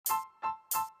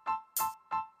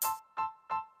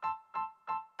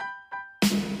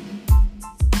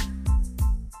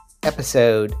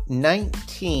Episode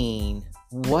 19,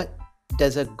 What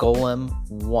Does a Golem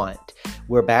Want?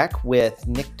 We're back with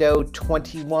Nycto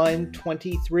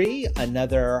 2123,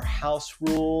 another House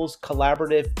Rules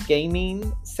collaborative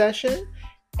gaming session.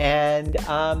 And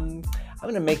I'm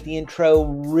going to make the intro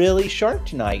really short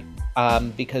tonight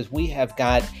because we have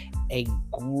got a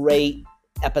great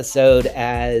episode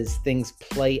as things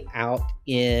play out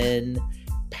in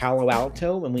Palo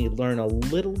Alto when we learn a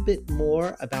little bit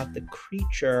more about the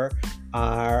creature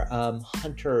our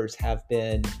hunters have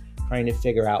been trying to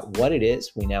figure out what it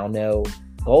is. We now know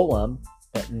Golem,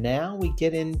 but now we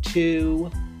get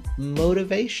into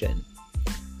motivation.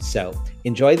 So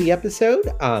enjoy the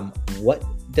episode. What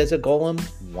does a Golem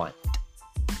want?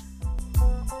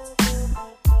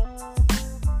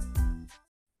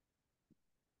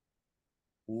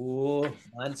 Ooh,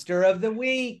 Monster of the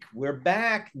Week. We're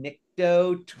back. Nycto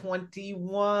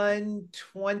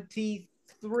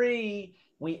 2123.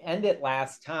 We ended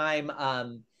last time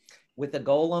with a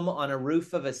golem on a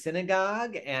roof of a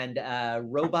synagogue and a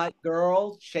robot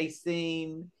girl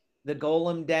chasing the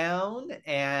golem down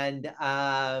and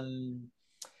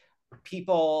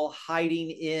people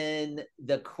hiding in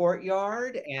the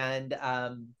courtyard and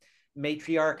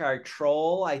matriarch our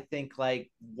troll, I think,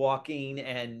 like walking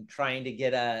and trying to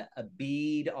get a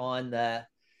bead on the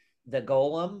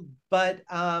golem. But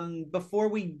before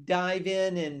we dive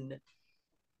in and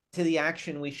to the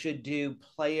action, we should do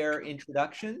player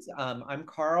introductions. I'm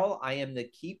Carl. I am the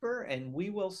keeper, and we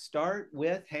will start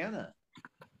with Hannah.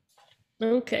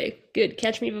 Okay, good.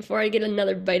 Catch me before I get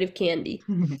another bite of candy.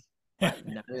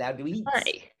 Not allowed to eat.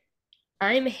 Hi,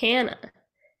 I'm Hannah,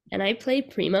 and I play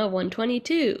Prima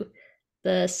 122,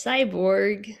 the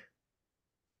cyborg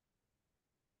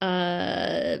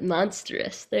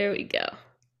monstrous. There we go.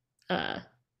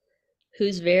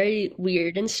 Who's very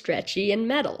weird and stretchy and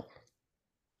metal.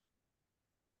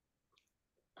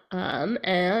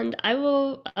 And I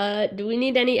will do we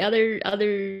need any other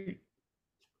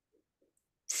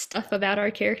stuff about our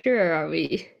character, or are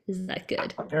we is that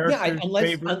good? Character's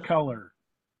favorite color.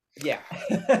 Yeah.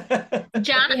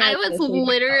 John, I was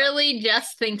literally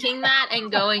just thinking that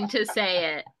and going to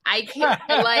say it. I can't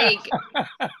like.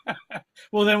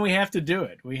 Well, then we have to do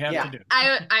it. We have to do it.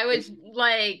 I was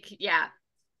like, yeah.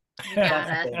 You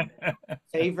gotta.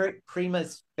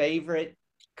 Prima's favorite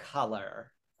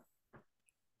color.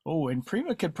 Oh, and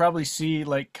Prima could probably see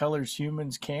like colors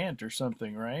humans can't or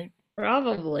something, right?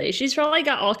 Probably. She's probably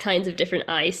got all kinds of different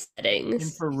eye settings.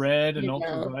 Infrared and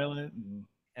ultraviolet.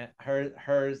 And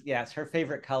her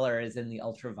favorite color is in the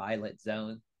ultraviolet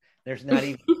zone. There's not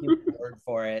even a word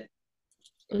for it.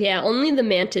 Yeah, only the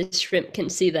mantis shrimp can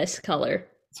see this color.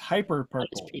 It's hyper purple.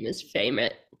 It's Prima's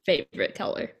favorite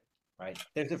color. Right.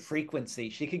 There's a frequency.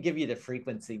 She could give you the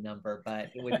frequency number, but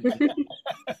it would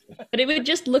but it would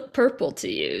just look purple to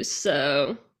you,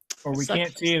 so or we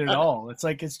can't see it at all. It's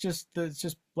like it's just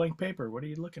blank paper. What are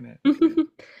you looking at?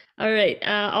 All right.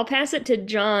 I'll pass it to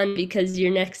John because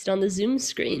you're next on the Zoom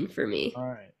screen for me. All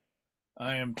right.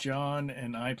 I am John,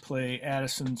 and I play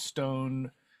Addison Stone,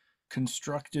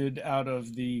 constructed out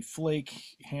of the Flake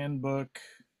handbook.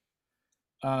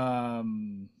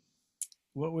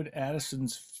 What would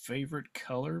Addison's favorite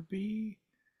color be?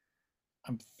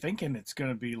 I'm thinking it's going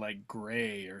to be like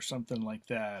gray or something like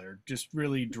that, or just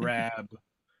really drab,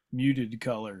 muted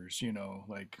colors,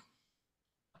 like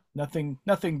nothing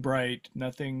bright,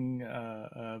 nothing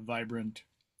vibrant.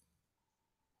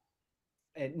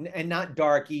 And not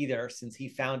dark either, since he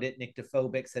found it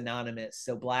Nyctophobics Anonymous.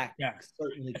 So black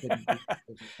certainly couldn't be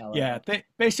color. Yeah,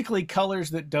 basically colors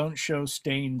that don't show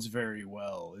stains very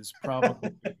well is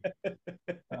probably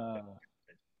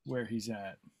where he's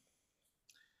at.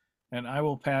 And I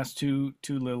will pass to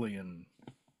Lillian.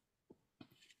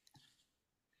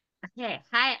 Okay,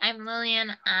 hi, I'm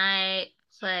Lillian. I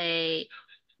play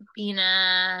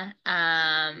Bina.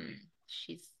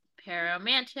 She's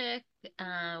pararomantic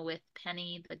with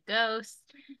Penny the ghost.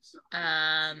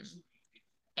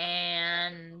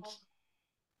 And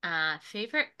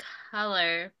favorite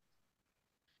color.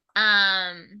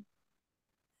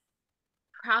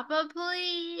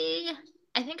 Probably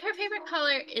I think her favorite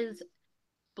color is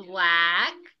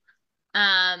black.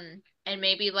 And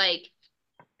maybe like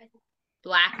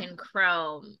black and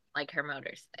chrome, like her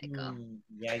motorcycle.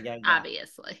 Yeah.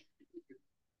 Obviously.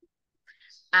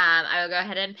 I will go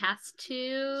ahead and pass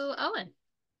to Owen.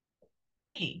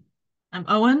 Hey, I'm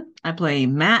Owen. I play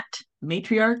Matt,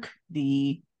 matriarch,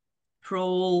 the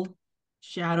troll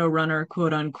shadow runner,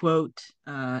 quote unquote,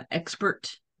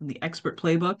 expert in the expert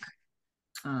playbook.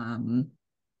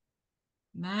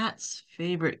 Matt's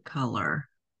favorite color.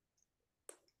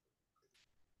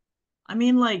 I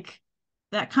mean, like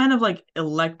that kind of like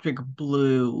electric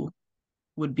blue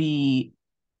would be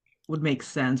would make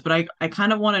sense. But I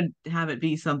kind of want to have it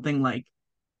be something like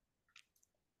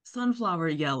sunflower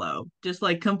yellow, just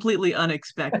like completely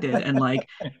unexpected and like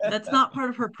that's not part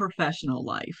of her professional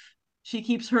life. She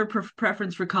keeps her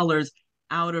preference for colors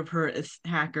out of her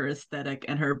hacker aesthetic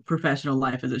and her professional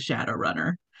life as a shadow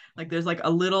runner. Like there's like a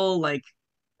little like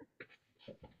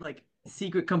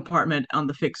secret compartment on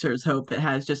the Fixer's Hope that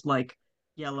has just like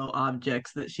yellow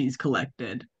objects that she's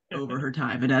collected over her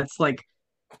time. And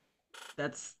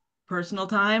that's personal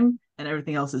time and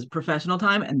everything else is professional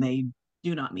time and they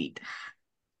do not meet.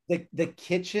 The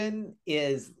kitchen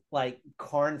is like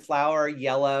cornflower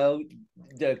yellow,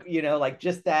 like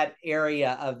just that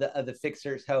area of the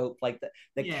Fixer's Hope, like the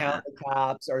Yeah.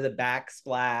 countertops or the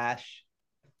backsplash.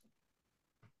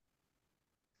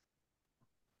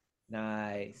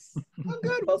 Nice. Oh,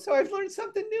 good. Well, so I've learned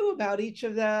something new about each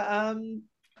of the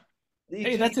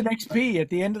Hey, that's an XP at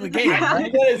the end of the game. I'm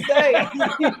gonna say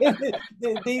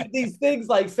these things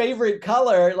like favorite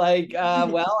color, like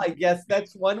well, I guess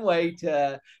that's one way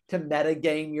to meta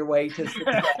game your way to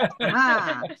success.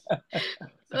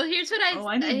 Well, here's what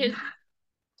I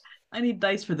need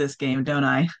dice for this game, don't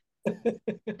I?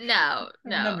 No,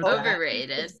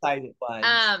 overrated. Excited ones.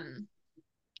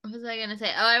 What was I gonna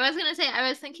say? Oh, I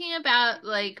was thinking about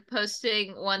like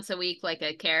posting once a week like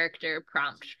a character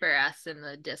prompt for us in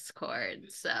the Discord.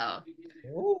 So that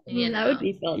would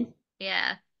be fun.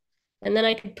 Yeah. And then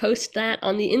I could post that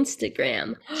on the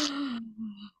Instagram.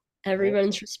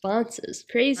 Everyone's responses.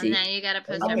 Crazy. And then you gotta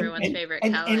post everyone's favorite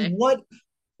color. And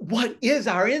what is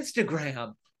our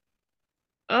Instagram?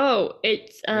 Oh,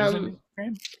 it's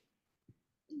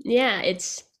yeah,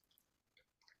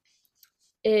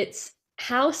 it's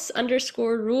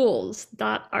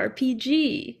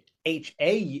house_rules.rpg.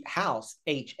 House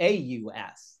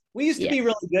HAUS. We used to be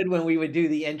really good when we would do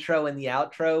the intro and the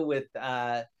outro with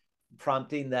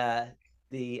prompting the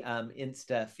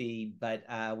Insta feed, but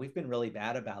we've been really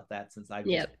bad about that since I've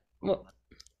well,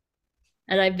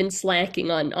 and I've been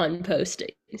slacking on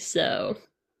posting. So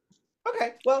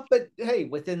okay, well, but hey,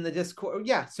 within the Discord,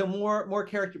 yeah, so more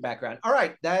character background. All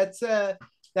right, that's a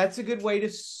good way to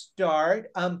start.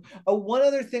 One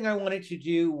other thing I wanted to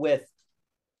do with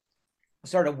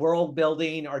sort of world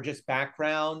building or just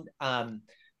background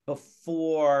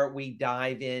before we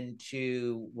dive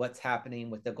into what's happening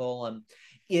with the Golem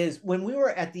is when we were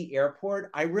at the airport,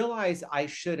 I realized I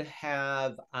should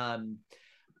have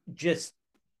just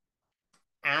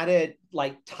added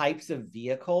like types of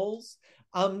vehicles.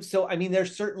 So I mean, there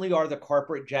certainly are the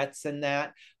corporate jets and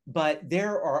that, but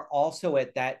there are also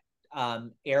at that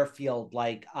airfield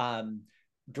like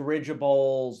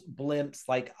dirigibles, blimps,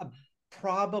 like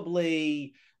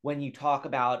probably when you talk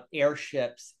about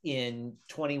airships in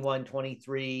 21,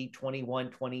 23,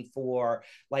 21, 24,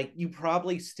 like you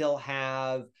probably still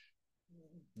have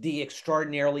the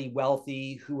extraordinarily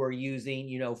wealthy who are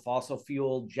using, fossil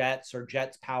fuel jets or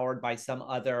jets powered by some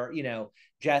other,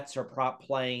 jets or prop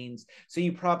planes. So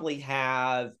you probably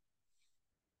have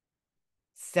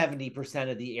 70%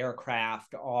 of the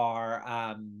aircraft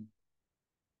are,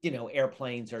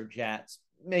 airplanes or jets,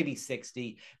 maybe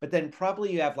 60, but then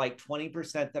probably you have like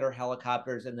 20% that are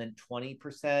helicopters and then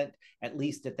 20%, at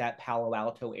least at that Palo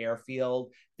Alto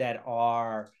airfield, that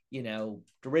are,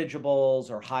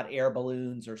 dirigibles or hot air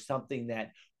balloons or something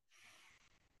that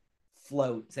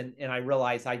floats. And I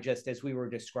realized as we were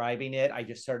describing it, I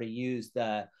just sort of used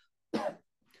the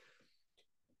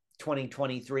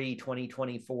 2023,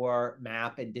 2024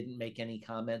 map and didn't make any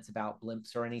comments about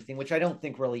blimps or anything, which I don't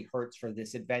think really hurts for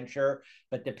this adventure.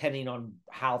 But depending on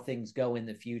how things go in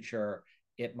the future,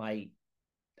 it might.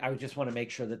 I would just want to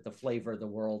make sure that the flavor of the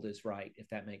world is right, if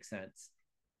that makes sense.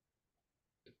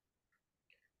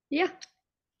 Yeah.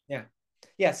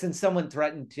 Since someone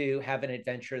threatened to have an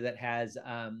adventure that has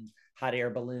hot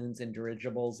air balloons and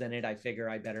dirigibles in it, I figure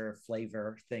I better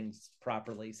flavor things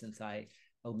properly since I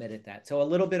omitted that. So a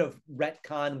little bit of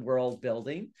retcon world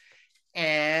building.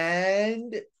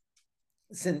 And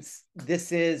since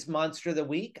this is Monster of the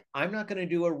Week, I'm not going to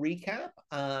do a recap.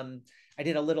 I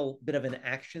did a little bit of an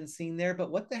action scene there,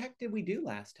 but what the heck did we do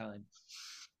last time?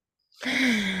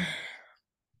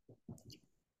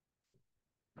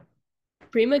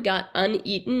 Prima got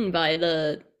uneaten by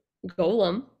the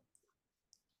Golem.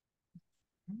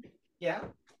 Yeah.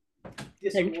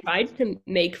 And tried to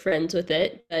make friends with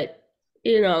it, but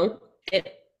it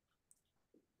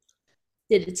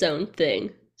did its own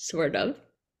thing, sort of.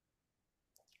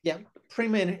 Yeah,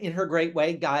 Prima in her great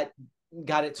way got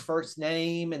its first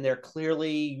name, and they're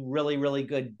clearly really, really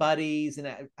good buddies. And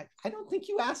I don't think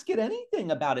you ask it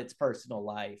anything about its personal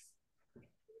life.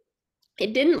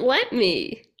 It didn't let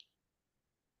me.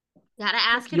 Gotta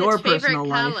ask it Your its favorite personal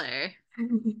life. color.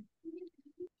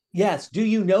 Yes. Do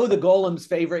you know the golem's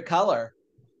favorite color?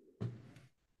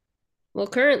 Well,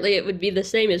 currently it would be the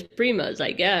same as Prima's,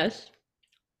 I guess.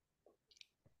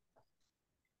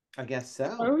 I guess I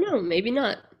so. don't know, maybe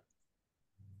not.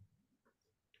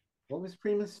 What was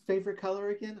Prima's favorite color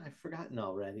again? I've forgotten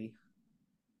already.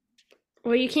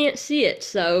 Well, you can't see it,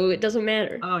 so it doesn't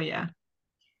matter. Oh yeah.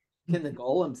 Can the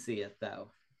golem see it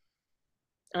though?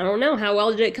 I don't know. How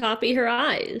well did it copy her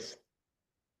eyes?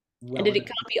 And Well did it enough.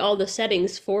 copy all the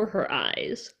settings for her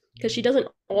eyes? Because she doesn't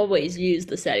always use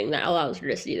the setting that allows her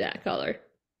to see that color.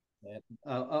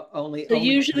 Only So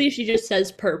usually she just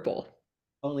says purple.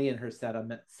 only in her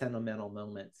sentimental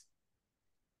moments.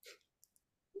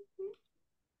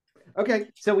 Okay,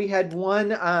 so we had one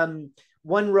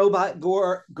robot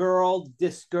girl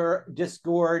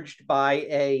disgorged by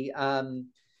a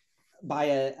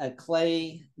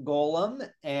clay golem,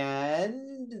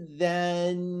 and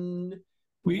then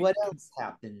what else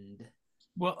happened?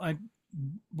 Well,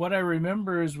 what I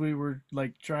remember is we were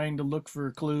like trying to look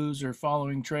for clues or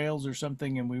following trails or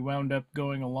something, and we wound up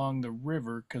going along the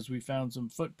river because we found some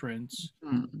footprints,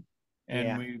 Hmm. and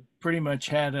Yeah. we pretty much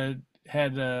had a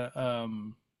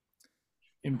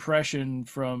impression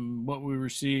from what we were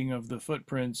seeing of the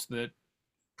footprints that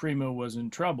Primo was in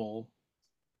trouble.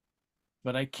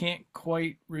 But I can't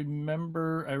quite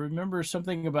remember. I remember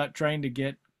something about trying to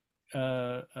get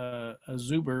a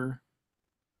Zuber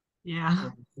Yeah.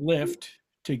 lift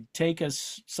to take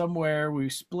us somewhere. We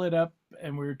split up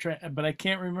and we were trying, but I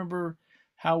can't remember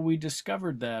how we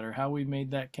discovered that or how we made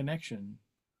that connection.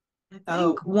 I Oh,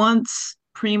 think once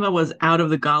Prima was out of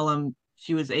the golem,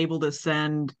 she was able to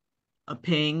send a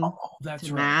ping Oh, that's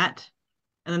to right. Matt.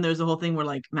 And then there's the whole thing where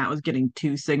like Matt was getting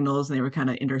two signals and they were kind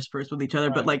of interspersed with each other.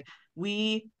 But Right. like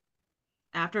we,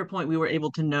 after a point, we were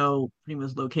able to know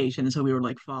Prima's location. And so we were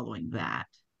like following that.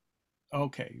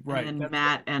 Okay, And right. then That's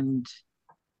Matt and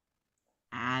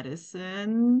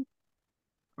Addison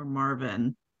or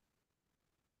Marvin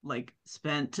like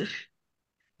spent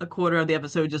a quarter of the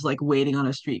episode just like waiting on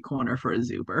a street corner for a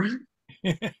Zuber.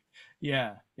 right.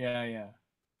 Yeah, yeah, yeah.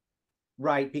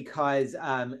 right, because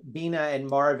Bina and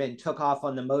Marvin took off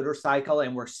on the motorcycle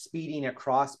and were speeding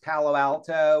across Palo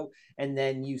Alto, and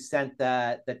then you sent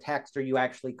the text, or you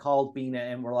actually called Bina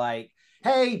and were like,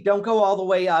 "Hey, don't go all the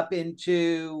way up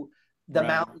into the Right.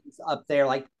 mountains up there.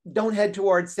 Like, don't head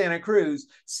towards Santa Cruz.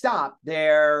 Stop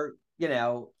there.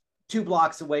 2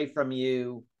 blocks away from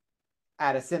you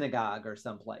at a synagogue or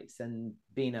someplace." And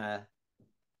Bina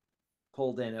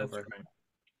pulled in That's over. right.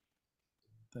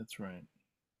 That's right.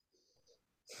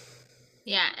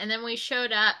 Yeah, and then we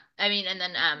showed up. I mean, and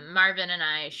then Marvin and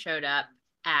I showed up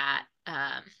at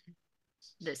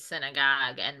the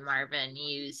synagogue, and Marvin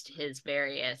used his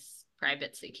various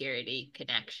private security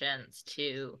connections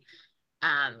to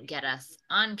get us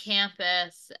on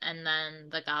campus. And then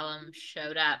the golem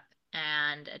showed up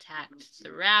and attacked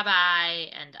the rabbi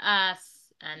and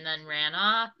us, and then ran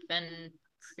off. And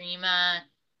Prima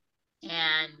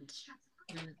and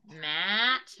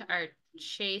Matt are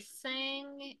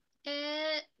chasing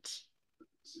it.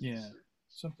 Yeah,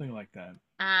 something like that.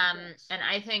 And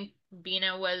I think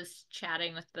Bina was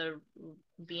chatting with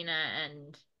Bina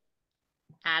and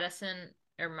Addison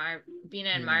or Bina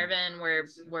and Yeah. Marvin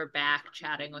were back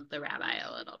chatting with the rabbi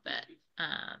a little bit.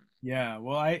 Yeah.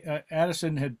 Well,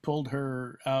 Addison had pulled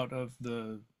her out of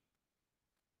the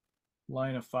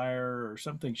line of fire or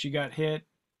something. She got hit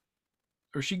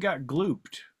or she got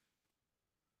glooped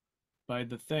by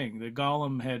the thing. The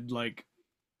golem had like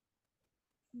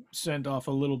sent off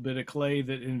a little bit of clay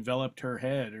that enveloped her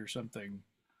head or something.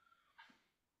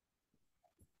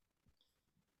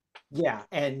 Yeah,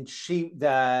 and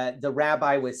the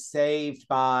rabbi was saved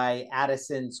by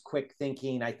Addison's quick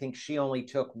thinking. I think she only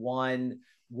took one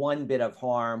bit of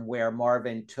harm, where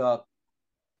Marvin took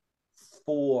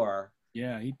 4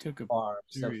 Yeah, he took a harm.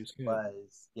 So serious hit.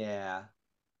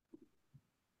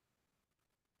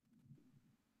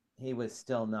 he was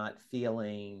still not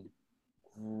feeling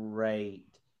great.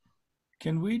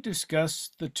 Can we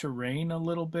discuss the terrain a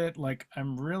little bit? Like,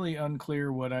 I'm really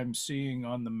unclear what I'm seeing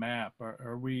on the map.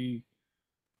 Are we?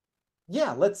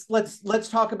 Yeah, let's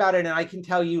talk about it, and I can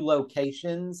tell you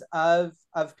locations of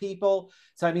people.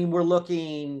 So I mean, we're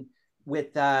looking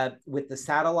with the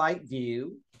satellite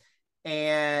view,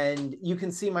 and you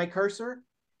can see my cursor.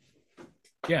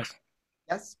 Yes.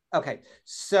 Yes. Okay.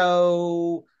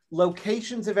 So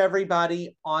locations of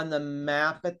everybody on the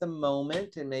map at the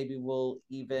moment, and maybe we'll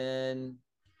even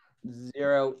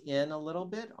zero in a little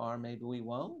bit, or maybe we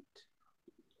won't.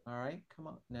 All right. Come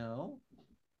on. No.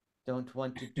 Don't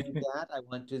want to do that. I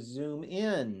want to zoom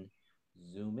in.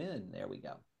 Zoom in. There we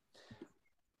go.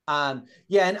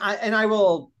 Yeah, and I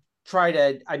will try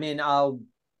to, I mean, I'll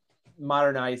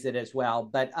modernize it as well.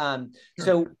 But Sure.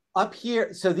 so up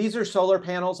here, so these are solar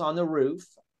panels on the roof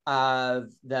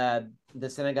of the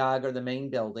synagogue or the main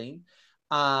building.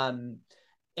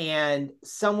 And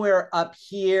somewhere up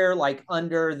here, like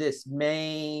under this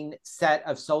main set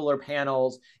of solar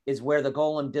panels, is where the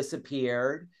golem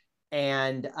disappeared.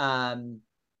 And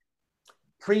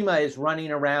Prima is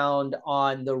running around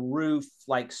on the roof,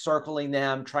 like circling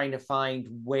them, trying to find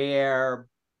where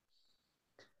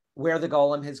the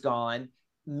golem has gone.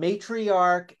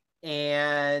 Matriarch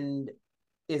and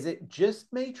is it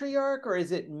just Matriarch or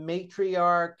is it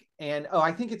Matriarch and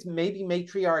I think it's maybe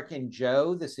Matriarch and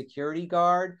Joe, the security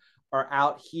guard, are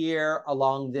out here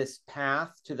along this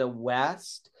path to the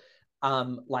west,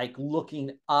 like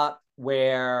looking up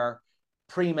where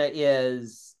Prima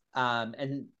is,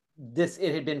 and this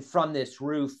it had been from this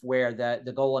roof where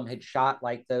the golem had shot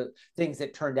like the things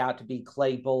that turned out to be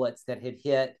clay bullets that had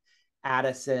hit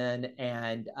Addison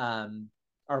and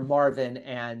or Marvin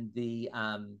and the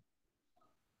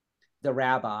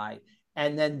rabbi.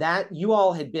 And then that you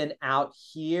all had been out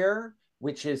here,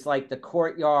 which is like the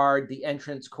courtyard, the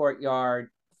entrance courtyard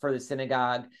for the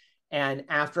synagogue. And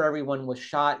after everyone was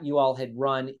shot, you all had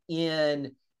run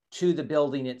in to the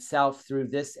building itself through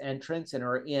this entrance and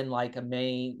are in like a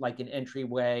main, like an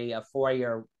entryway, a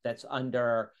foyer that's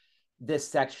under this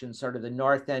section, sort of the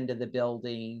north end of the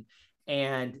building.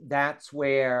 And that's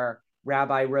where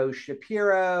Rabbi Rose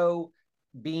Shapiro,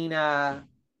 Bina,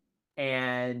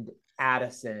 and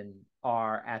Addison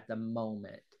are at the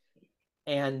moment.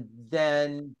 And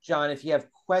then, John, if you have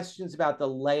questions about the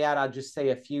layout, I'll just say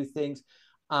a few things.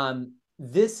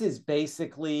 This is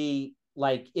basically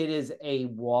like it is a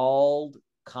walled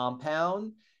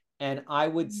compound. And I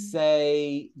would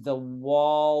say the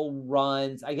wall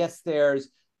runs, I guess there's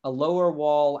a lower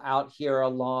wall out here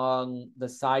along the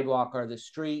sidewalk or the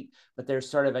street, but there's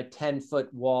sort of a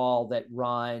 10-foot wall that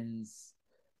runs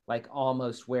like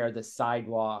almost where the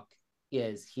sidewalk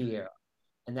is here.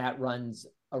 And that runs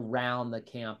around the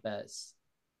campus.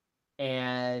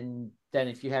 And then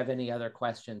if you have any other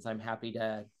questions, I'm happy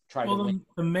to try to.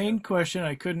 The main question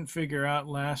I couldn't figure out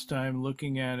last time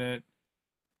looking at it,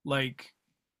 like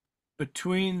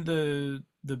between the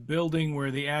building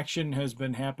where the action has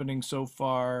been happening so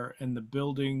far and the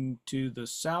building to the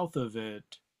south of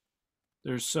it,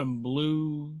 there's some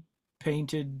blue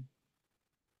painted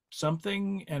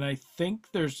something, and I think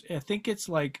it's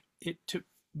like it to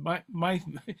my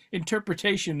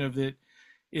interpretation of it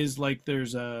is like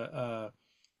there's a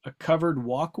covered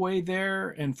walkway there,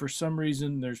 and for some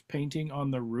reason there's painting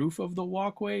on the roof of the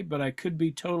walkway, but I could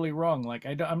be totally wrong. Like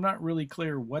I'm not really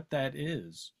clear what that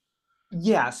is.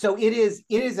 Yeah, so it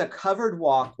is a covered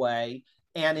walkway,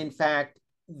 and in fact,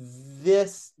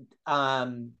 this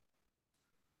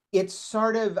it's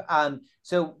sort of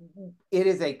so it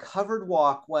is a covered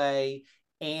walkway,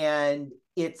 and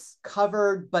it's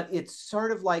covered, but it's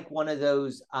sort of like one of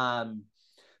those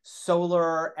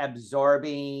solar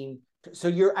absorbing. So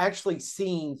you're actually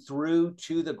seeing through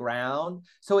to the ground.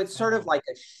 So it's sort of like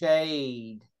a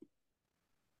shade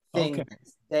thing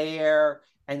that's there.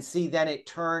 And see, then it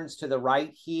turns to the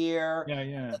right here.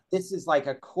 Yeah. This is like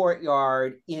a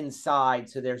courtyard inside.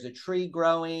 So there's a tree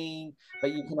growing,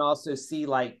 but you can also see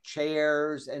like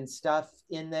chairs and stuff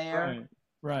in there.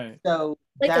 Right. So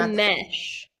like a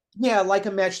mesh. Yeah, like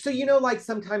a mesh. So like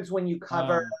sometimes when you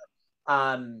cover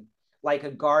like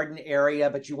a garden area,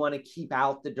 but you want to keep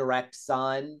out the direct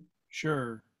sun.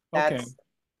 Sure. Okay.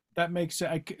 That makes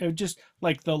sense. I just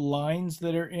like the lines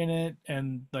that are in it,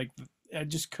 and like I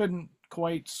just couldn't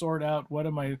quite sort out what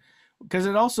am I, because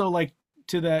it also like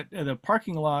to that the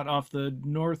parking lot off the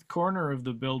north corner of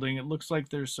the building, it looks like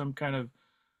there's some kind of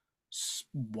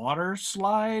water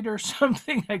slide or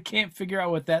something. I can't figure out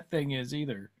what that thing is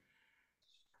either.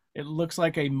 It looks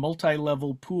like a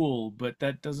multi-level pool, but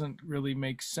that doesn't really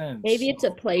make sense. Maybe it's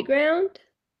a playground,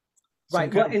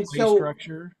 right? Well, and so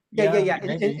structure. Yeah.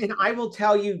 And I will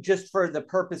tell you, just for the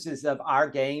purposes of our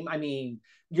game, I mean,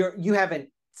 you haven't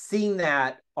seen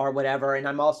that or whatever, and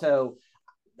I'm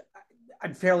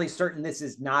fairly certain this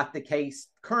is not the case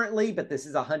currently, but this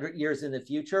is 100 years in the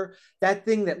future. That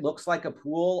thing that looks like a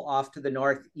pool off to the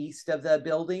northeast of the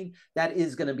building, that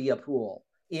is going to be a pool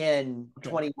in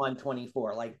 21,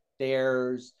 24. Like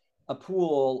there's a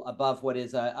pool above what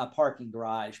is a parking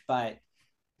garage. But,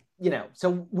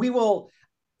 so we will,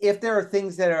 if there are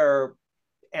things that are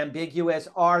ambiguous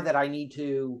or that I need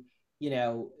to,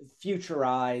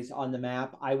 futurize on the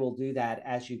map, I will do that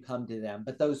as you come to them.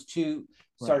 But those two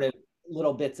sort of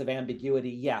little bits of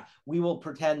ambiguity. Yeah, we will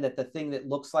pretend that the thing that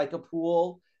looks like a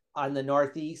pool on the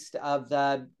northeast of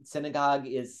the synagogue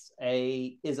is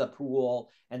a pool,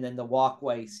 and then the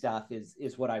walkway stuff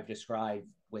is what I've described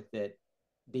with it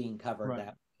being covered Right.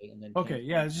 that way. And then Okay,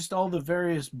 yeah, it's just all the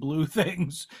various blue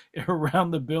things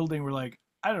around the building. We're like,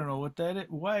 I don't know what that is.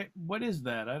 What is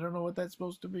that? I don't know what that's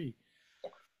supposed to be.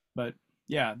 But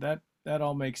yeah, that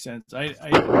all makes sense. I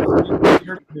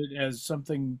interpreted it as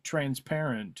something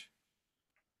transparent.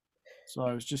 So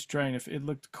I was just trying if it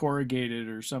looked corrugated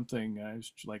or something. I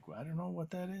was like, well, I don't know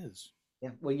what that is. Yeah,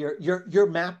 well,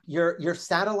 your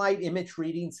satellite image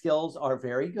reading skills are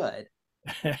very good.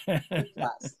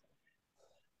 Yes.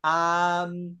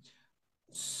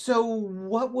 So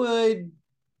what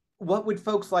would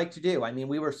folks like to do? I mean,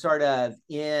 we were sort of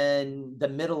in the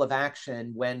middle of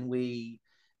action when we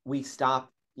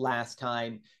stopped last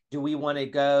time. Do we want to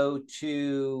go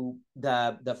to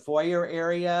the foyer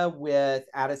area with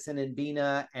Addison and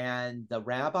Bina and the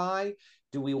rabbi?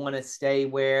 Do we want to stay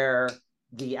where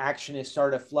the action is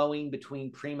sort of flowing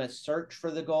between Prima's search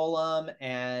for the golem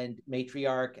and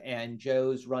Matriarch and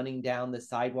Joe's running down the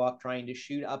sidewalk trying to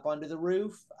shoot up onto the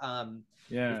roof?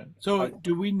 Yeah. So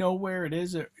do we know where it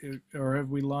is, or have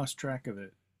we lost track of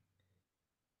it?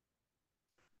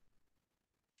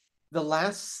 The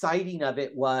last sighting of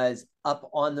it was up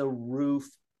on the roof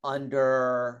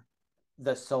under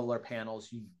the solar panels.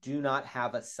 You do not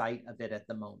have a sight of it at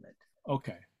the moment.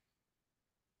 Okay.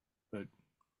 But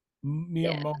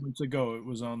mere moments ago, it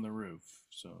was on the roof.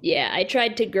 So yeah, I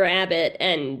tried to grab it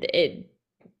and it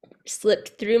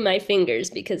slipped through my fingers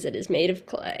because it is made of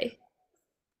clay.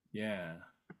 Yeah.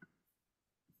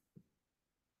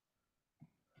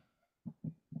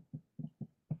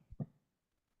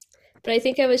 But I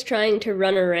think I was trying to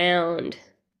run around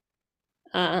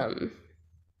at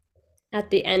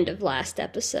the end of last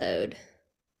episode.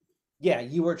 Yeah,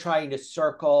 you were trying to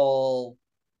circle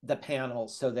the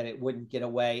panels so that it wouldn't get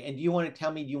away. And do you want to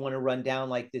tell me, do you want to run down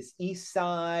like this east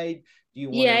side? Do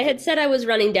you want I had said I was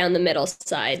running down the middle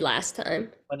side last time.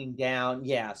 Running down,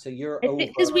 yeah. So you're over.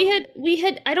 Because we had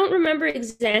I don't remember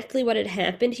exactly what had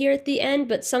happened here at the end,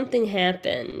 but something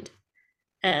happened.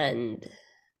 And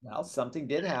well, something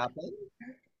did happen.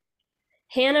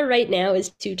 Hannah right now is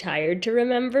too tired to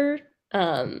remember.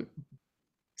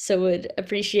 So would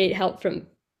appreciate help from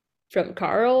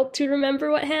Carl to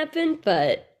remember what happened,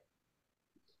 but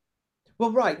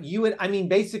well, right.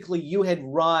 Basically you had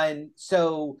run,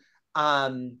 so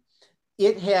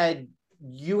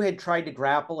you had tried to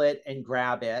grapple it and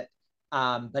grab it,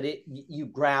 but you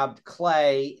grabbed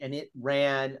Clay and it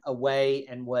ran away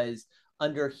and was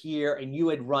under here, and you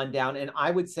had run down, and I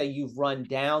would say you've run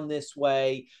down this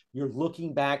way. You're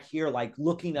looking back here, like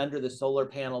looking under the solar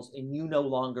panels, and you no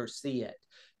longer see it.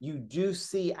 You do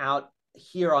see out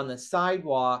here on the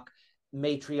sidewalk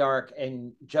Matriarch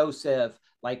and Joseph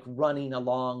like running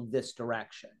along this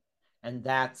direction, and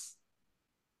that's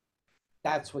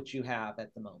what you have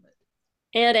at the moment.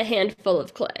 And a handful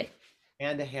of clay.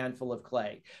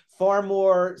 Far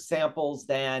more samples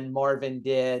than Marvin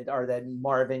did, or than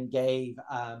Marvin gave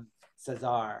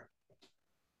Cesar.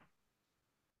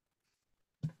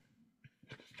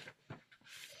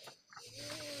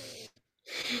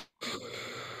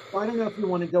 So I don't know if we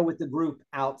want to go with the group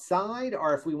outside,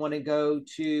 or if we want to go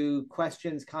to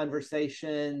questions,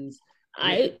 conversations.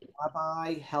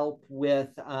 Rabbi help with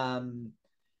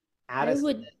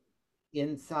Addison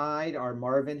inside, or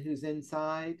Marvin who's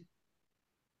inside.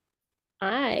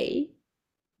 I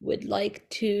would like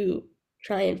to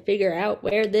try and figure out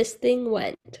where this thing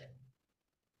went.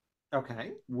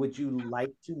 Okay. Would you like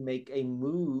to make a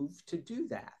move to do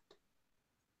that?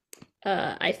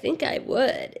 I think I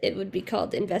would. It would be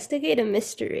called Investigate a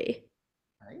Mystery,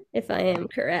 if I am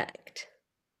correct.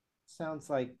 Sounds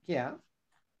like, yeah,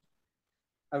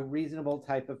 a reasonable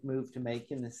type of move to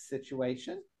make in this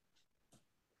situation.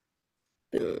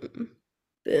 Boom.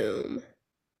 Boom.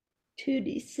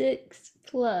 2d6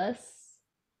 plus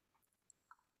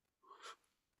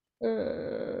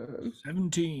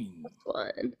 17.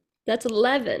 One. That's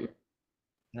 11.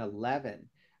 11.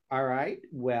 All right.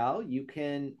 Well, you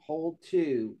can hold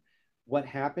to what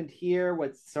happened here.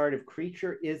 What sort of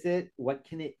creature is it? What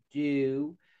can it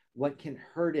do? What can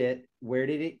hurt it? Where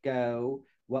did it go?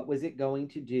 What was it going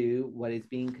to do? What is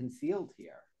being concealed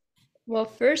here? Well,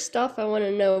 first off, I want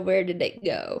to know, where did it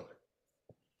go?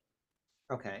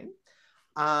 Okay.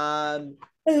 And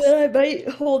then I might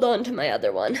hold on to my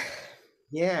other one.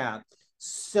 Yeah.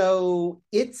 So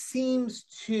it seems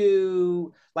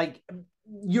to, like,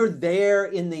 you're there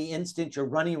in the instant. You're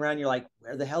running around. You're like,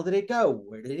 where the hell did it go?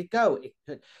 Where did it go?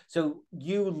 So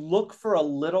you look for a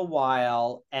little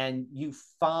while and you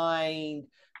find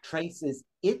traces.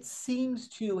 It seems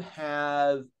to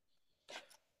have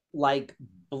like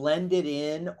blended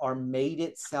in or made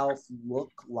itself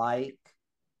look like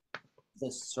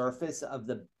the surface of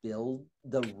the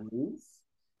roof,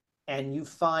 and you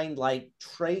find like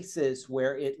traces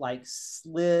where it like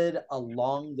slid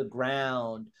along the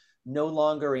ground, no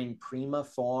longer in prima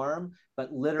form,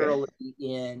 but literally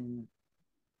in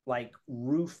like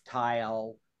roof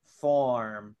tile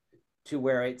form, to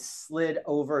where it slid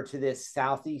over to this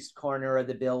southeast corner of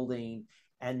the building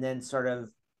and then sort of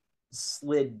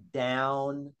slid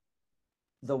down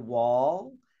the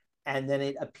wall, and then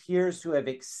it appears to have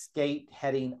escaped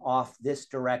heading off this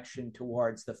direction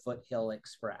towards the Foothill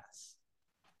Express.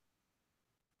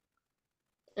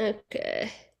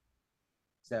 Okay.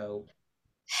 So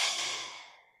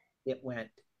it went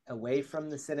away from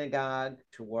the synagogue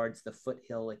towards the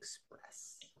Foothill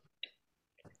Express.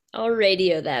 I'll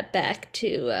radio that back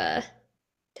to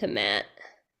Matt.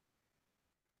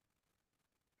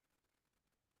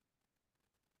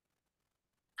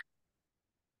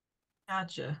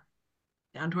 Gotcha.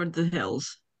 Down toward the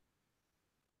hills.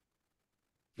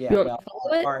 Yeah, well,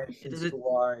 Does it,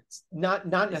 towards not it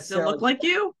still necessarily look like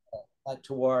you? but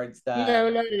towards the No,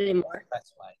 not anymore.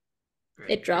 expressway. Great.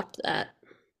 It dropped that.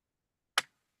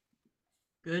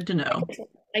 Good to know.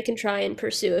 I can try and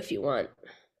pursue if you want.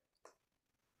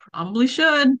 Probably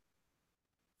should.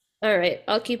 All right,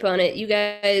 I'll keep on it. You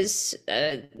guys,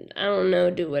 I don't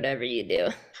know, do whatever you do.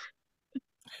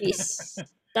 Peace.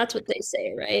 That's what they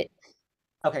say, right?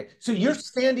 Okay, so you're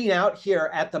standing out here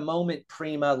at the moment,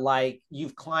 Prima, like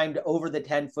you've climbed over the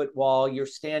 10-foot wall. You're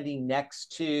standing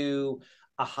next to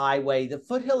a highway. The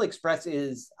Foothill Express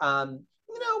is,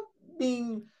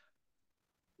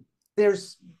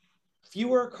 there's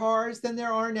fewer cars than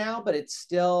there are now, but it's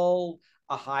still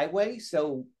a highway.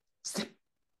 So zip,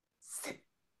 zip,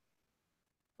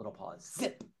 little pause,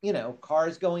 zip,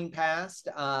 cars going past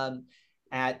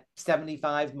at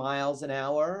 75 miles an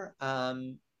hour.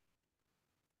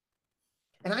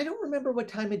 And I don't remember what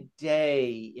time of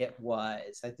day it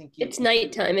was. I think it's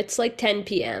nighttime. It's like 10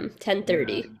 p.m.,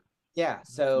 10:30. Yeah.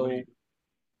 So,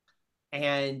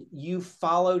 and you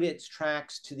followed its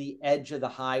tracks to the edge of the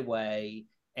highway,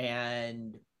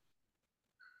 and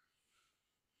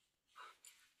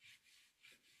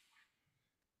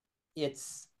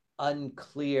it's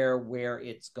unclear where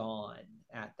it's gone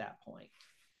at that point.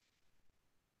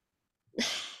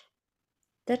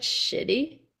 That's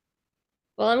shitty.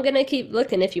 Well, I'm gonna keep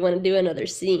looking if you want to do another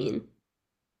scene.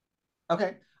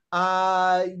 Okay.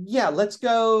 Yeah, let's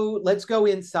go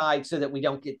inside so that we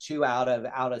don't get too out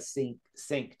of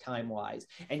sync time wise.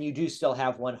 And you do still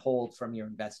have one hold from your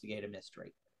investigative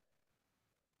mystery.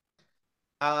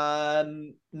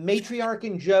 Matriarch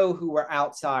and Joe, who were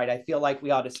outside, I feel like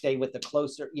we ought to stay with the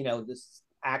closer, this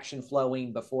action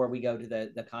flowing before we go to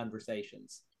the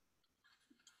conversations.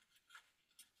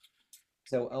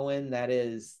 So Owen, that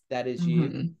is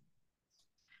you.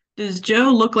 Does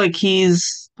Joe look like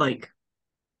he's like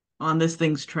on this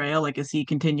thing's trail? Like, is he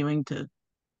continuing to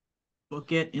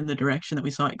book it in the direction that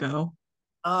we saw it go?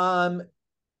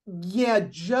 Yeah,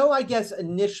 Joe, I guess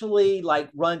initially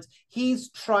he's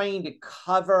trying to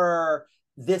cover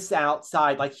this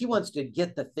outside. Like he wants to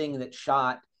get the thing that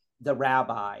shot the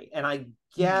rabbi. And I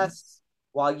guess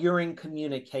while you're in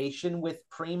communication with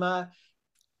Prima,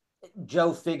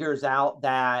 Joe figures out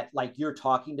that like you're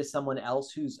talking to someone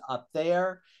else who's up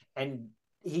there, and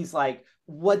he's like,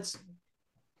 what's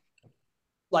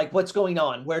going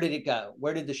on? Where did it go?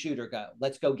 Where did the shooter go?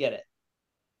 Let's go get it.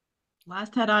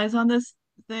 Last had eyes on this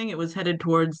thing, it was headed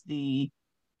towards the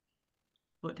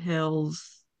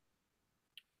Foothills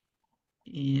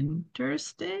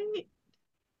Interstate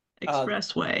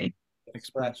Expressway.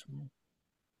 Expressway.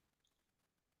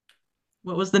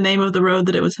 What was the name of the road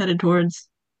that it was headed towards?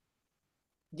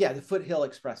 Yeah, the Foothill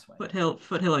Expressway.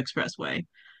 Foothill Expressway.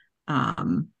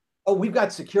 Oh, we've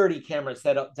got security cameras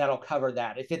that'll cover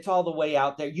that. If it's all the way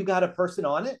out there, you got a person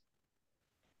on it?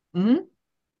 Mm-hmm.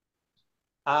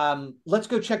 Let's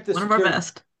go check this. One of our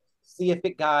best. See if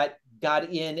it got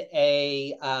in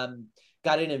a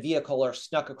vehicle or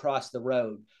snuck across the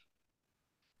road.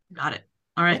 Got it.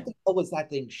 All right. What the hell was that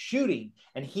thing shooting?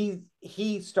 And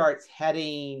he starts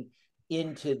heading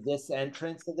into this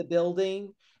entrance of the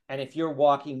building. And if you're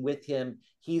walking with him,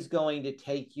 he's going to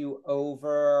take you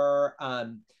over.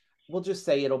 We'll just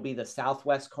say it'll be the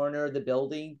southwest corner of the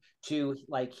building to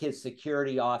like his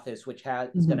security office, which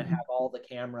is going to have all the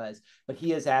cameras. But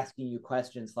he is asking you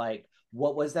questions like,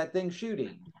 what was that thing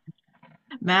shooting?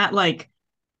 Matt like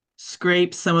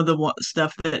scrapes some of the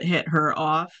stuff that hit her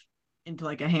off into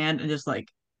like a hand and just like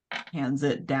hands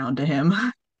it down to him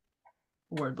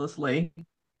wordlessly.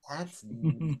 That's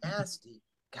nasty.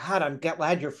 God, I'm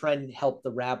glad your friend helped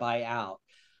the rabbi out.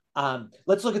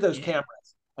 Let's look at those Yeah.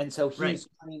 cameras. And so Right. he's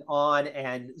coming on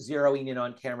and zeroing in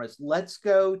on cameras. Let's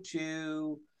go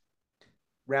to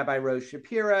Rabbi Rose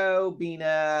Shapiro,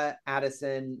 Bina,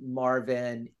 Addison,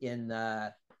 Marvin in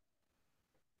the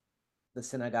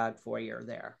synagogue foyer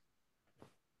there.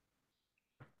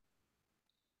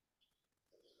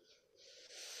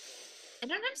 I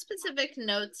don't have specific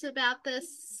notes about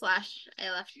this, /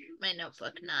 I left my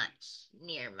notebook not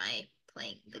near my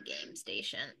playing the game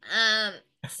station.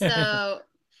 So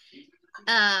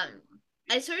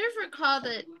I sort of recall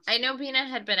that I know Bina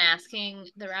had been asking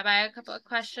the rabbi a couple of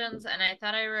questions, and I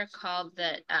thought I recalled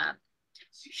that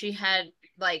she had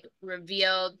like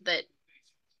revealed that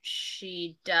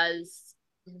she does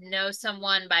know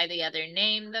someone by the other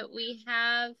name that we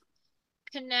have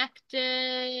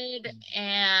connected,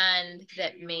 and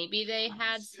that maybe they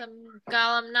had some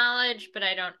Golem knowledge, but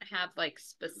I don't have like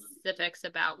specifics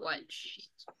about what she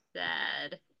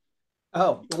said.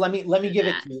 Oh, well, let me give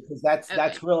it That. to you, because that's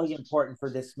Okay. really important for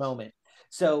this moment.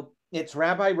 So it's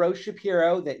Rabbi Rose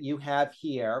Shapiro that you have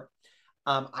here.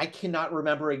 I cannot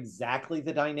remember exactly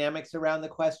the dynamics around the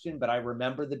question, but I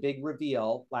remember the big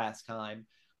reveal last time.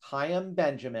 Chaim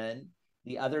Benjamin,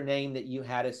 the other name that you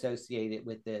had associated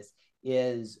with this,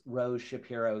 is Rose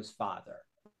Shapiro's father.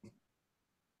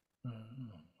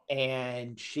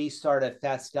 And she sort of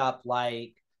fessed up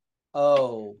like,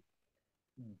 oh,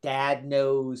 dad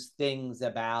knows things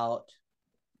about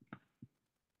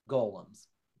golems.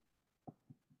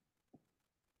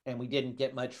 And we didn't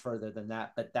get much further than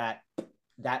that, but that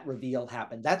reveal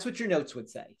happened. That's what your notes would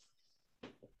say.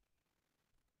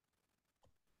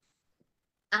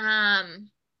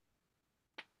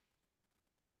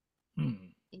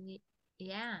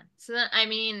 Yeah. So I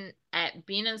mean, at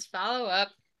Bina's follow-up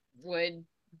would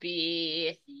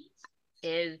be,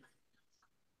 is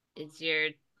your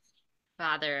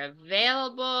father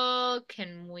available?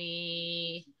 Can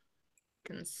we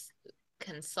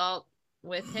consult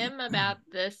with him about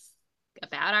this,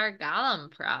 about our Golem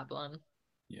problem?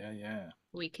 Yeah.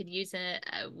 We could use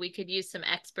some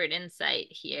expert insight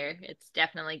here. It's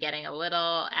definitely getting a little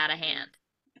out of hand.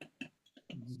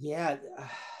 Yeah,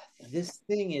 this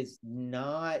thing is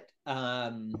not I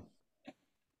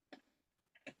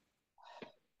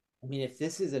mean, if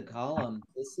this is a golem,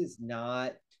 this is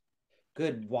not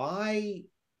good. Why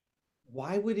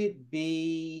would it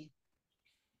be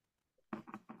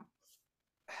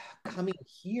coming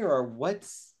here? Or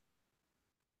what's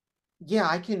yeah,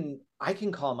 I can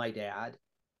call my dad.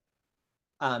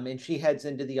 And she heads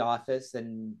into the office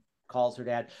and calls her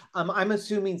dad. I'm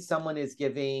assuming someone is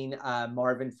giving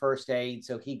Marvin first aid,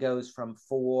 so he goes from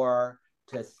 4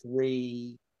 to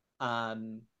 3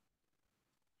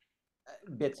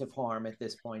 bits of harm at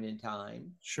this point in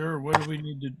time. Sure. What do we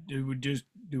need to do?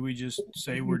 Do we just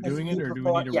say we're doing it, or do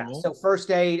we need to Yeah, roll? so first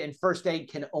aid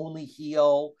can only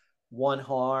heal one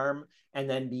harm, and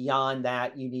then beyond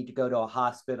that you need to go to a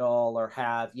hospital or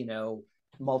have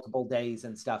multiple days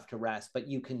and stuff to rest. But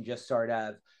you can just sort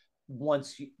of,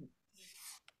 once you,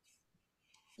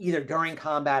 either during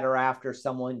combat or after,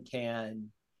 someone can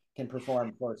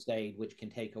perform first aid, which can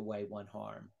take away one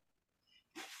harm.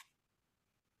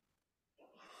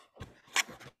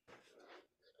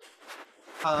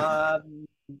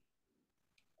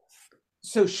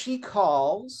 So she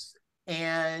calls,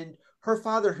 and her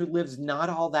father, who lives not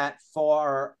all that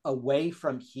far away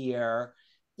from here,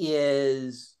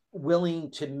 is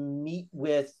willing to meet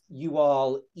with you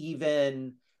all,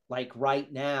 even like right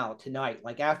now, tonight.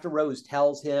 Like after Rose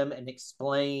tells him and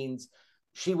explains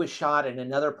she was shot and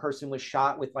another person was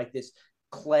shot with like this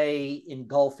clay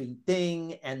engulfing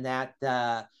thing, and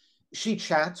that she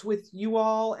chats with you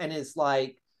all and is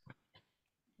like,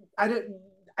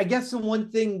 I guess the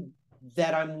one thing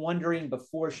that I'm wondering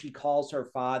before she calls her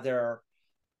father,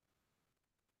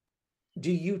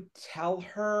 do you tell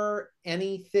her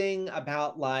anything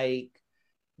about like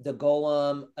the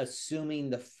golem assuming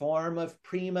the form of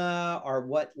Prima, or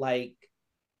what? Like,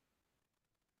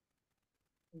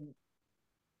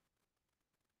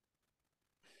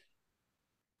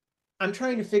 I'm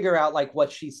trying to figure out like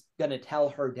what she's gonna tell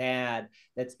her dad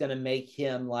that's gonna make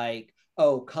him like,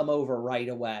 oh, come over right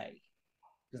away,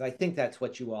 because I think that's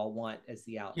what you all want as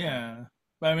the outcome. Yeah.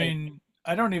 I mean,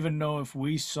 I don't even know if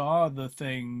we saw the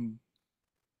thing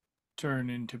turn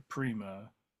into Prima.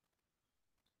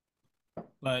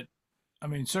 But I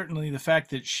mean, certainly the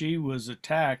fact that she was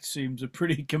attacked seems a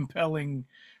pretty compelling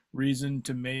reason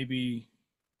to maybe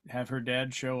have her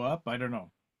dad show up. I don't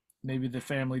know. Maybe the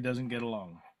family doesn't get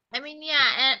along. I mean,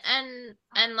 yeah,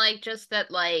 and like just that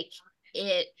like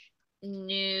it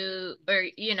knew, or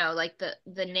like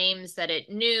the names that it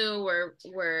knew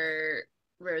were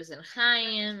Rose and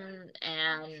Chaim,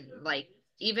 and like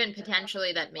even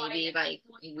potentially that maybe like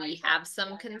we have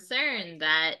some concern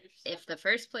that if the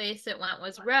first place it went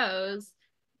was Rose,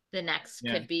 the next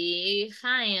Yeah. could be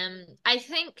Chaim. I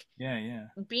think Yeah.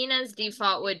 Bina's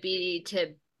default would be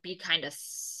to be kind of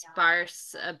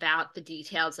sparse about the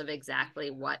details of exactly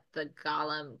what the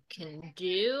golem can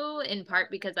do, in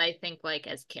part because I think like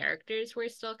as characters we're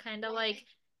still kind of like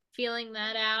feeling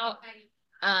that out.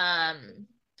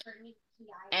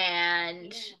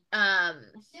 And uh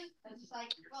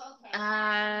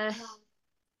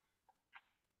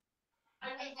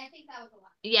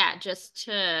yeah, just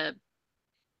to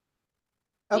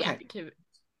Okay.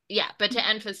 but to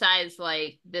emphasize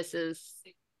like this is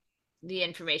the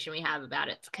information we have about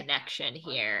its connection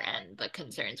here and the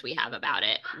concerns we have about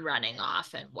it running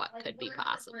off and what could be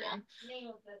possible.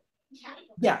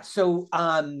 Yeah. So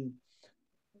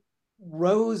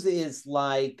Rose is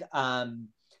like,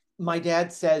 my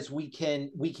dad says we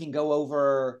can go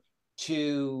over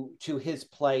to his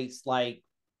place like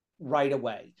right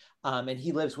away. And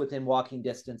he lives within walking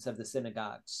distance of the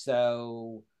synagogue.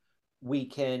 So we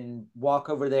can walk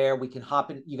over there. We can hop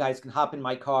in, you guys can hop in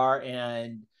my car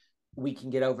and we can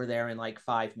get over there in like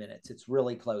 5 minutes. It's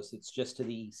really close. It's just to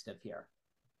the east of here.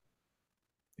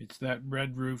 It's that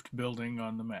red roofed building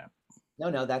on the map.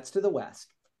 No, that's to the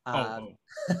west. Oh,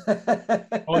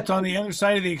 it's on the other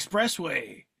side of the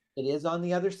expressway. It is on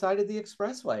the other side of the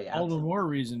expressway. All the more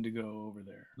reason to go over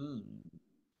there.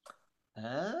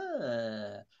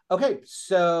 Okay,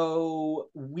 so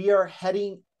we are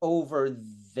heading over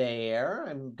there.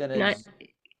 I'm gonna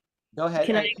go ahead.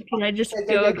 Can I just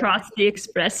go across the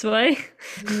expressway?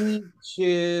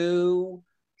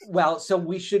 Well, so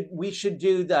we should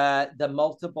do the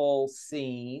multiple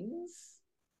scenes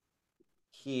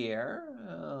here.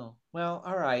 Oh, well,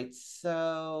 all right.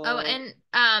 So and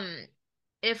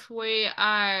if we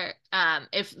are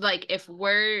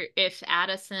if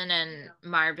Addison and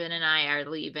Marvin and I are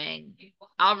leaving,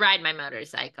 I'll ride my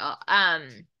motorcycle.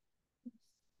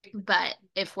 But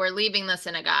if we're leaving the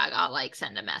synagogue, I'll like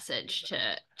send a message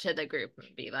to the group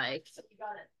and be like,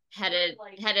 headed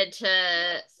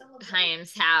to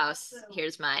Chaim's house.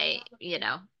 Here's my,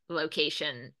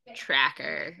 location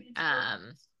tracker.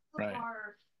 Right.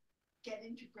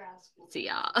 See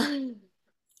y'all.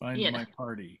 Find my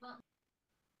party.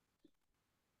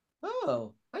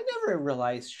 Oh, I never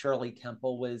realized Shirley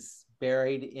Temple was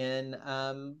buried in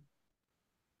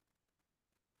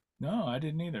No, I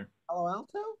didn't either. Palo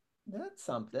Alto? That's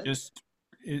something. Is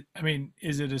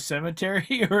it a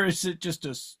cemetery or is it just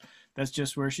that's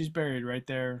just where she's buried right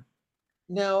there?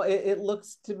 No, it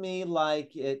looks to me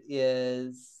like it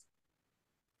is,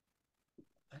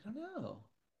 I don't know.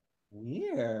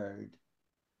 Weird.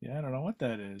 Yeah, I don't know what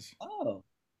that is. Oh.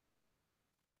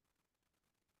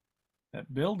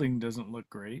 That building doesn't look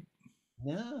great.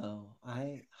 No,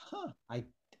 I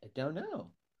don't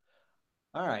know.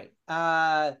 All right.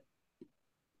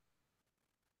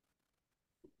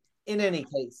 In any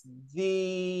case,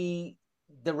 the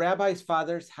rabbi's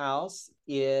father's house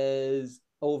is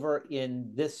over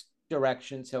in this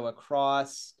direction, so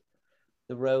across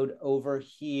the road over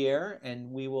here,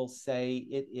 and we will say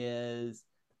it is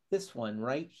this one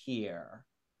right here.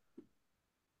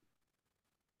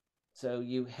 So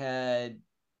you head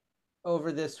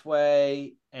over this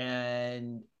way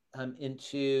and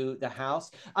into the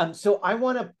house. So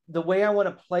the way I want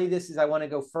to play this is I want to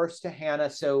go first to Hannah.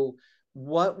 So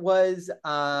what was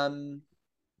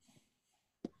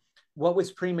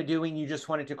Prima doing? You just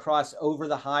wanted to cross over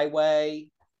the highway?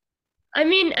 I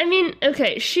mean,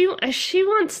 okay, she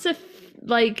wants to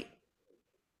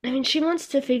she wants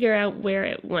to figure out where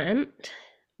it went,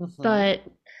 but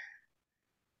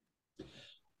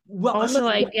also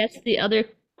I guess the other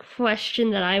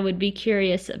question that I would be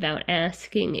curious about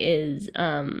asking is,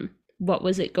 what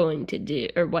was it going to do,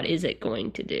 or what is it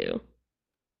going to do?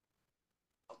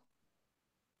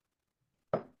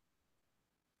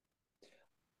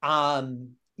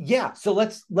 Yeah, so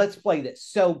let's play this.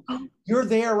 So you're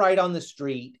there right on the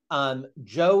street.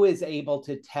 Joe is able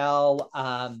to tell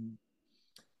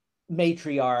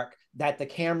Matriarch that the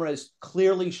cameras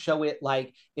clearly show it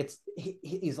like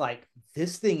he's like,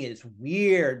 this thing is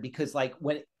weird, because like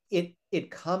when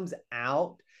it comes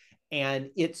out and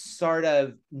it's sort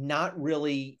of not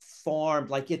really formed,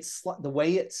 like it's the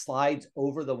way it slides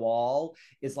over the wall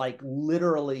is like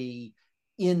literally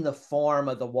in the form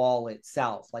of the wall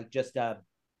itself, like just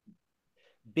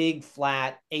big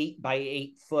flat 8 by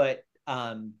 8 foot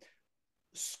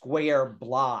square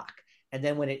block. And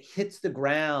then when it hits the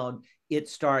ground, it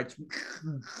starts,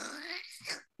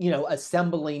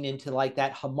 assembling into like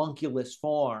that homunculus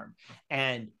form.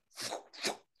 And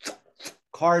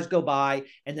cars go by,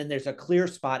 and then there's a clear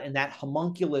spot, and that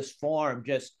homunculus form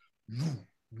just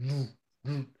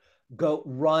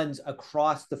runs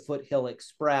across the Foothill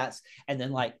Express, and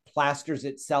then like plasters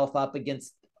itself up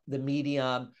against the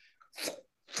medium.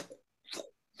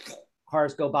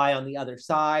 Cars go by on the other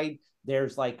side.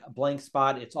 There's like a blank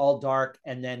spot. It's all dark,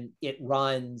 and then it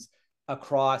runs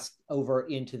across over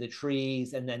into the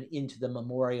trees and then into the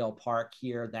memorial park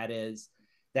here that is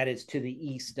to the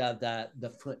east of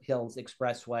the Foothills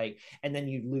Expressway. And then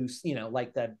you lose,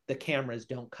 like the cameras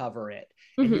don't cover it.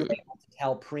 And you're able to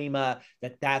tell Prima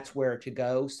that that's where to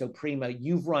go. So Prima,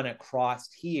 you've run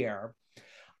across here.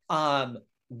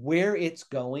 Where it's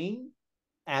going,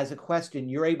 as a question,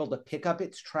 you're able to pick up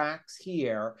its tracks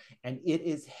here, and it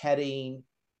is heading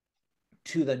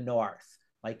to the north.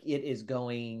 Like it is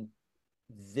going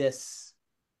this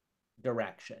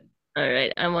direction. All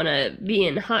right, I want to be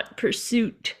in hot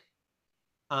pursuit.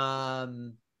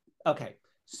 Okay,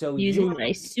 so using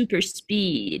my super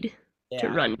speed to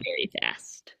run very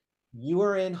fast. You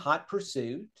are in hot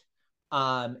pursuit.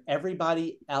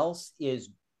 Everybody else is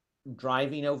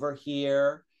driving over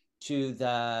here to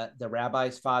the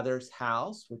rabbi's father's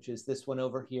house, which is this one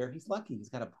over here. He's lucky. He's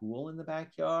got a pool in the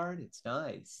backyard. It's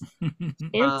nice.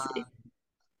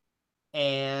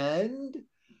 And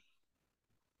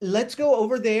let's go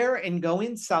over there and go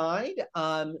inside.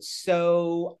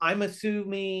 So I'm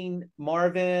assuming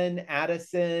Marvin,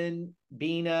 Addison,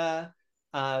 Bina,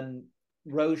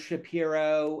 Rose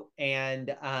Shapiro,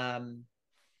 and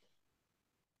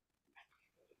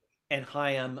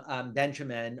Chaim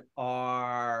Benjamin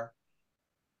are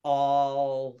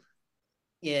all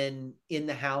in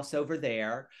the house over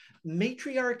there.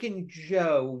 Matriarch and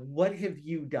Joe, what have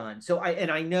you done? So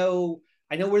I know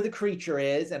where the creature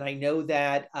is, and I know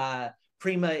that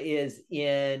Prima is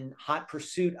in hot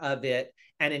pursuit of it.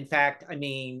 And in fact, I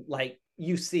mean, like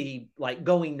you see, like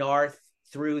going north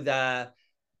through the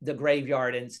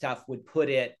graveyard and stuff would put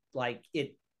it like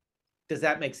it. Does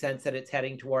that make sense that it's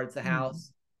heading towards the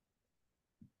house?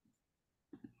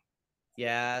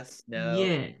 Yes, no.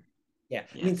 Yeah. Yes.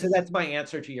 I mean, so that's my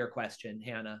answer to your question,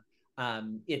 Hannah.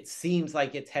 It seems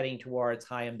like it's heading towards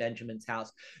Chaim Benjamin's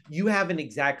house. You haven't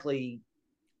exactly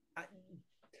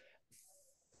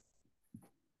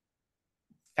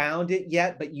found it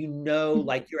yet, but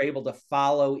like you're able to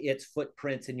follow its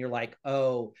footprints, and you're like,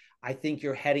 oh, I think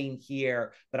you're heading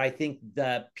here, but I think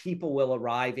the people will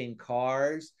arrive in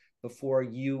cars before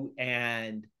you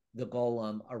and the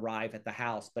golem arrive at the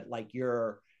house. But like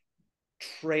you're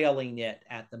trailing it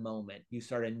at the moment, you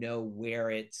sort of know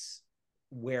where it's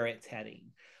heading.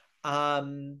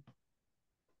 So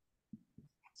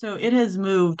it has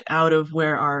moved out of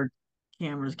where our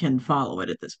cameras can follow it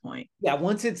at this point. Yeah,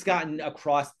 once it's gotten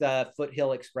across the Foothill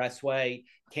Expressway,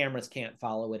 cameras can't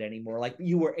follow it anymore. Like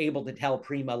you were able to tell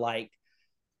Prima, like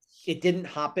it didn't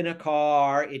hop in a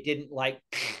car, it didn't like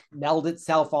meld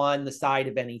itself on the side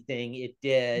of anything. It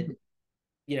did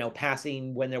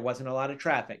passing when there wasn't a lot of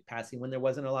traffic,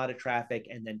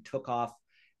 and then took off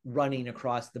running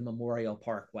across the Memorial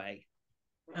Parkway.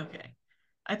 Okay.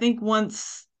 I think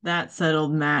once that's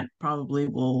settled, Matt probably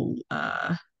will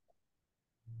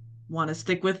want to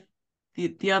stick with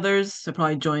the others, so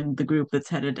probably join the group that's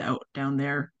headed out down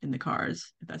there in the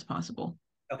cars, if that's possible.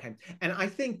 Okay. And I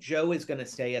think Joe is going to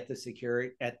stay at the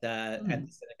security at the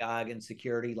synagogue and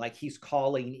security. Like he's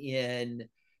calling in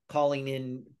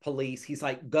police. He's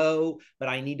like, go, but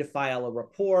I need to file a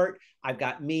report. I've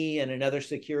got me and another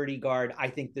security guard. I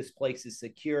think this place is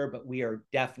secure, but we are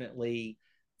definitely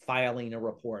filing a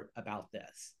report about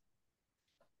this.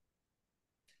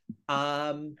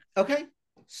 Okay.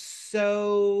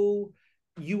 So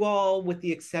you all, with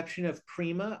the exception of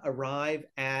Prima, arrive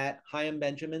at Chaim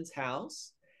Benjamin's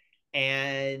house,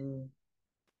 and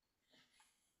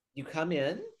you come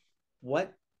in. I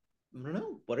don't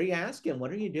know. What are you asking?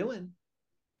 What are you doing?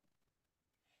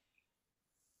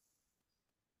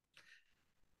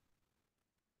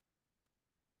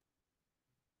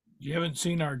 You haven't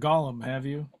seen our golem, have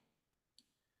you?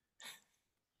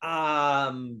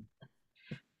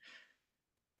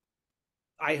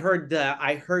 I heard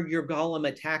your golem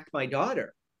attacked my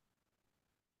daughter.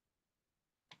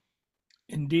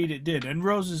 Indeed it did. And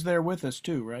Rose is there with us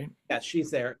too, right? Yes,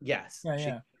 she's there. Yes.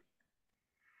 Yeah.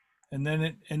 And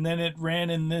then it ran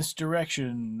in this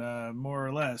direction, more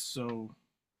or less. So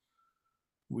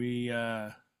we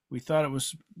thought it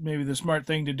was maybe the smart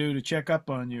thing to do to check up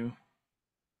on you.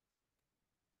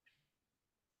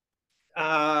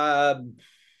 So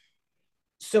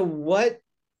what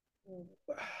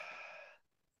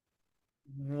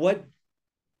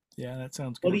Yeah, that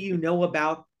sounds what do good. you know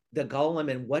about the golem,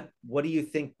 and what do you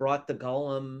think brought the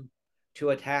golem to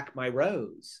attack my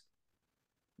Rose?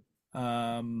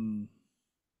 Um,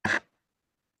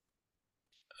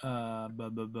 I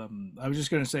was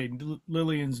just going to say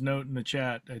Lillian's note in the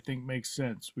chat, I think makes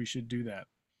sense. We should do that.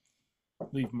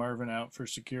 Leave Marvin out for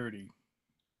security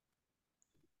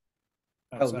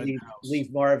Oh, outside the house.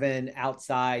 leave Marvin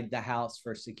outside the house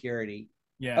for security.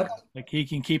 Yeah, Okay. like he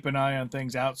can keep an eye on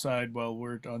things outside while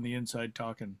we're on the inside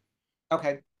talking.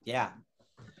 Okay. Yeah.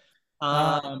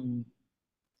 Um,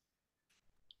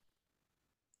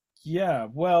 yeah,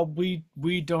 well, we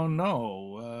don't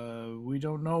know. We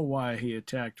don't know why he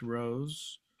attacked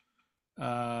Rose.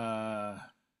 Uh,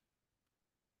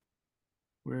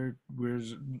 we're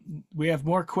we have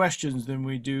more questions than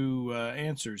we do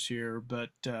answers here, but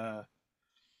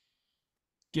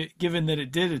given that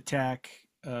it did attack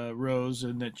Rose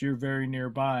and that you're very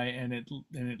nearby, and it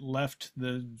left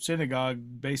the synagogue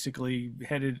basically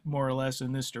headed more or less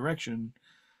in this direction,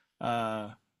 uh,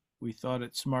 we thought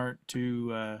it smart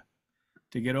to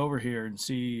get over here and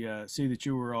see that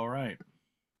you were all right.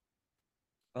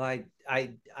 Well,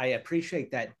 I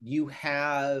appreciate that. You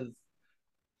have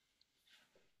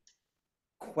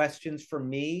questions for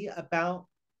me about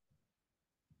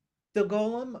the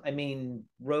golem? I mean,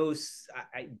 Rose,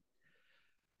 I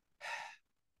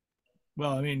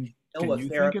Well, I mean, know can a you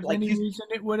fair think of like any you. reason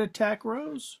it would attack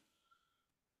Rose?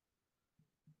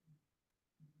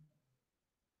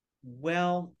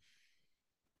 Well,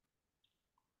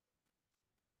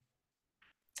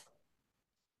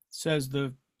 Says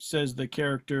the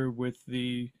character with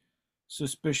the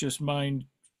suspicious mind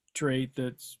trait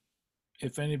that's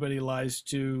if anybody lies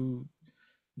to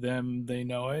them, they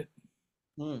know it.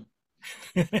 hmm.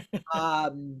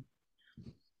 um,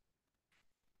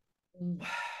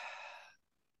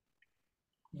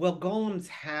 well, golems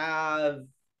have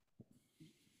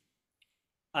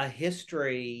a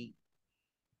history.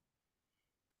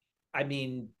 I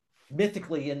mean,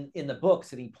 mythically in the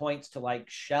books, and he points to like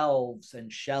shelves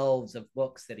and shelves of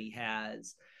books that he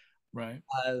has Right.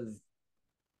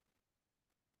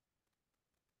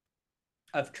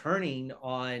 of turning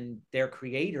on their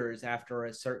creators after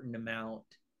a certain amount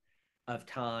of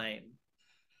time.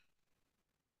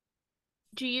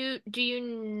 Do you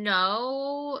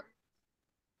know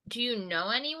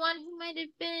anyone who might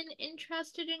have been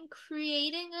interested in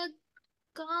creating a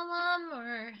golem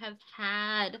or have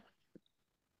had,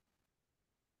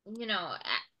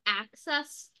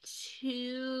 access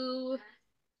to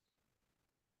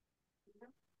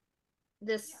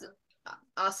this,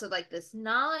 also like this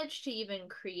knowledge to even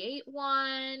create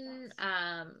one?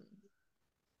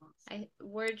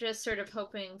 We're just sort of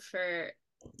hoping for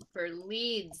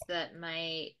leads that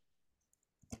might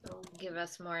give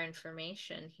us more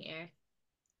information here.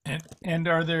 And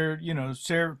are there,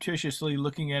 surreptitiously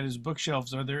looking at his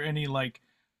bookshelves, are there any like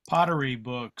pottery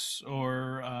books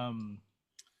or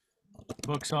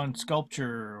books on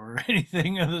sculpture or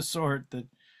anything of the sort that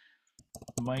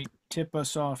might tip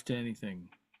us off to anything?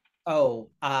 Oh,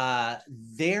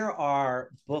 there are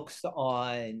books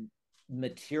on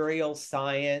material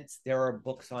science. There are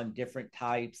books on different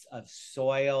types of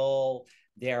soil.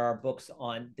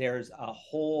 There's a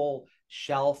whole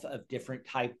shelf of different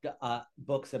type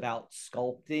books about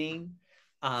sculpting.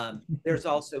 There's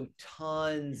also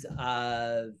tons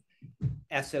of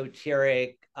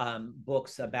esoteric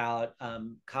books about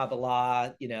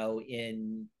Kabbalah,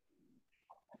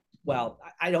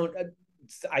 I don't,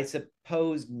 I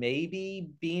suppose maybe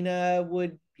Bina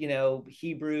would,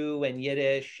 Hebrew and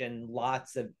Yiddish and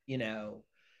lots of,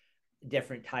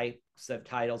 different types of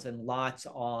titles and lots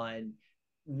on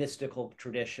mystical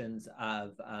traditions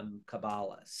of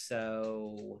Kabbalah.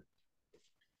 So,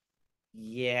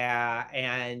 yeah.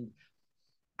 And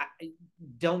I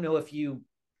don't know if you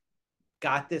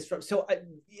got this from, so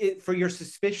for your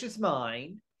suspicious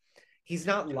mind, he's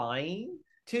not lying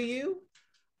to you,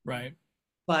 Right.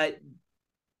 but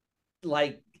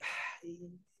like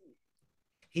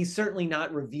he's certainly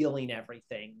not revealing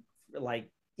everything like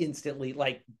instantly.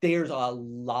 Like there's a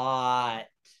lot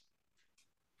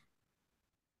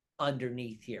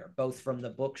underneath here, both from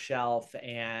the bookshelf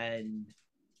and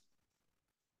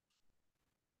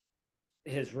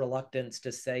his reluctance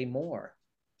to say more.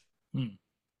 Hmm.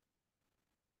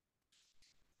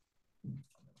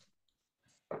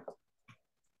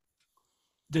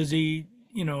 Does he,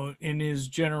 in his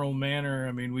general manner,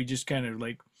 I mean, we just kind of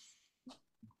like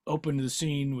opened the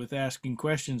scene with asking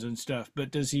questions and stuff,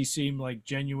 but does he seem like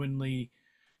genuinely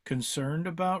concerned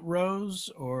about Rose,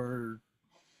 or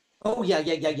Oh yeah.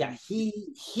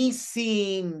 He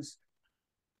seems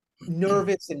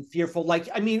nervous and fearful. Like,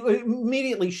 I mean,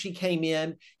 immediately she came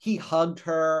in, he hugged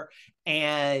her,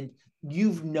 and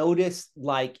you've noticed,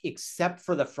 like, except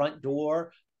for the front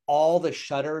door, all the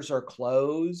shutters are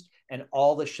closed and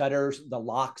all the shutters, the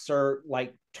locks are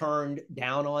like turned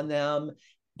down on them.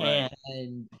 right?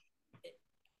 And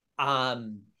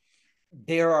um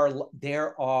there are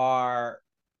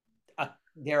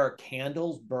there are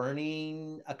candles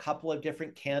burning, a couple of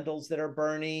different candles that are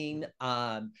burning.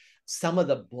 Some of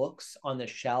the books on the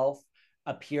shelf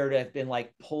appear to have been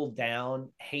like pulled down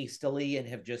hastily and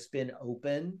have just been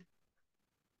opened.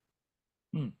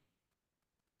 Hmm.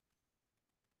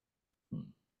 Hmm.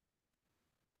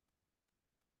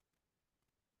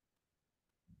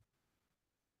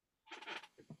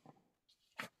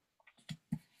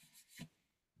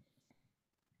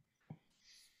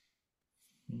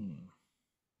 Hmm.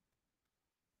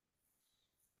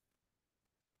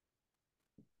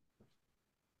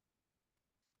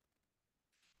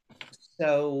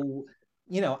 So,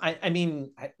 I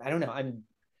mean, I don't know. I'm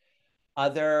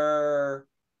other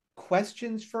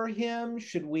questions for him?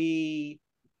 Should we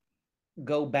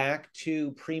go back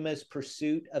to Prima's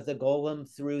pursuit of the golem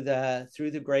through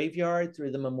the graveyard,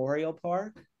 through the memorial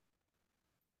park?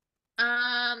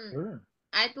 Um, Sure.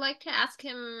 I'd like to ask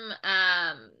him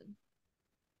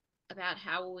about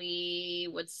how we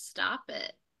would stop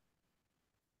it.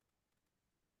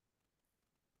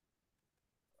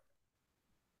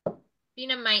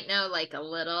 Fina might know like a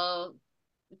little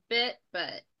bit,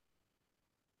 but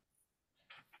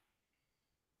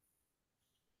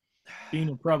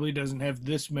Tina probably doesn't have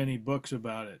this many books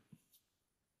about it.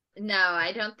 no,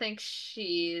 I don't think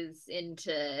she's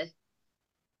into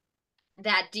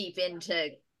that deep into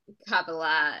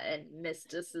Kabbalah and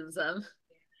mysticism.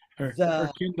 Her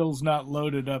The Kindle's not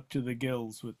loaded up to the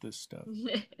gills with this stuff.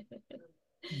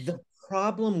 the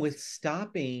problem with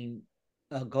stopping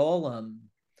a golem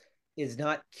is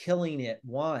not killing it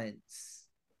once,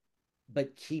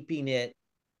 but keeping it.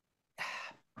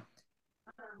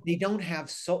 They don't have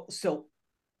so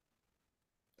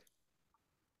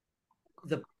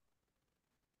the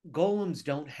golems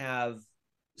don't have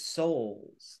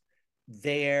souls.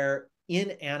 They're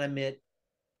inanimate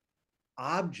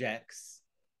objects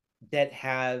that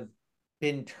have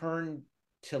been turned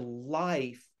to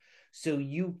life, so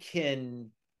you can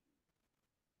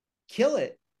kill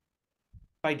it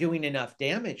by doing enough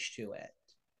damage to it.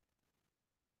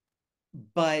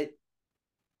 But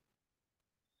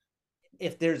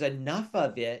if there's enough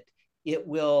of it, it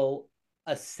will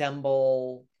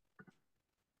assemble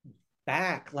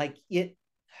back. Like,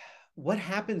 what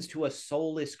happens to a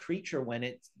soulless creature when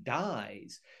it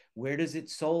dies? Where does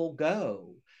its soul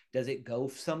go? Does it go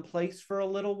someplace for a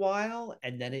little while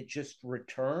and then it just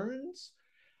returns?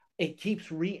 It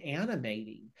keeps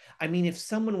reanimating. I mean, if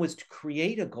someone was to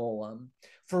create a golem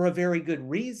for a very good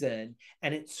reason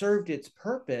and it served its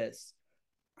purpose,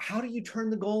 how do you turn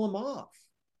the golem off?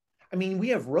 I mean, we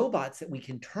have robots that we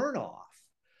can turn off.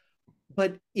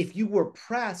 But if you were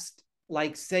pressed,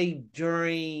 like, say,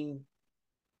 during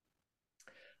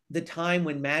the time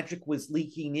when magic was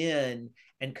leaking in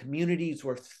and communities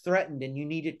were threatened and you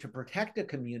needed to protect a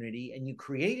community and you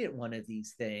created one of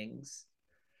these things,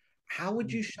 how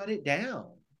would you shut it down?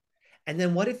 And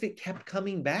then what if it kept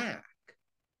coming back?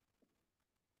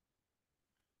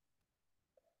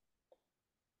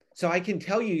 So I can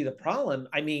tell you the problem.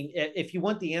 I mean, if you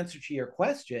want the answer to your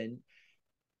question,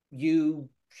 you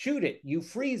shoot it, you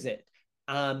freeze it.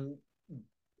 Um,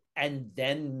 and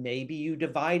then maybe you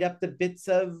divide up the bits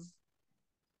of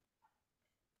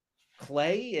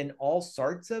clay in all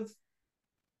sorts of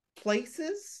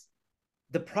places.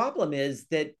 The problem is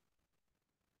that,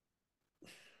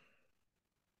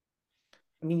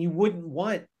 I mean, you wouldn't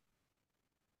want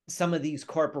some of these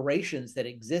corporations that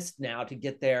exist now to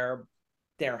get their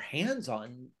hands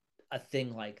on a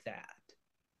thing like that.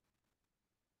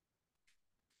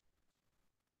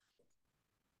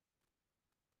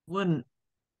 Wouldn't.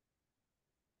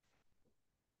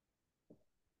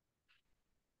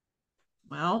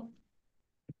 Well,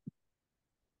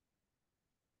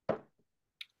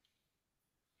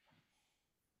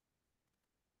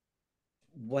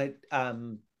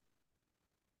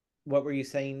 What were you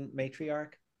saying,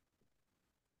 matriarch?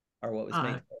 Or what was uh,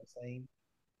 matriarch saying?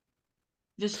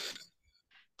 just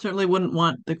certainly wouldn't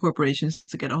want the corporations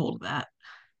to get a hold of that.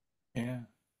 Yeah,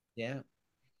 Yeah.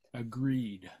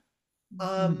 agreed.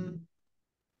 Um,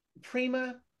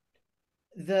 Prima,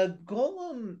 the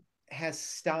golem has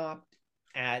stopped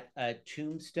at a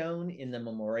tombstone in the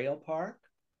memorial park.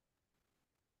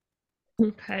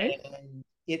 Okay. And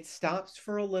it stops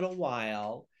for a little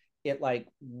while. It like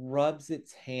rubs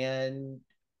its hand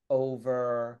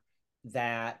over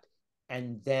that,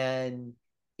 and then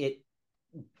it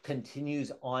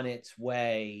continues on its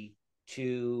way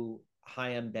to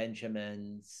Chaim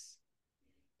Benjamin's,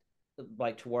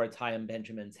 like towards Chaim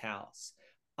Benjamin's house.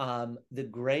 The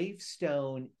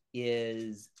gravestone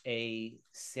is a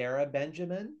Sarah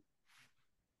Benjamin,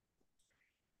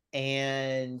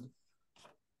 and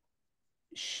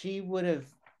she would have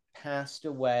passed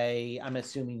away. I'm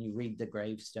assuming you read the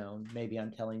gravestone. Maybe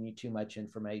I'm telling you too much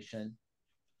information.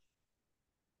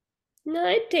 No,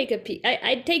 I'd take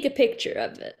I'd take a picture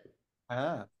of it.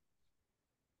 Ah,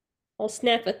 I'll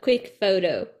snap a quick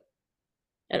photo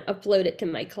and upload it to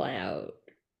my cloud.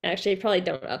 Actually, I probably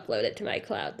don't upload it to my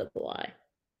cloud. That's a lie.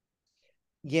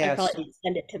 yeah. I'd probably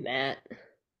send it to Matt.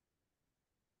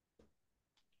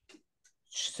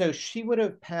 So she would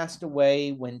have passed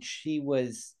away when she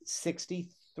was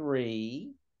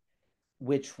 63,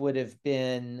 which would have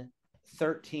been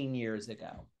 13 years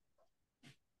ago.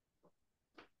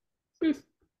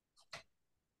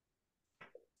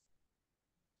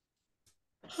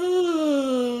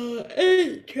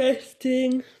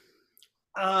 Interesting.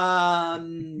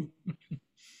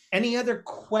 Any other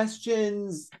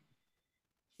questions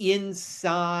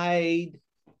inside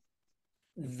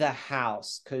the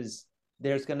house? Because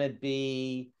there's going to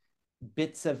be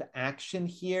bits of action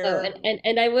here. Oh,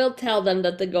 and I will tell them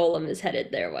that the golem is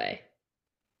headed their way.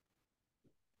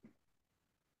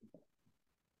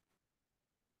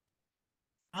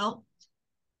 Well,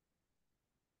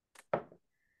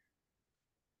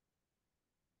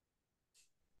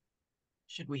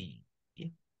 should we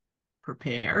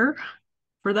prepare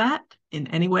for that in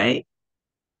any way?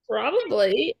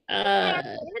 Probably.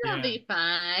 It'll be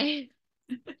fine.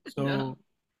 So, No.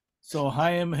 so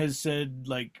Chaim has said,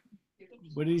 like,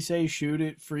 what did he say? Shoot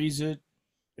it, freeze it,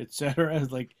 etc.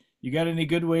 Like, you got any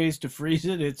good ways to freeze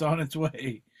it? It's on its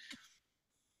way.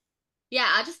 Yeah,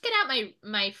 I'll just get out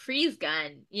my freeze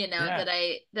gun, Yeah.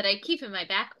 that I keep in my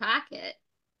back pocket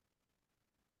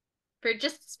for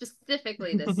just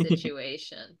specifically this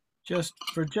situation. Just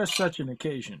for just such an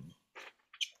occasion.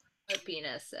 What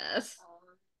Bina says.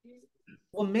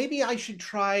 Well, maybe I should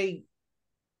try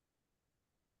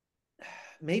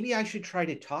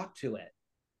to talk to it,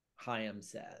 Chaim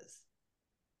says.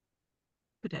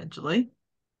 Potentially.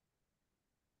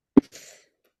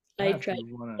 I If tried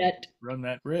you want to that. run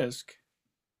that risk.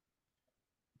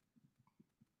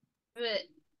 But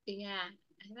yeah,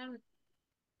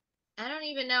 I don't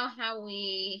even know how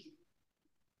we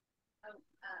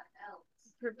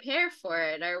prepare for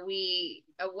it. Are we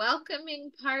a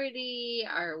welcoming party?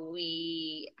 Are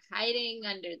we hiding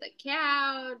under the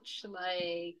couch?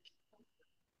 Like,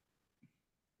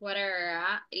 what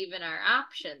are even our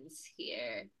options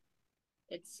here?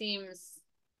 It seems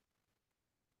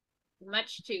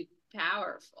much too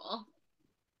powerful.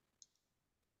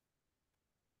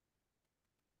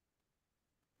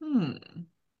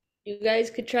 You guys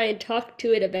could try and talk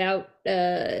to it about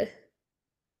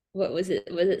what was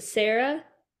it? Was it Sarah?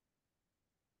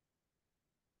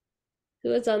 Who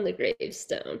was on the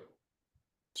gravestone?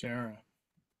 Sarah.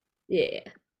 Yeah.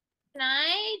 Can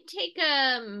I take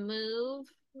a move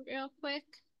real quick?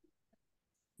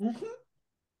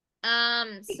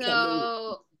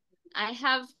 So I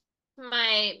have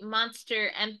my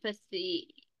monster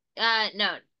empathy.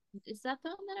 No, is that the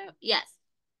one that yes.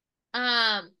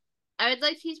 I would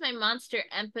like to use my monster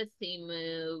empathy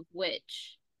move,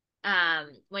 which,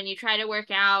 when you try to work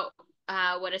out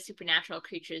what a supernatural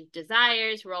creature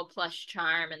desires, roll plus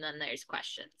charm, and then there's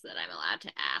questions that I'm allowed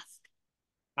to ask.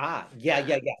 Yeah.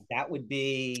 That would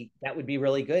be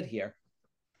really good here.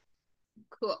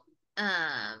 Cool.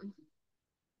 I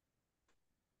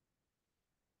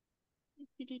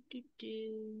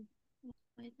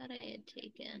thought I had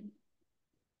taken.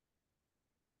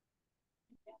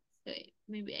 Wait,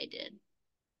 maybe I did.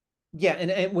 Yeah,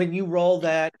 and when you roll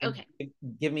that and Okay.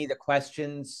 give me the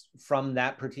questions from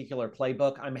that particular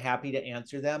playbook, I'm happy to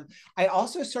answer them. I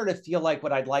also sort of feel like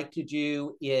what I'd like to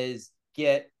do is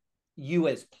get you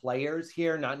as players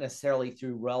here, not necessarily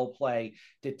through role play,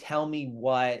 to tell me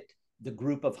what the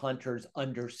group of hunters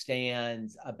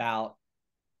understands about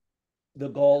the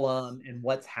golem and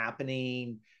what's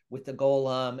happening with the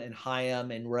golem and Chaim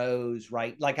and Rose,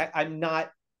 right? Like I'm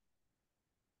not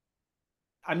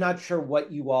sure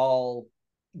what you all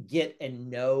get and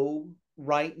know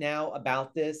right now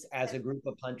about this as a group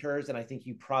of hunters, and I think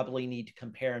you probably need to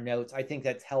compare notes. I think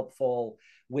that's helpful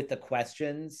with the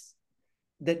questions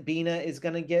that Bina is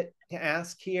going to get to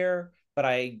ask here, but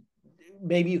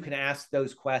maybe you can ask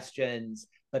those questions,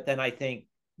 but then I think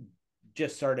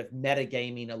just sort of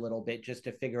metagaming a little bit just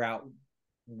to figure out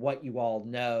what you all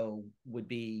know would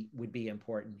be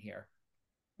important here.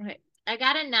 Right. I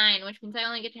got a 9, which means I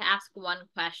only get to ask one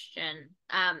question.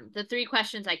 The 3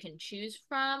 questions I can choose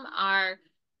from are,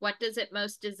 what does it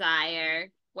most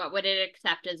desire? What would it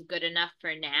accept as good enough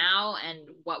for now? And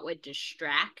what would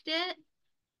distract it?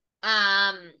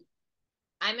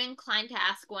 I'm inclined to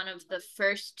ask one of the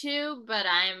first 2, but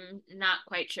I'm not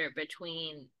quite sure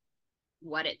between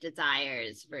what it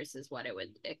desires versus what it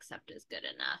would accept as good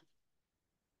enough.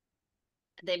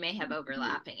 They may have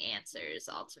overlapping answers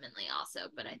ultimately also,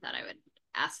 but I thought I would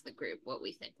ask the group what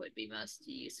we think would be most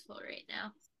useful right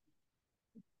now.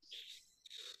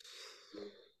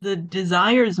 The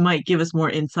desires might give us more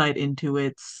insight into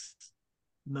its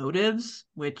motives,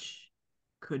 which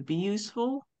could be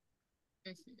useful.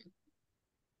 Mm-hmm.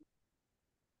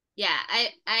 Yeah,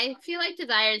 I feel like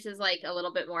desires is like a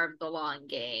little bit more of the long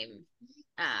game,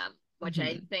 which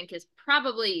I think is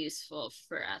probably useful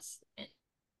for us in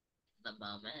the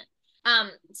moment.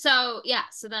 So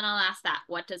then I'll ask that.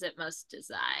 What does it most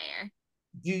desire?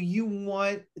 Do you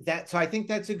want that? So I think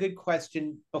that's a good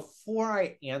question. Before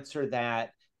I answer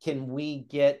that, can we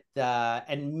get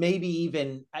and maybe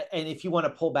even, and if you want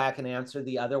to pull back and answer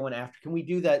the other one after, can we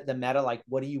do the meta, like,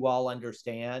 what do you all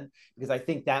understand? Because I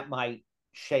think that might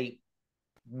shape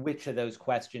which of those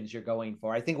questions you're going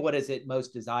for. I think what does it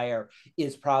most desire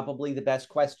is probably the best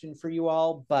question for you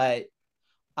all, but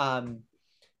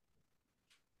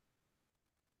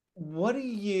what do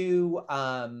you,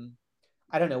 I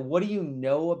don't know, what do you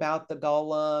know about the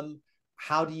Golem?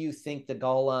 How do you think the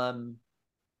Golem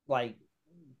like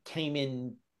came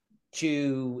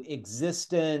into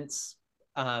existence?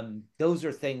 Those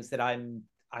are things that I'm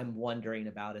wondering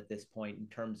about at this point in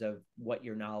terms of what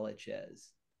your knowledge is.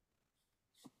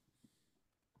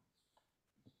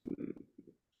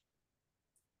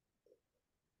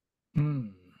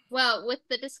 Well, with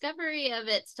the discovery of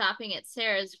it stopping at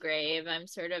Sarah's grave, I'm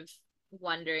sort of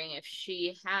wondering if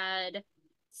she had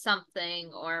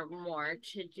something or more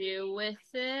to do with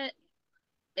it.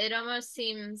 It almost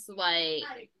seems like,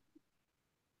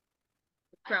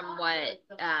 from what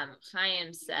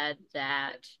Chaim said,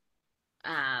 that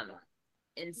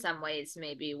in some ways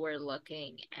maybe we're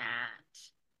looking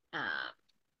at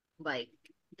like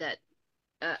that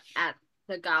at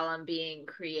the Golem being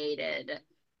created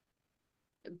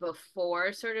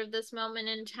before sort of this moment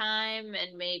in time,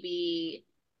 and maybe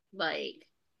like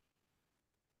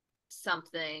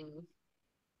something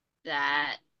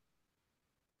that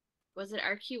was it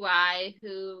RQI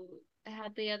who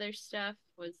had the other stuff?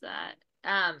 Was that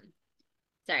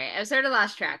sorry, I've sort of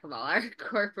lost track of all our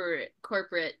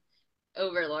corporate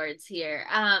overlords here.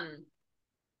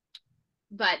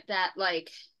 But that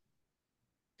like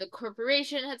the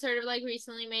corporation had sort of like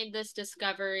recently made this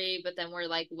discovery, but then we're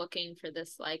like looking for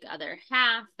this like other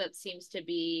half that seems to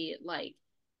be like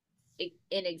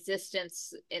in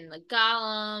existence in the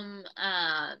Golem,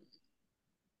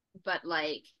 but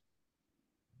like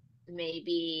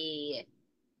maybe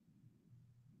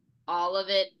all of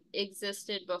it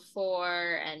existed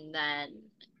before and then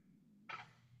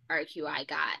RQI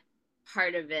got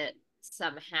part of it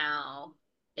somehow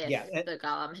if the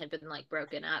Golem had been like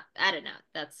broken up. I don't know.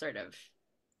 That's sort of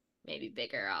maybe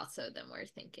bigger also than we're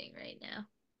thinking right now.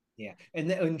 Yeah,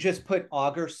 and just put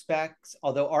Augur Specs,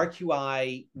 although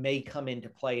RQI may come into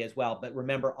play as well. But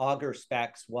remember, Augur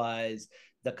Specs was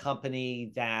the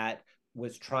company that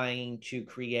was trying to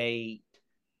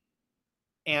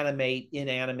animate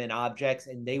inanimate objects,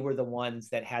 and they were the ones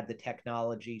that had the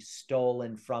technology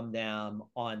stolen from them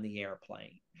on the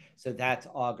airplane. So that's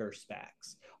Augur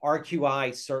Specs.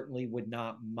 RQI certainly would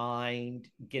not mind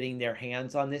getting their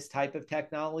hands on this type of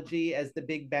technology as the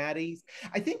big baddies.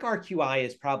 I think RQI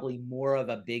is probably more of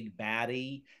a big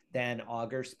baddie than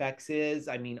Augur Specs is.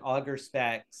 I mean, Augur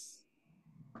Specs,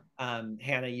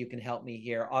 Hannah, you can help me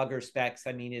here. Augur Specs,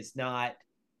 I mean, is not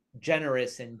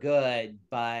generous and good,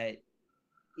 but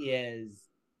is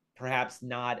perhaps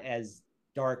not as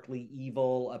darkly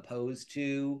evil opposed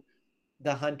to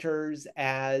the hunters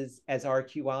as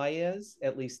RQI is,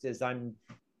 at least as I'm,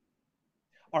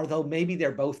 although maybe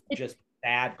they're both just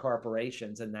bad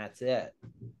corporations and that's it.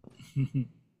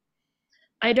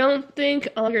 I don't think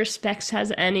Augur Specs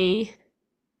has any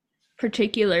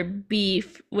particular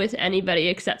beef with anybody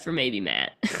except for maybe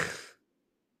Matt.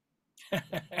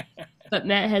 But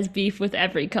Matt has beef with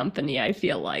every company, I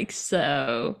feel like,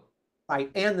 so.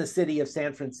 Right, and the city of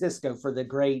San Francisco for the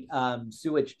great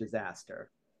sewage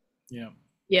disaster. Yeah.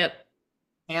 Yep.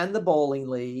 And the bowling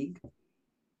league.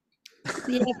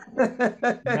 Yep.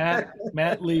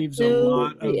 Matt leaves a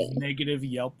lot of negative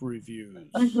Yelp reviews.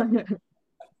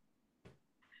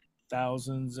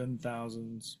 thousands and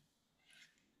thousands.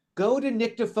 Go to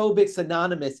Nyctophobics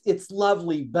Anonymous. It's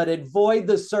lovely, but avoid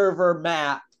the server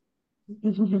Matt.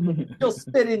 She'll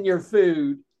spit in your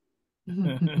food.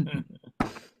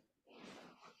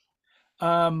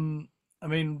 I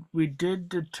mean, we did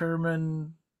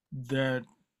determine that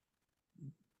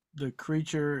the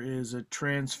creature is a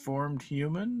transformed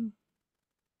human.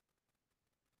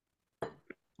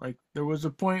 Like, there was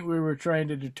a point we were trying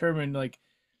to determine, like,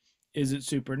 is it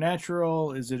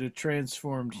supernatural? Is it a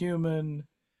transformed human?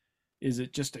 Is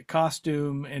it just a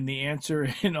costume? And the answer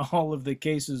in all of the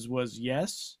cases was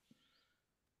yes.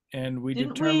 And we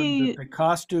Didn't determined we? that the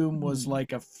costume was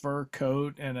like a fur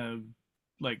coat and a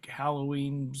like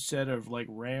Halloween set of like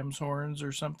ram's horns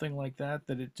or something like that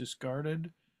that it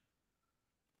discarded.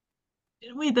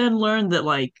 Didn't we then learn that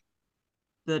like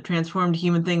the transformed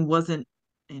human thing wasn't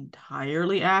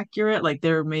entirely accurate? Like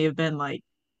there may have been like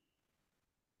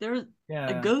there a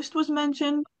Yeah. ghost was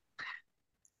mentioned.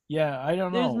 Yeah, I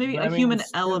don't There's know. maybe But a I mean, human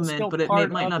it's element, still but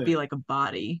part might of not be it. like a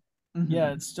body. Yeah,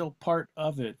 Hmm. it's still part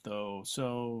of it though.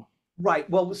 So, Right.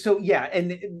 Well, so yeah,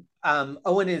 and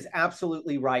Owen is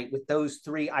absolutely right with those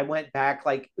three. I went back,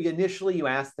 like initially you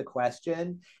asked the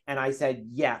question, and I said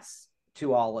yes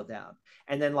to all of them.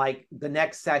 And then, like the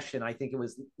next session, I think it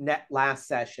was last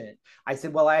session, I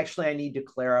said, well, actually, I need to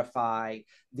clarify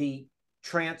the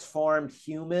transformed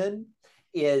human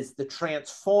is the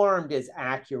transformed is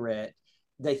accurate.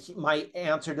 My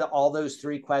answer to all those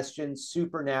three questions: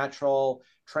 supernatural,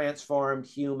 transformed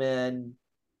human,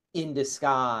 in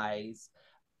disguise.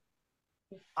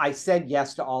 I said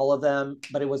yes to all of them,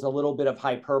 but it was a little bit of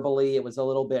hyperbole. It was a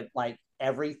little bit like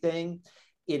everything.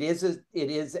 It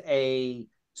is a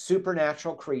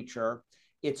supernatural creature.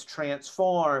 It's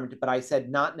transformed, but I said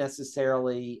not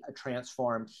necessarily a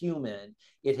transformed human.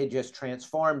 It had just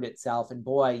transformed itself. And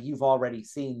boy, you've already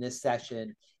seen this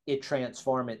session, it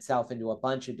transformed itself into a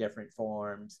bunch of different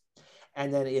forms.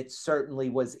 And then it certainly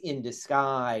was in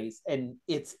disguise, and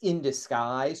it's in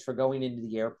disguise for going into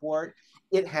the airport.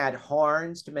 It had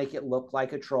horns to make it look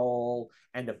like a troll,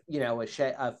 and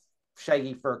a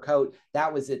shaggy fur coat.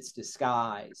 That was its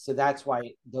disguise. So that's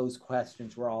why those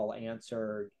questions were all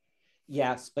answered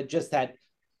yes. But just that,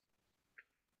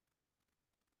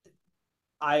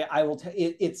 I will tell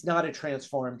it's not a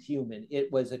transformed human. It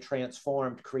was a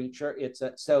transformed creature. It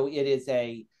is a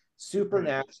right.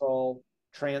 supernatural,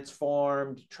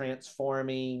 transformed,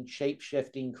 transforming, shape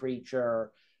shifting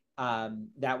creature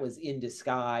that was in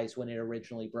disguise when it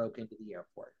originally broke into the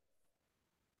airport.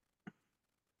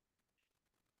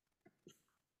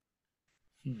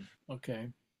 Okay.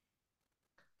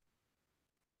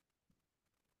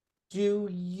 Do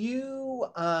you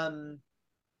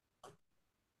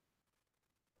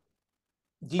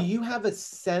have a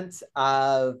sense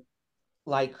of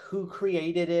like who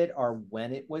created it or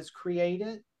when it was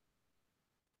created?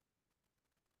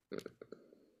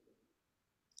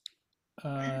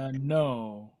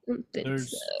 No. I don't think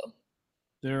so.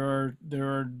 There's there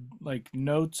are like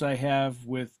notes I have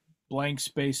with blank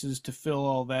spaces to fill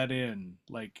all that in.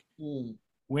 Like Hmm.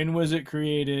 when was it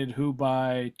created, who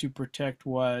by, to protect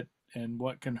what, and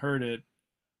what can hurt it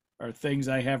are things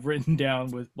I have written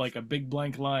down with like a big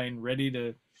blank line ready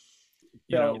to,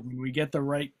 So when we get the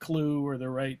right clue or the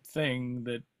right thing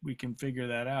that we can figure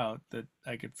that out, that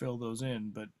I could fill those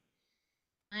in. But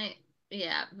I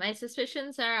yeah, my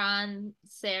suspicions are on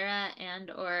Sarah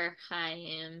and or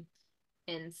Chaim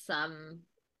in some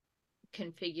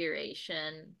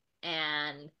configuration.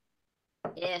 And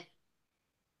if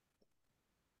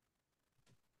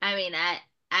I mean I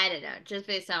don't know, just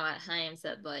based on what Chaim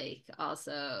said, like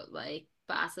also like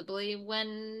possibly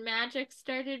when magic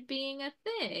started being a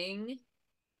thing.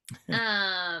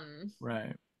 Um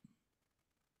right.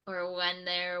 or when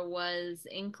there was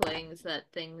inklings that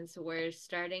things were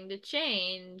starting to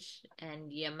change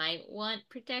and you might want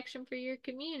protection for your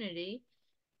community.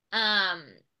 Um,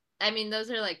 I mean,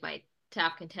 those are like my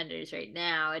top contenders right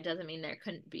now. It doesn't mean there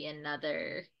couldn't be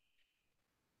another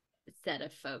set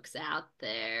of folks out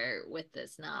there with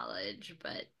this knowledge,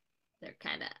 but they're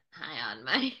kind of high on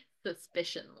my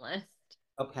suspicion list.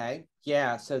 okay,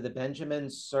 yeah. So the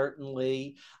Benjamins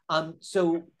certainly.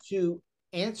 So to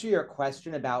answer your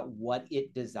question about what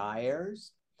it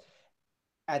desires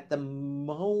at the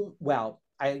moment, well,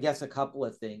 I guess a couple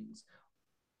of things.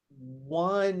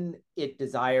 One, it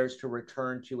desires to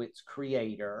return to its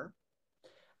creator,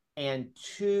 and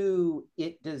two,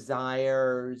 it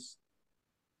desires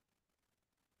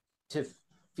to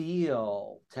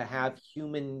feel, to have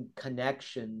human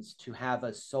connections, to have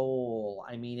a soul.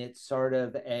 I mean, it's sort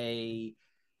of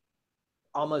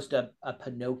almost a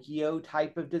Pinocchio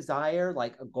type of desire.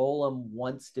 Like a golem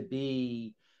wants to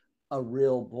be a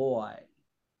real boy.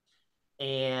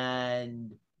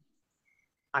 And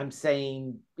I'm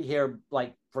saying here,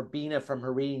 like for Bina from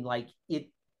her reading, like it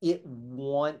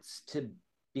wants to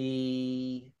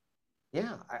be,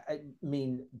 yeah. I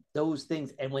mean those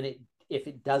things, and if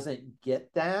it doesn't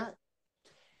get that,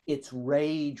 its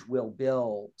rage will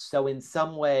build. So in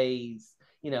some ways,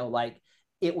 like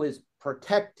it was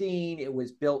protecting, it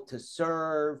was built to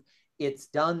serve, it's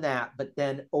done that, but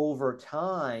then over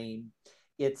time,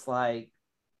 it's like,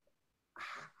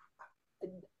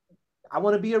 I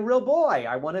want to be a real boy.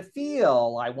 I want to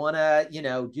feel, I want to,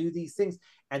 do these things.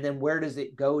 And then where does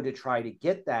it go to try to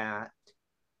get that?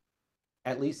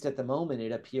 At least at the moment,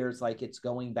 it appears like it's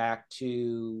going back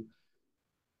to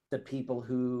the people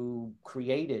who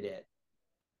created it,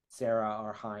 Sarah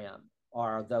or Chaim,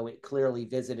 although it clearly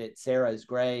visited Sarah's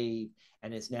grave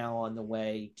and is now on the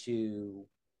way to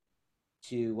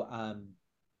Chaim.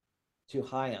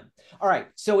 All right.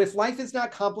 So if life is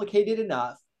not complicated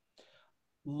enough,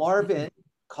 Marvin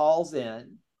calls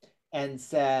in and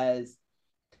says,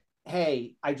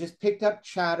 "Hey, I just picked up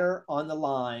chatter on the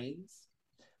lines.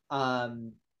 All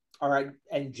right,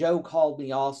 and Joe called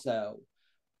me also,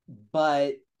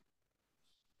 but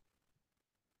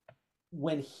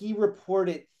when he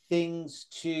reported things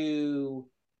to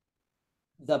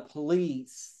the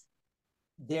police,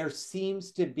 there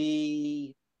seems to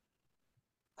be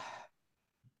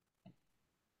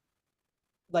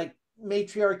like,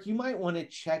 matriarch, you might want to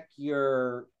check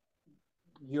your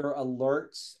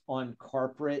alerts on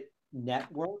corporate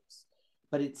networks,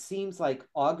 but it seems like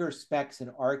Augur Specs and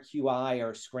RQI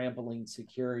are scrambling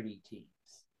security teams."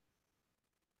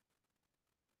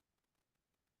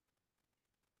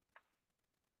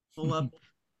 Pull up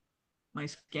my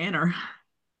scanner.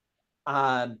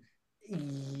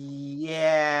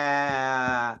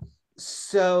 Yeah.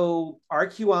 So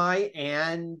RQI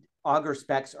and Augur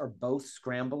Specs are both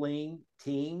scrambling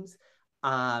teams.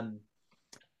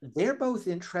 They're both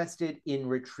interested in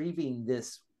retrieving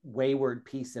this wayward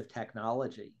piece of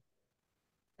technology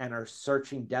and are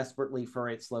searching desperately for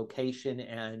its location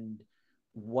and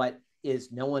what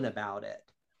is known about it.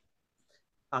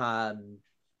 And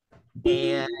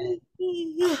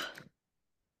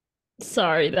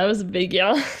sorry, that was a big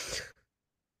yawn.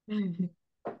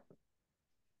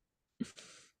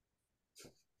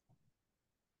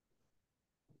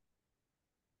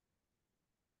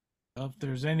 If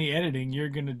there's any editing, you're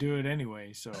gonna do it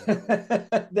anyway. So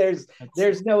there's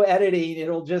no editing.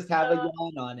 It'll just have a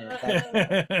yawn on it.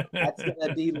 That's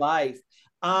gonna be life.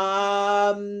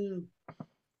 And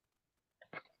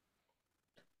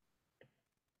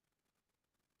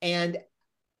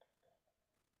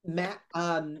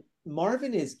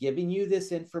Marvin is giving you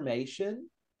this information,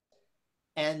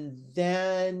 and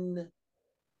then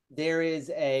there is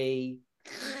a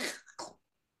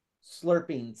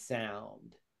slurping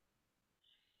sound.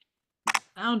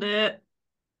 Found it.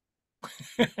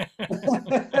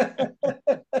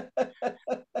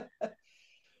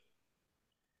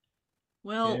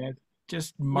 Well, yeah,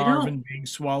 just Marvin being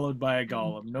swallowed by a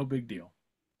golem. No big deal.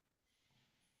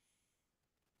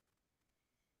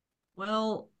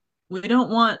 Well, we don't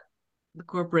want the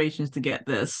corporations to get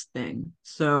this thing.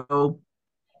 So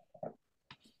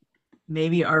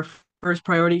maybe our first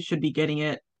priority should be getting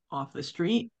it off the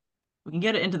street. We can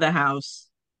get it into the house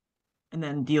and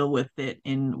then deal with it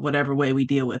in whatever way we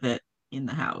deal with it in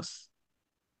the house.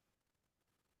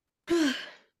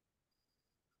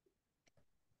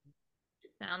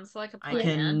 Sounds like a I plan.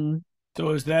 can.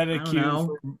 So is that a I don't cue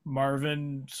know. for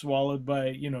Marvin swallowed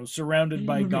by, surrounded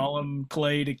by golem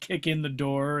clay to kick in the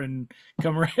door and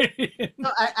come right in? No,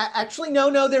 actually,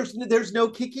 no. There's no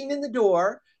kicking in the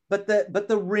door, but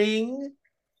the ring,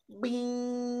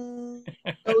 bing,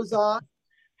 goes off,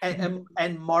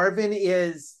 and Marvin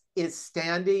is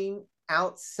standing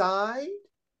outside.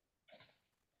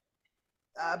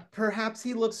 Perhaps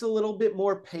he looks a little bit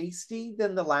more pasty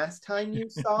than the last time you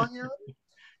saw him,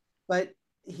 but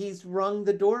he's rung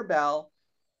the doorbell.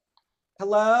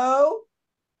 Hello?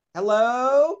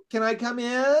 Hello? Can I come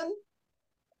in?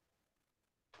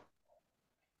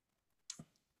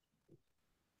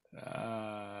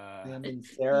 Him and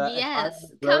Sarah yes,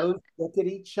 and Rose look at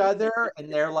each other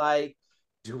and they're like,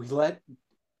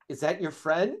 is that your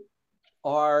friend?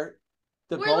 Or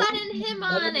we're letting him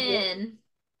on in.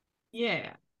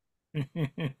 Yeah.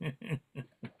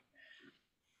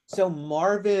 So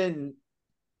Marvin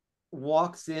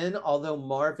walks in, although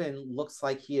Marvin looks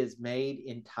like he is made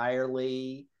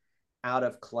entirely out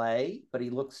of clay, but he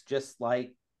looks just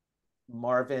like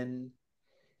Marvin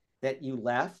that you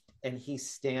left, and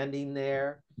he's standing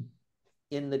there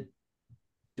in the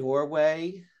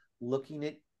doorway looking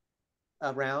at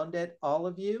around at all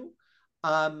of you.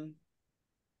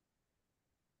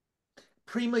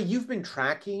 Prima, you've been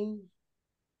tracking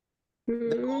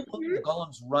the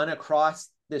golems run across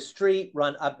the street,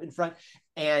 run up in front,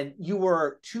 and you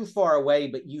were too far away,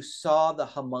 but you saw the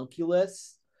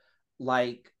homunculus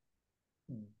like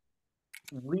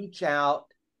reach out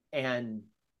and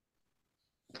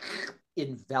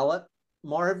envelop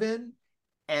Marvin,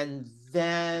 and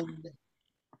then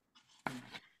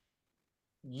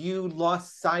you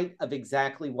lost sight of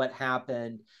exactly what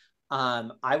happened.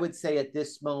 I would say at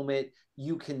this moment,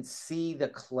 you can see the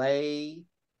clay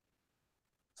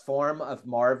form of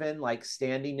Marvin like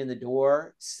standing in the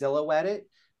door, silhouetted.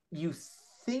 You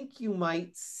think you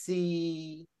might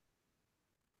see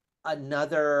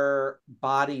another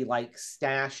body like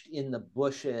stashed in the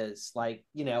bushes, like,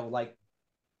 like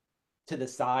to the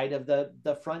side of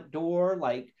the front door,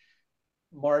 like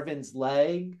Marvin's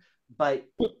leg, but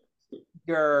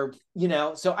you're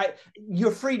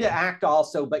you're free to act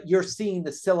also, but you're seeing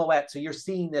the silhouette, so you're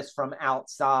seeing this from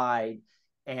outside,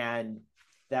 and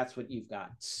that's what you've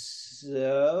got.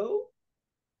 So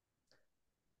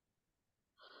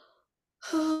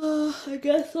I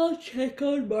guess I'll check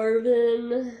on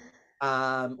Marvin.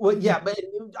 well, yeah, but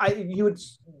you would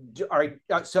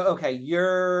so okay,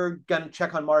 you're gonna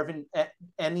check on Marvin.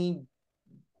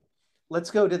 Let's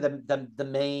go to the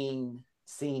main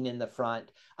scene in the front,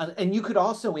 and you could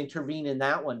also intervene in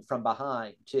that one from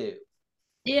behind too.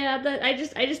 Yeah, that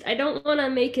I don't want to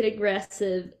make it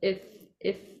aggressive if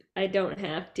I don't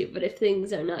have to, but if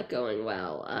things are not going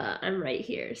well, I'm right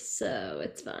here, so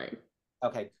it's fine.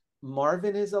 Okay,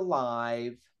 Marvin is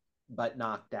alive but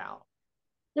knocked out.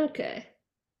 Okay,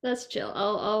 that's chill.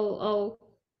 I'll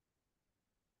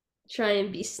try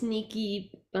and be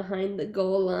sneaky behind the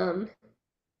golem.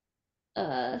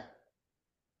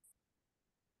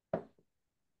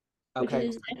 Which Okay.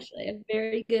 is actually a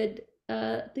very good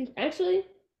thing. Actually,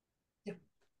 Yeah.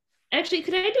 actually,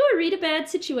 could I do a read a bad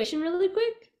situation really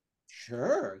quick?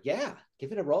 Sure, yeah,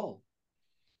 give it a roll.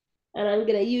 And I'm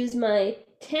gonna use my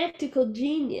tactical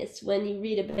genius. When you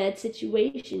read a bad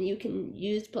situation, you can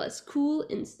use plus cool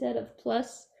instead of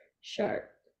plus sharp.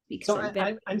 Because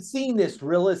So I'm seeing this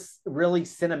really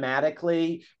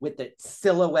cinematically with the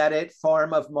silhouetted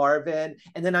form of Marvin,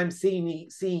 and then I'm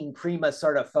seeing Prima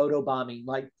sort of photobombing,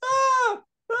 like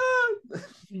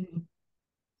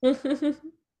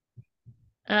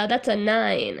that's a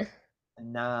 9.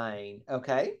 9.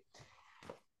 Okay.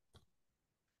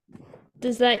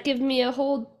 Does that give me a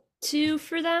hold 2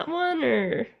 for that one,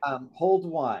 or Hold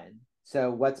 1.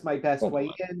 So what's my best hold way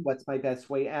 1? in? What's my best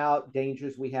way out?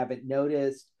 Dangers we haven't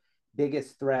noticed.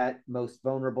 Biggest threat, most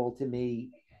vulnerable to me.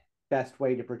 Best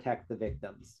way to protect the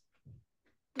victims.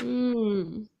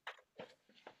 Hmm.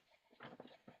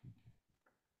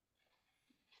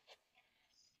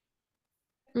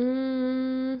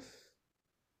 Hmm.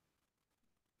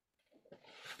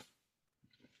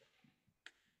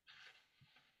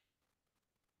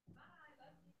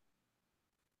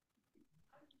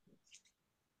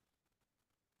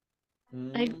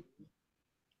 I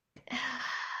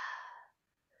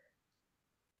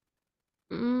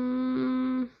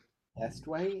Best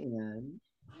way in,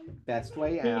 best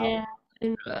way out. yeah,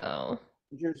 I know.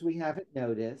 Dangers we haven't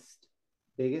noticed.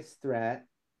 Biggest threat,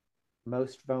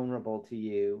 most vulnerable to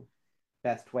you.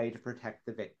 Best way to protect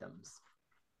the victims.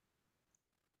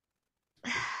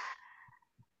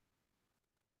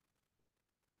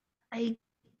 I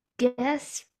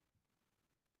guess.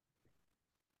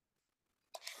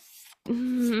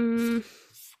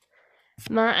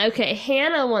 Okay,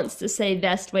 Hannah wants to say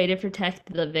best way to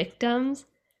protect the victims.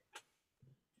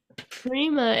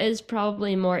 Prima is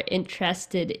probably more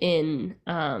interested in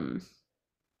how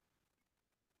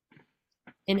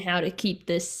to keep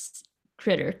this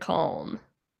critter calm.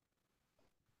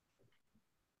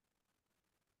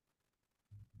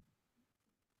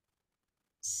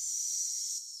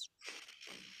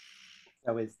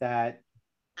 So is that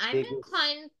I'm biggest...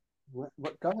 inclined.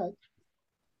 What? Go ahead.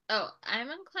 Oh, I'm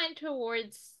inclined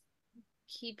towards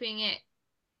keeping it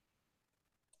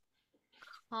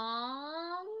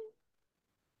calm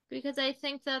because I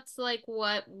think that's like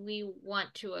what we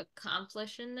want to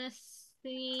accomplish in this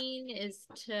scene is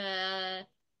to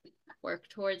work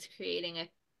towards creating a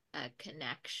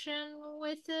connection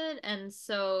with it. And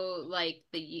so like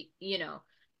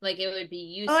like it would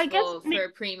be Oh, I guess useful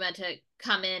for Prima to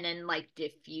come in and like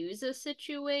diffuse a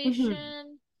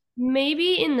situation.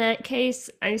 maybe in that case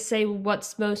I say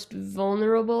what's most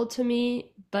vulnerable to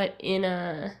me, but in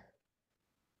a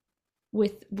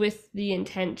with the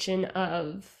intention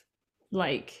of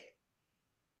like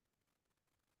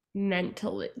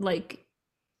mentally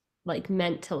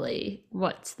mentally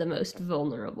what's the most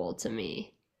vulnerable to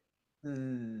me.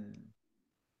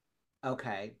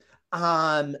 Okay.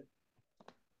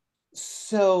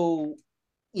 So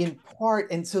in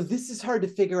part, and so this is hard to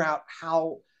figure out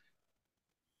how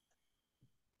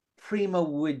Prima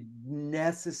would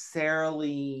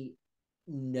necessarily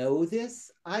know this,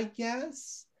 I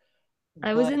guess.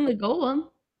 I was But in the Golem.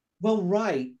 well,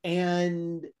 right.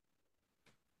 And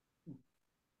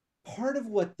part of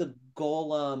what the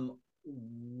Golem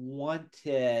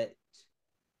wanted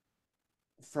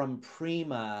from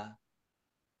Prima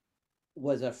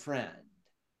was a friend.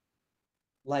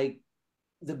 Like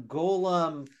the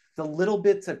Golem, the little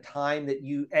bits of time that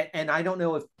you, and I don't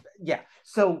know if, yeah.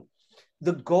 So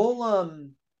the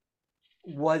Golem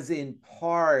was in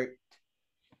part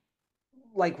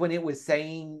like when it was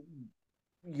saying,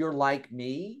 you're like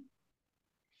me,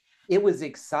 it was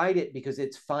excited because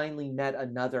it's finally met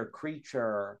another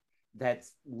creature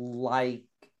that's like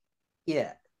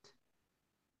it.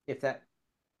 If that,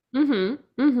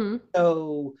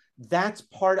 so that's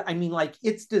part, I mean, like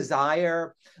its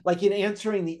desire, like in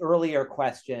answering the earlier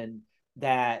question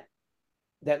that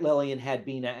Lillian had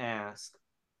Bina ask,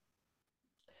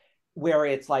 where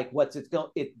it's like, what's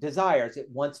it desires, it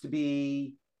wants to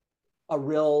be a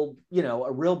real,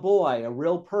 a real boy, a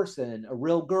real person, a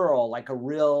real girl, like a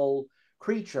real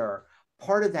creature.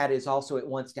 Part of that is also it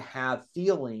wants to have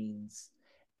feelings.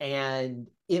 And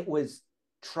it was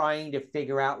trying to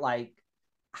figure out, like,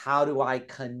 how do I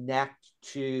connect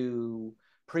to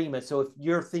Prima? So if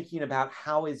you're thinking about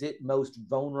how is it most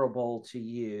vulnerable to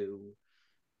you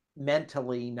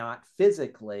mentally, not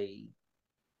physically,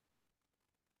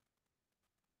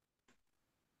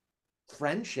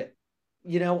 friendship,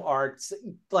 arts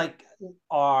like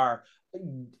are,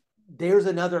 there's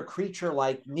another creature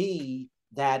like me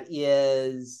that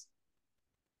is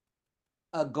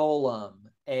a golem,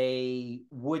 a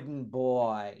wooden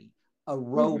boy, a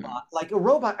robot, like a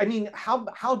robot. I mean,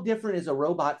 how different is a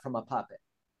robot from a puppet?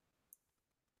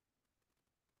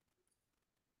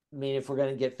 I mean, if we're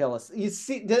going to get Phyllis, you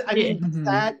see, I mean,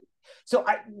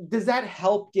 does that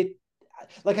help get,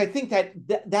 like, I think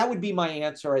that would be my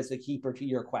answer as a keeper to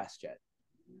your question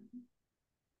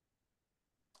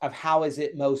of how is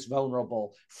it most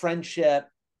vulnerable. Friendship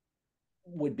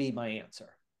would be my answer.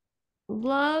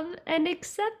 Love and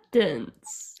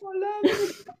acceptance.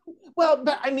 Well,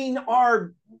 but I mean,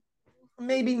 are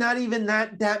maybe not even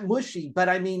that mushy, but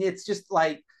I mean, it's just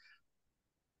like,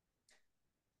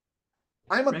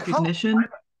 I'm a recognition.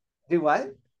 Do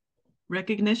what?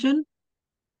 Recognition.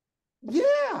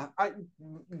 Yeah, I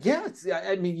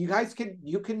mean,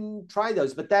 you can try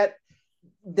those, but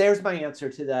there's my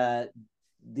answer to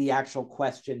the actual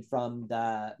question from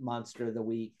the Monster of the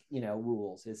Week,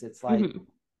 rules, is it's like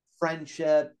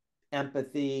friendship,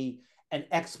 empathy, an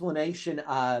explanation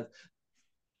of,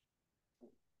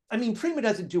 I mean, Prima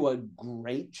doesn't do a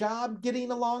great job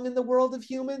getting along in the world of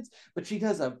humans, but she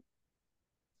does a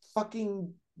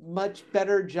fucking much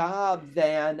better job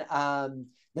than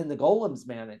the golems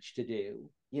managed to do.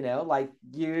 Like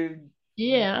the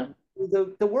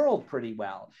world pretty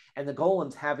well, and the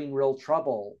golems having real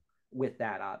trouble with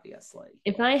that, obviously.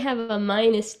 If I have a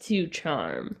 -2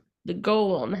 charm, the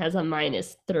golem has a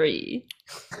 -3.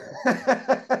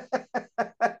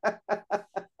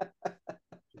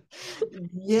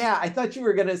 Yeah, I thought you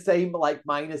were going to say like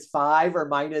 -5 or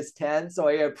 -10, so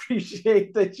I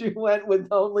appreciate that you went with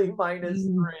only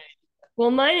 -3.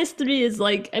 Well, -3 is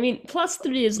like, I mean,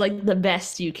 +3 is like the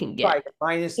best you can get. Right,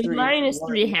 -3. So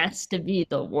 -3 has to be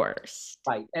the worst.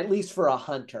 Right, at least for a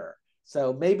hunter.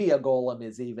 So maybe a golem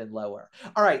is even lower.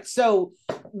 All right, so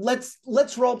let's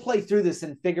role play through this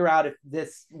and figure out if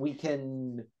we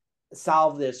can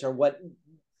solve this, or what,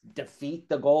 defeat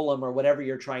the golem, or whatever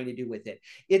you're trying to do with it.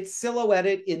 It's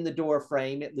silhouetted in the door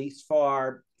frame, at least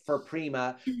for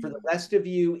Prima. For the rest of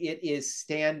you, it is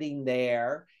standing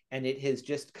there, and it has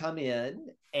just come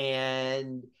in,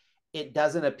 and it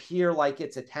doesn't appear like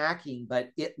it's attacking,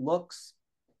 but it looks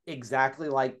exactly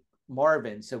like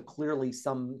Marvin. So clearly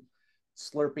some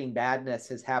slurping badness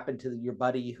has happened to your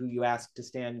buddy who you asked to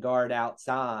stand guard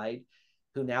outside,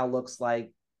 who now looks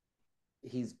like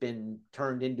he's been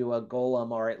turned into a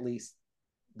golem, or at least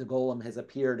the golem has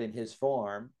appeared in his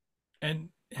form. And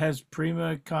has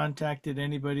Prima contacted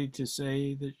anybody to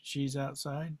say that she's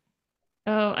outside?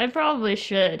 Oh, I probably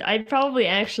should. I'd probably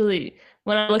actually,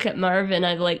 when I look at Marvin,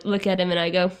 I look at him and I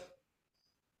go,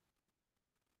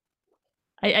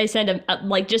 I send him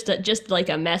just like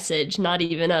a message, not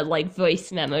even a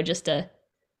voice memo, just a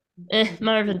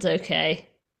Marvin's okay.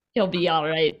 He'll be all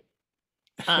right.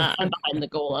 I'm behind the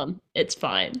golem. It's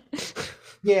fine.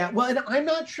 Yeah, well, and I'm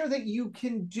not sure that you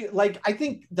can do, like, I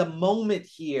think the moment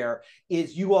here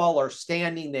is you all are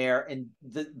standing there and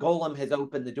the golem has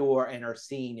opened the door and are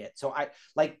seeing it. So I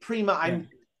like Prima, I'm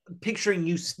picturing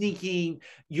you sneaking,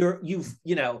 you've,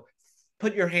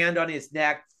 put your hand on his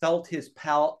neck, felt his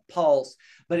pulse,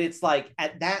 but it's like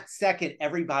at that second,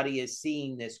 everybody is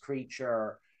seeing this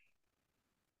creature.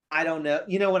 I don't know.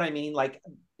 You know what I mean? Like,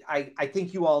 I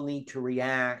think you all need to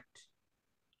react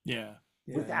Yeah.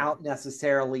 without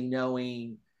necessarily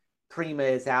knowing Prima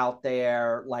is out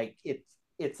there. Like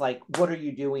it's like, what are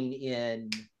you doing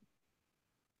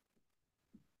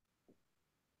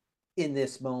in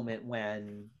this moment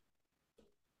when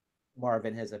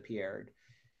Marvin has appeared?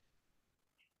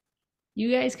 You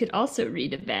guys could also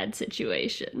read a bad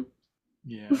situation.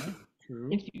 Yeah, true.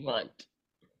 If you want.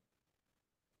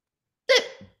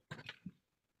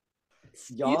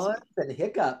 Yawns and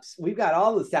hiccups. We've got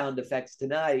all the sound effects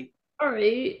tonight. All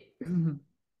right.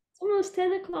 It's almost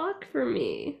 10 o'clock for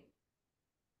me.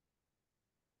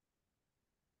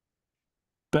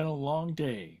 Been a long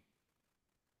day.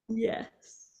 Yes.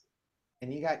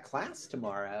 And you got class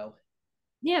tomorrow.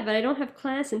 Yeah, but I don't have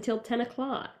class until 10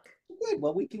 o'clock. Good.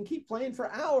 Well, we can keep playing for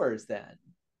hours then.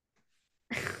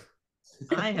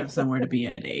 I have somewhere to be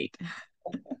at 8.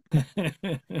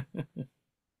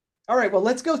 All right. Well,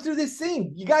 let's go through this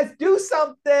scene. You guys do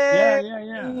something. Yeah.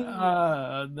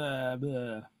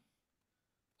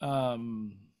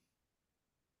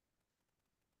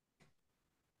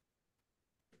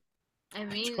 I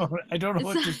mean, I don't know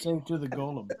what to say to the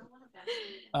golem.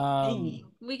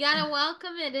 We gotta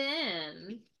welcome it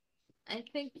in. I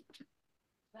think,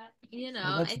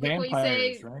 Well, that's I think vampires, we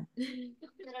say, right? did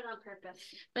it on purpose.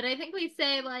 But I think we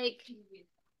say like,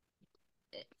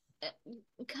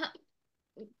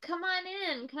 come on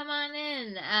in, come on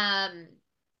in.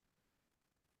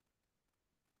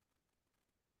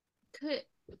 Could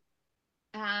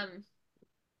I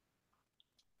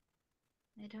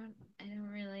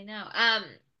don't really know.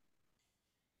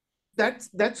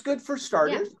 That's good for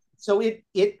starters. Yeah. So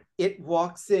it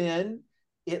walks in,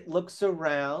 it looks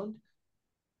around.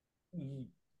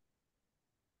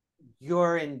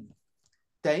 You're in.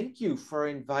 Thank you for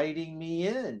inviting me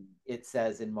in, it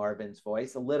says in Marvin's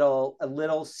voice, a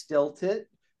little stilted,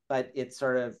 but it's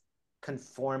sort of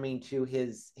conforming to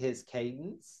his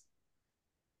cadence.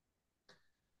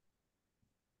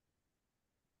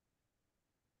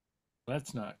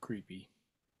 That's not creepy.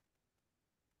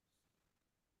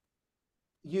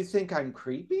 You think I'm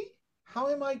creepy? How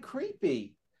am I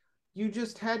creepy? You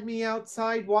just had me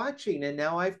outside watching and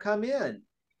now I've come in.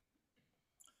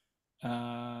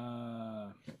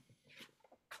 I'm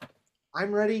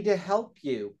ready to help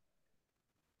you.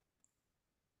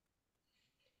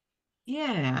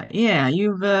 Yeah,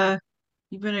 you've been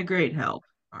a great help,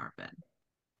 Marvin.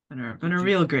 Been a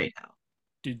real great help.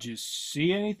 Did you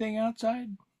see anything outside?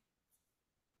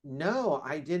 No,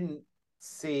 I didn't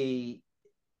see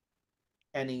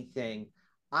anything.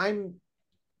 I'm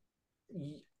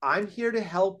here to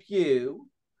help you,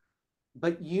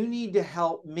 but you need to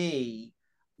help me.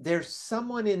 There's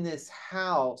someone in this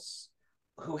house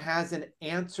who has an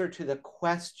answer to the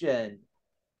question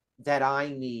that I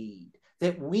need,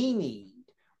 that we need.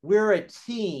 We're a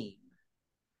team.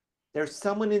 There's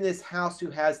someone in this house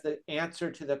who has the answer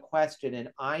to the question, and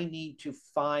I need to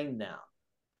find them.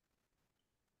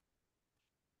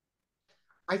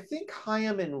 I think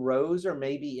Chaim and Rose are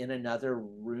maybe in another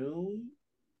room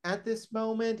at this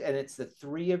moment, and it's the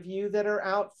three of you that are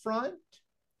out front.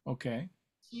 Okay.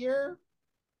 Here.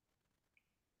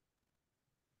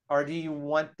 Or do you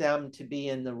want them to be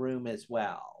in the room as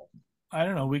well? I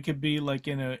don't know. We could be like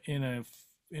in a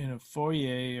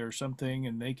foyer or something,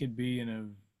 and they could be in a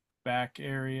back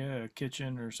area, a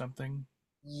kitchen or something.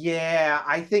 Yeah,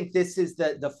 I think this is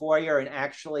the foyer, and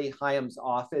actually Chaim's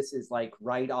office is like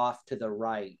right off to the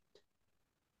right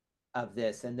of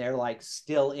this, and they're like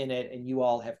still in it, and you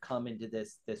all have come into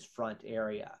this front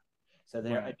area. So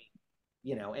they're, Right.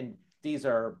 And these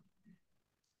are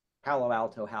Palo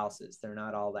Alto houses. They're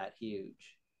not all that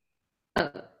huge.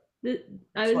 I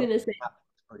was gonna say,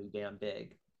 it's pretty damn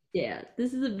big. Yeah,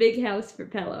 this is a big house for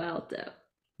Palo Alto.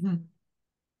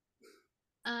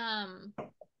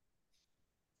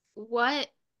 What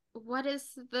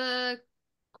is the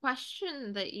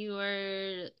question that you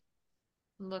are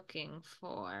looking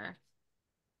for?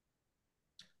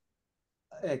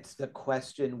 It's the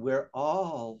question we're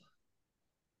all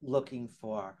looking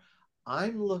for.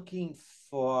 I'm looking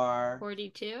for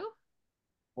 42?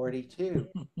 42.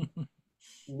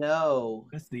 No.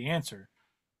 That's the answer.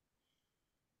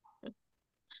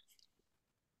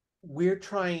 we're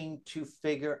trying to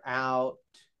figure out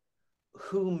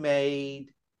who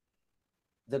made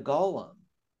the golem.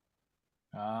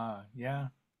 Yeah.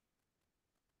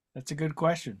 That's a good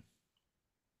question.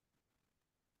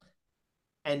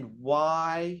 And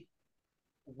why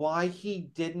he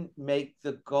didn't make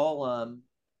the golem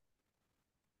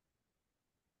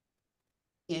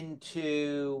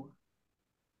into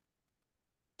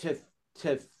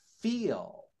to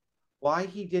feel, why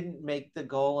he didn't make the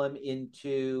golem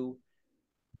into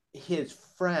his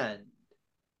friend,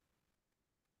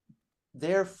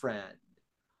 their friend,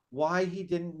 why he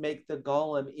didn't make the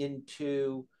golem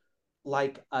into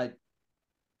like a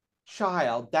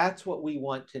child. That's what we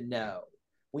want to know.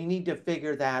 We need to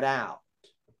figure that out.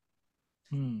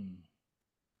 And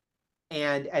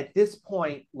at this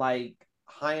point, like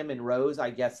Chaim and Rose,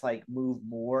 I guess, like move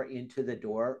more into the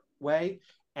doorway,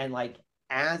 and like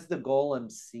as the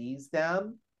golem sees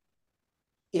them,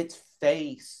 its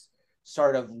face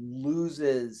sort of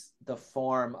loses the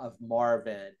form of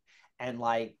Marvin, and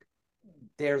like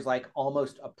there's like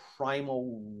almost a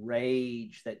primal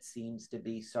rage that seems to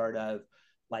be sort of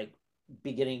like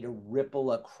beginning to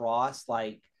ripple across,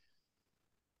 like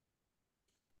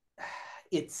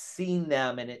it's seen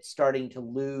them and it's starting to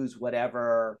lose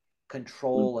whatever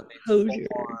control of its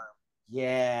form.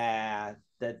 Yeah,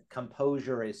 the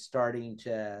composure is starting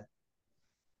to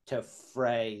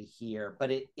fray here,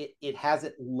 but it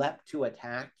hasn't leapt to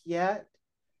attack yet,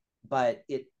 but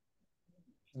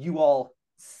you all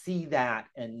see that.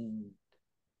 And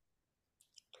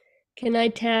can I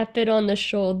tap it on the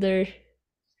shoulder?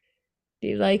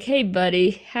 Be like, hey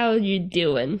buddy, how you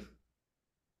doing?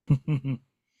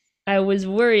 I was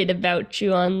worried about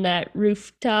you on that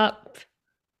rooftop,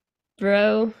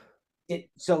 bro.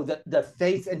 So the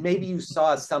face, and maybe you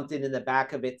saw something in the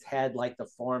back of its head, like the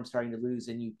form starting to lose,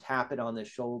 and you tap it on the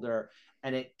shoulder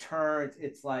and it turns.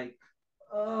 It's like,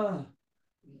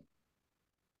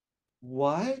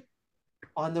 what?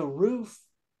 On the roof?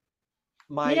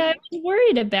 Yeah, I was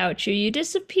worried about you. You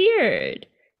disappeared.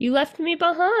 You left me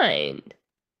behind.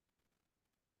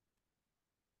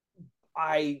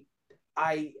 I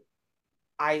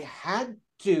had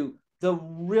to. The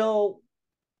real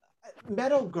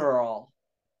metal girl.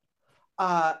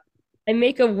 I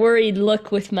make a worried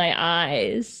look with my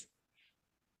eyes.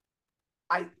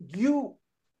 You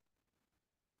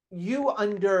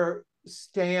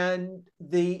understand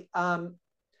the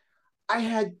I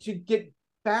had to get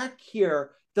back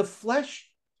here. The flesh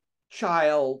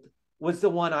child was the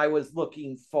one I was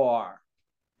looking for.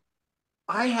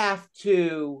 I have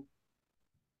to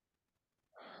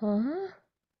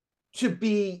to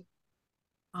be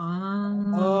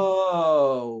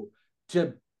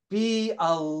to be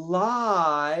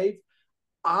alive,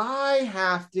 I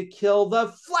have to kill the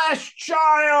flesh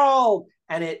child.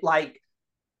 And it like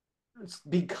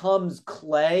becomes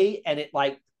clay, and it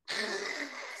like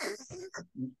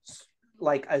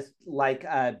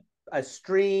a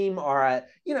stream, or a,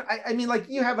 I mean, like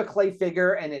you have a clay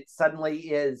figure and it suddenly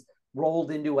is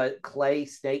rolled into a clay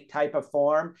snake type of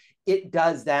form. It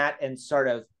does that and sort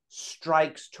of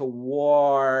strikes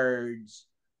towards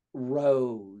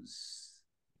Rose.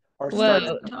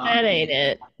 Whoa, that ain't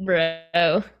it,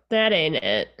 bro. That ain't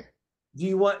it. Do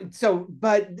you want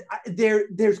but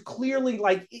there's clearly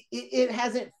like it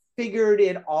hasn't figured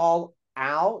it all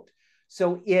out.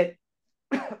 So it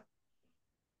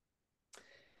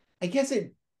I guess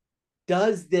it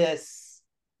does this.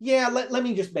 Yeah, let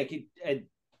me just make it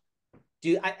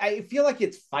I feel like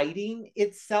it's fighting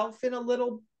itself in a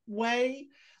little way,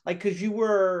 like because you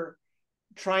were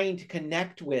trying to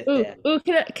connect with it.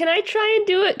 Can I try and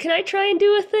do it? Can I try and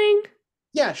do a thing?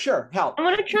 Yeah, sure. Help. I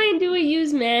want to try and do a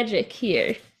use magic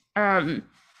here.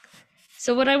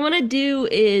 So what I want to do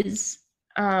is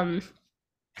so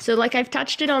like I've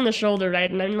touched it on the shoulder, right?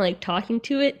 And I'm like talking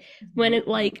to it. When it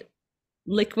like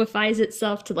liquefies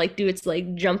itself to like do its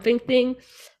like jumping thing,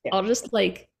 yeah. I'll just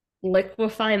like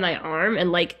liquefy my arm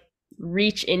and like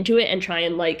reach into it and try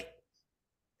and like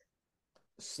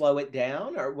slow it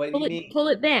down, or what do you mean? Pull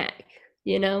it back,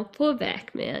 pull it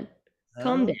back, man.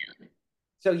 Calm down.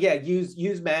 So yeah,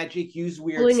 use magic, use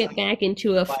weird pulling it back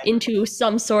into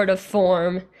some sort of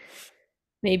form.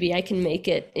 Maybe I can make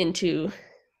it into,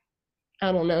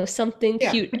 I don't know, something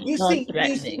cute. You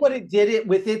see what it did it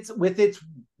with its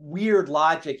weird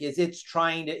logic is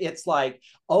it's like,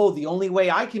 oh, the only way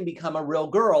I can become a real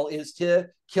girl is to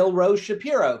kill Rose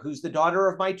Shapiro, who's the daughter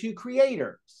of my two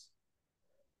creators.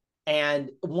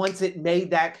 And once it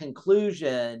made that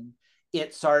conclusion,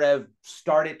 it sort of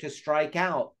started to strike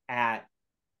out at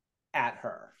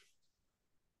her.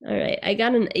 All right, I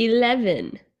got an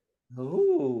 11.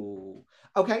 Ooh.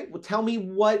 Okay, well, tell me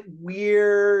what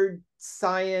weird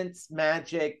science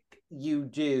magic you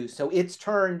do. So it's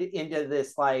turned into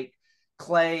this like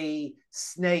clay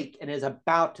snake and is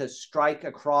about to strike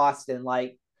across and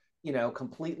like,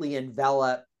 completely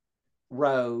envelop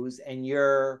Rose, and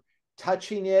you're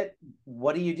touching it.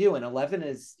 What do you do? And 11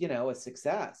 is, a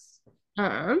success.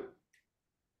 Um,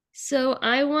 so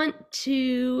I want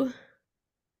to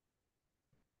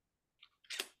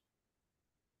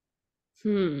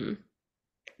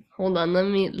hold on, let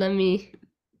me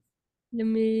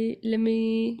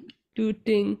do a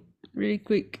thing really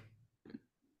quick.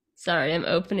 Sorry, I'm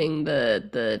opening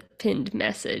the pinned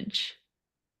message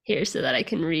here so that I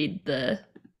can read the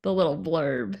little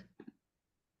blurb.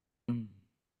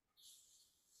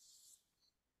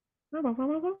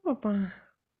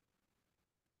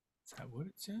 Is that what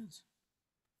it says?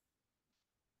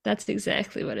 That's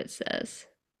exactly what it says.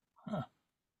 Huh.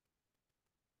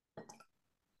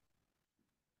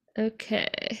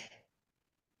 Okay.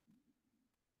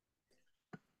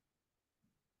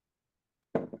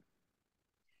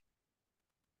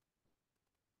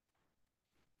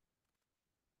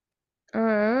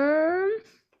 Um,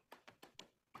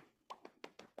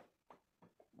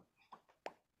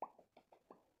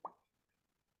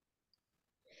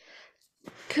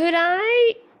 could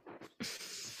I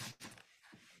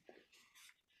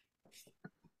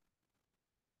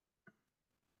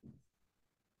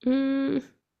mm,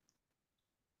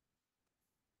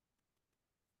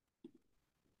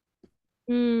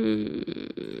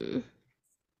 hmm.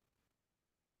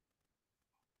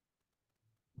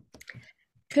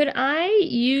 Could I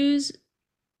use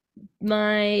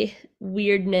my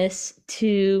weirdness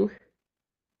to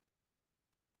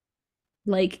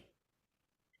like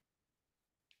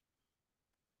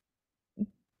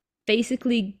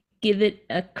basically give it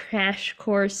a crash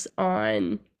course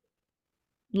on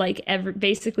like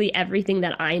basically everything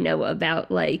that I know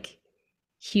about like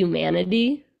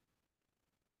humanity?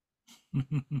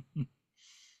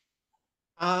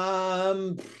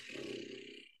 Um,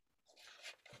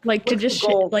 Like to what's the just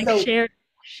goal? like So,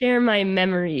 share my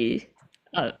memory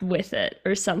with it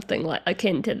or something like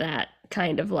akin to that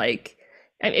kind of like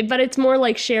but it's more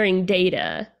like sharing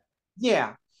data.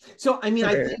 yeah. So, I mean,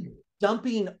 I Or, think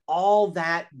dumping all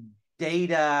that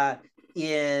data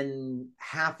in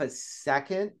half a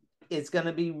second is going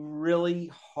to be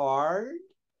really hard.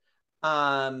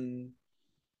 Um,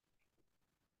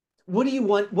 what do you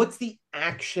want? What's the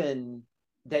action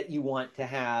that you want to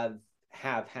have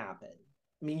happen?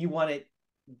 I mean, you want it.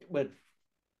 What?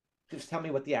 Just tell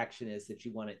me what the action is that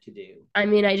you want it to do. I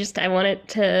mean, I want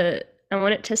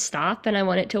it to stop and I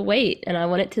want it to wait and I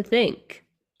want it to think.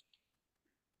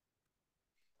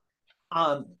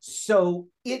 So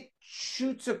it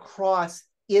shoots across.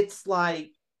 It's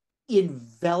like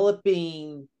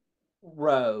enveloping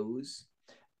Rose,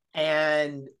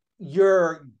 and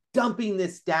you're dumping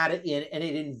this data in, and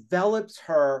it envelops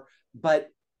her, but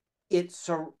it's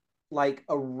like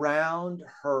around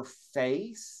her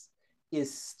face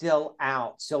is still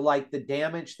out. So like the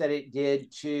damage that it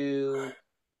did to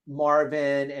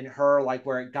Marvin and her, like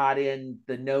where it got in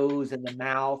the nose and the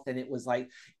mouth, and it was like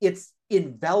it's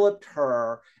enveloped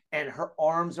her, and her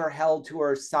arms are held to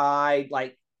her side,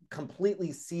 like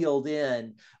completely sealed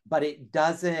in, but it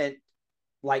doesn't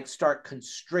like start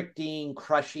constricting,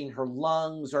 crushing her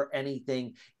lungs or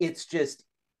anything. It's just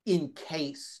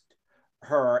encased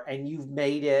her, and you've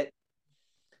made it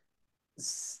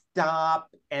stop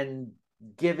and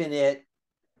given it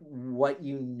what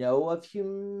you know of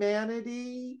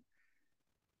humanity.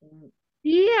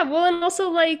 Yeah, well, and also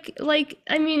like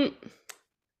I mean,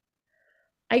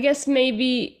 I guess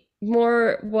maybe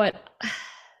more what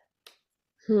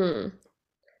hmm.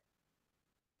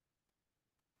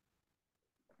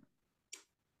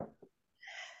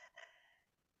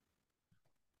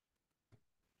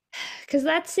 Because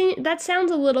that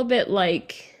sounds a little bit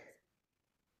like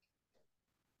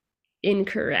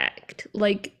incorrect.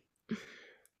 Like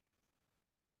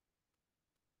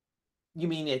You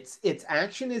mean its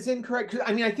action is incorrect?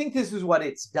 I mean, I think this is what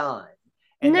it's done,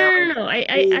 and now I no, no, want no. you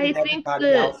I and think everybody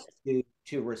the else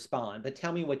to respond. But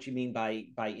tell me what you mean by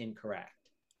incorrect.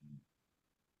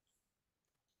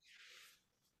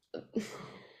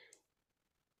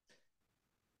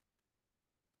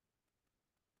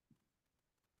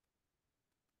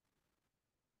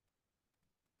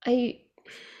 I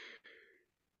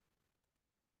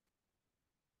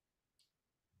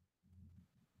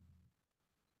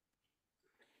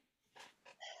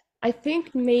I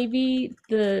think maybe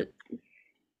the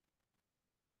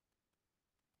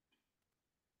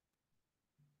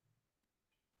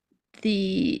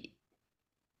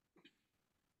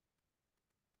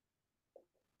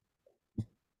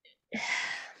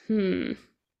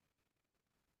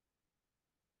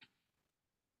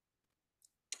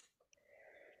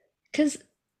Because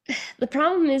the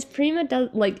problem is Prima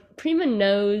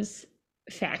knows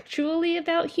factually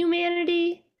about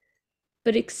humanity,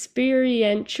 but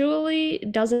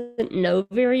experientially doesn't know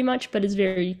very much, but is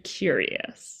very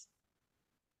curious.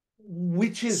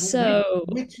 Which is So,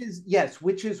 which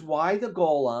is why the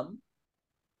golem.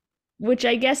 which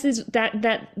I guess is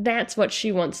that's what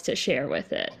she wants to share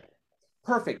with it.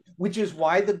 Perfect. Which is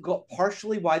why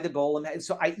partially why the golem.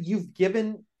 So you've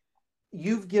given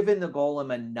the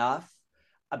golem enough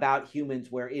about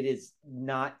humans where it is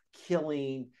not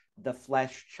killing the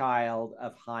flesh child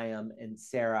of Chaim and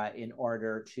Sarah in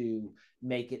order to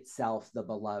make itself the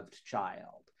beloved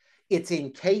child. It's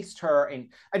encased her,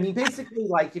 and I mean, basically,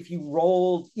 like if you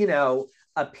rolled,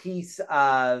 a piece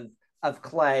of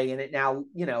clay and it now,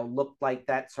 looked like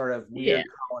that sort of weird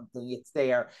column thing. It's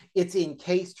there. It's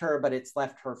encased her, but it's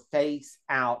left her face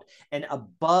out, and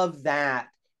above that,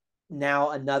 now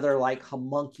another like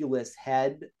homunculus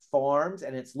head forms,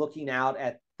 and it's looking out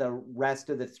at the rest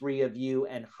of the three of you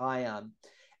and Chaim,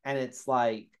 and it's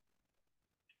like,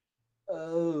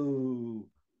 oh,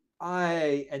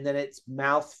 and then its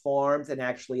mouth forms, and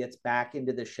actually it's back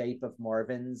into the shape of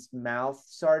Marvin's mouth,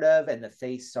 sort of, and the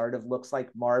face sort of looks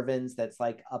like Marvin's that's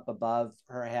like up above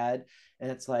her head, and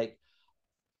it's like,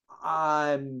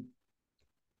 I'm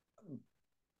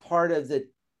part of the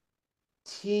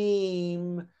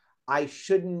team. I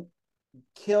shouldn't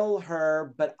kill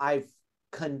her, but I've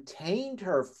contained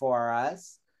her for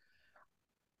us.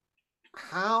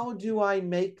 How do I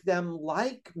make them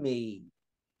like me?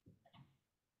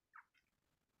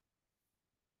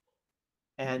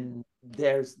 And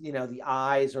there's, the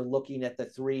eyes are looking at the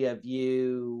three of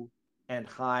you and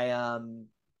Chaim,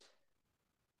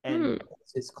 and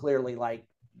it's clearly like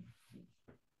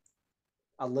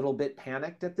a little bit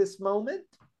panicked at this moment.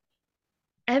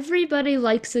 Everybody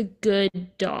likes a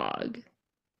good dog,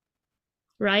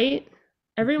 right?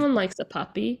 Everyone likes a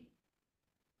puppy.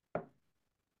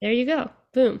 There you go.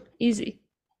 Boom. Easy.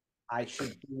 I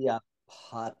should be a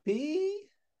puppy?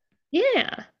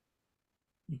 Yeah.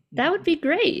 That would be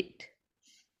great.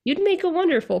 You'd make a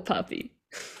wonderful puppy.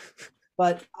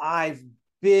 But I've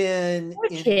been Or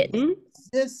kitten.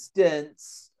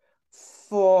 existence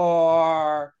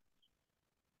for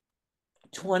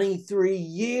 23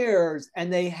 years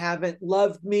and they haven't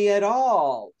loved me at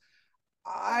all.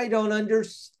 I don't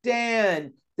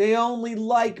understand. They only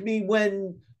like me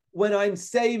when I'm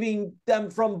saving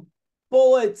them from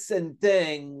bullets and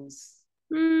things.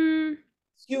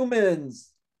 Humans,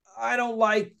 I don't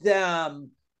like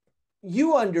them.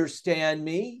 You understand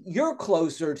me. You're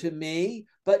closer to me,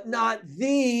 but not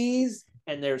these.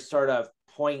 And they're sort of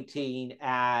pointing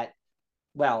at,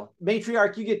 well,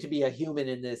 matriarch, you get to be a human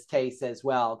in this case as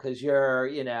well, because you're,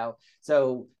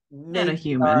 so And a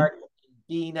human.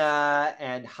 Dina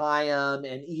and Chaim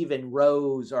and even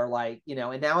Rose are like,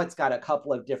 and now it's got a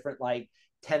couple of different like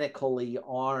tentacly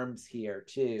arms here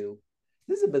too.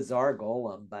 This is a bizarre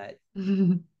golem, but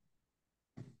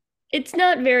it's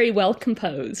not very well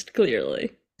composed,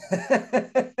 clearly.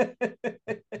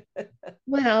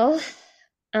 Well,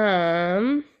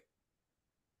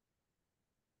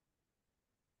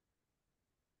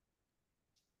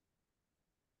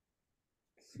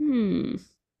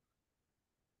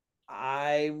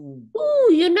 I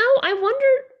wonder,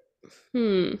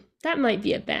 that might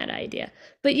be a bad idea.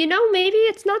 But maybe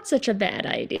it's not such a bad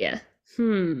idea.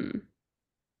 That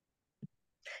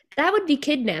would be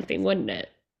kidnapping, wouldn't it?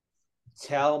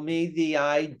 Tell me the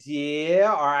idea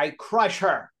or I crush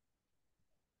her.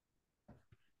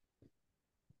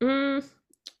 Well,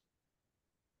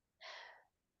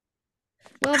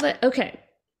 but okay.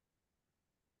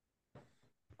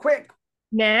 Quick.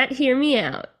 Matt, hear me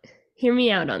out. Hear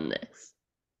me out on this.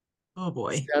 Oh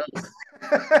boy.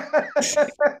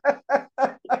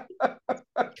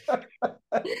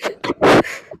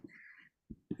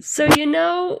 So you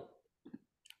know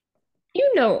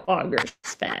augur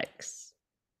specs.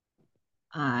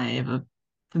 I have a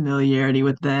familiarity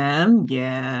with them,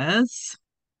 yes.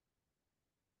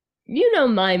 You know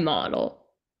my model.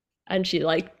 And she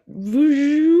like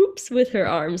whoops with her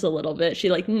arms a little bit. She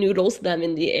like noodles them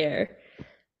in the air.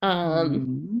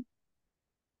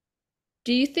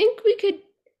 Do you think we could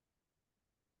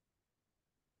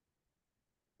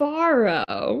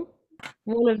borrow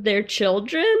one of their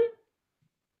children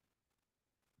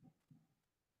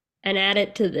and add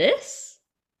it to this?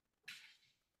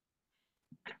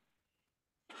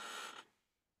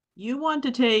 You want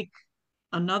to take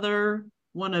another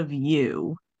one of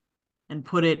you and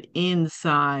put it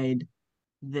inside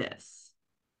this.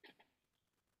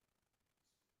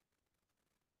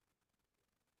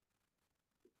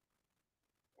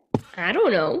 I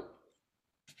don't know.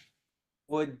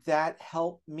 Would that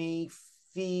help me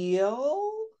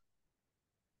feel?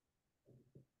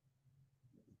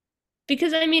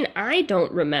 Because I mean, I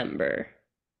don't remember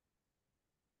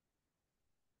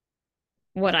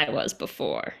what I was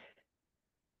before.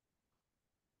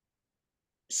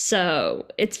 So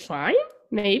it's fine,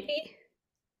 maybe.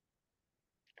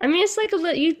 I mean, it's like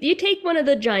you take one of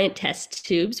the giant test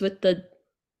tubes with the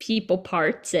people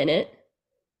parts in it,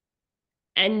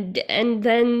 and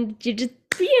then you just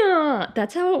yeah,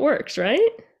 that's how it works, right?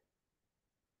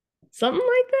 Something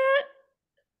like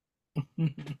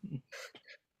that.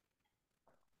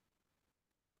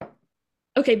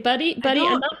 Okay, buddy,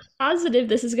 I'm not positive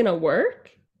this is gonna work,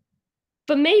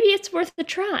 but maybe it's worth a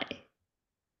try.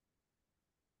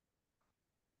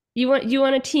 You want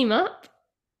to team up?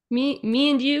 Me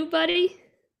and you, buddy?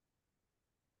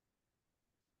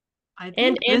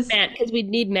 And Matt, because we'd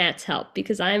need Matt's help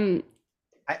because I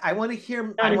want to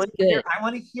hear I want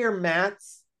to hear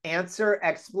Matt's answer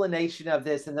explanation of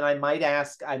this, and then I might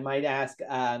ask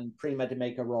Prima to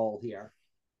make a roll here.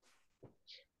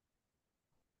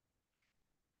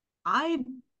 I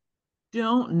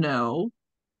don't know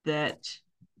that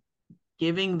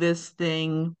giving this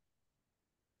thing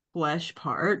flesh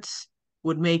parts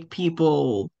would make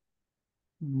people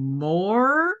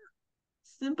more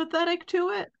sympathetic to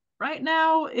it. Right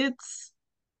now, it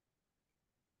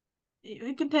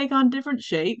can take on different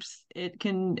shapes. It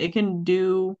can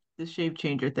do the shape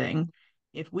changer thing.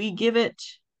 If we give it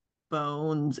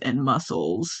bones and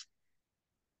muscles,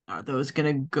 are those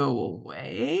gonna go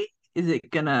away?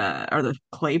 Are the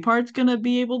clay parts gonna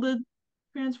be able to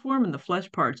transform and the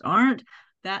flesh parts aren't?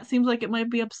 That seems like it might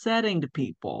be upsetting to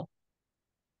people.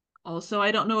 Also,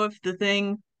 I don't know if the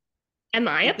thing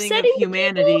upsetting of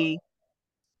humanity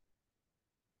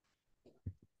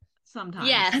sometimes.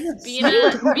 Yes, Bina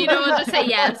will just say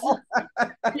yes.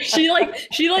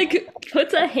 She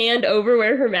puts a hand over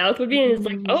where her mouth would be and is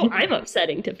like, "Oh, I'm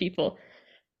upsetting to people.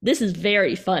 This is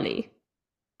very funny."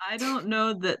 I don't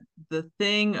know that the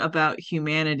thing about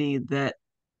humanity that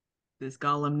this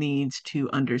golem needs to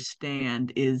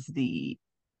understand is the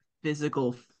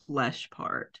physical flesh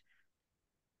part.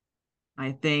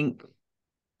 I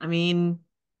mean,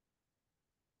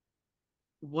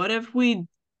 what if we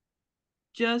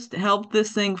just help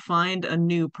this thing find a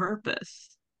new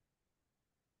purpose?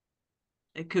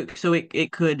 It could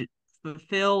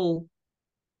fulfill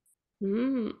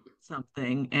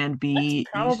something and be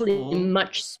probably useful.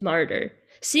 Much smarter.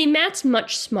 See, Matt's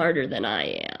much smarter than I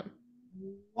am.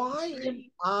 Why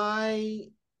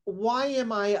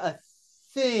am I a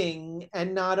thing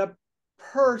and not a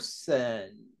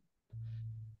person?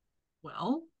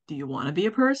 Well, do you want to be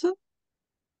a person?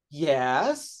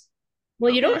 Yes.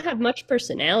 Well, you don't have much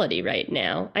personality right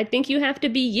now. I think you have to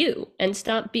be you and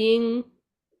stop being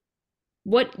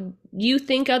what you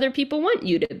think other people want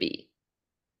you to be.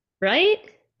 Right?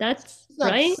 That's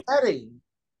right. Upsetting.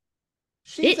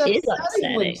 She's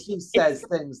upsetting when she says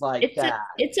things like that.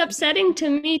 It's upsetting to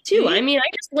me too. I mean, I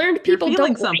just learned people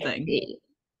don't something. Like me.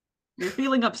 You're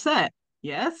feeling upset.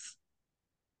 Yes?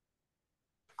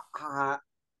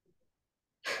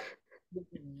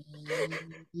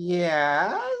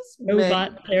 Yes.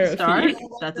 Robot therapy.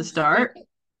 That's a start.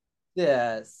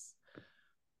 Yes.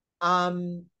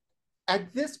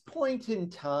 At this point in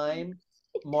time,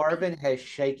 Marvin has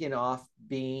shaken off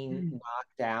being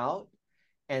knocked out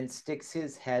and sticks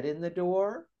his head in the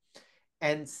door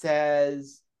and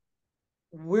says,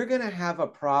 "We're going to have a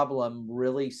problem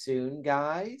really soon,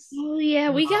 guys." Oh, yeah,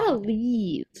 we got to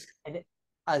leave. And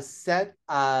a set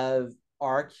of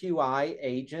RQI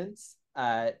agents,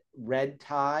 red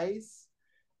ties,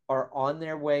 are on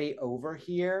their way over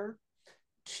here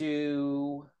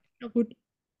to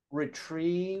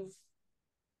retrieve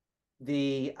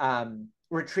the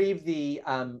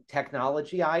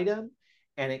technology item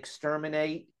and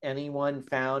exterminate anyone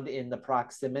found in the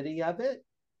proximity of it.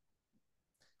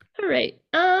 All right.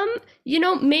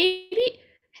 Maybe.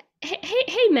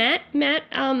 Hey, Matt.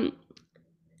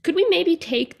 Could we maybe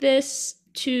take this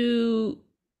to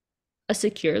a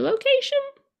secure location?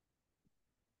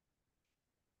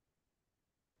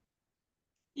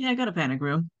 Yeah, I got a panic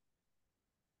room.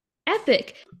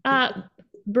 Epic.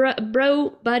 Buddy,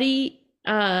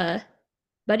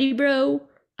 bro,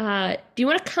 do you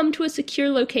want to come to a secure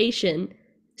location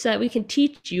so that we can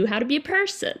teach you how to be a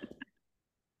person?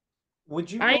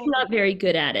 I'm not very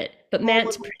good at it, but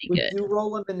Matt's pretty good. Would you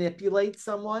roll and manipulate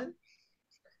someone?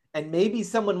 And maybe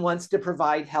someone wants to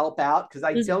provide help out, because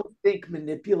I don't think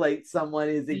manipulate someone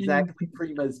is exactly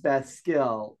Prima's best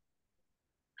skill.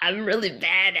 I'm really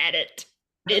bad at it.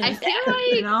 I feel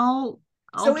like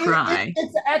I'll try.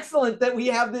 It's excellent that we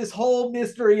have this whole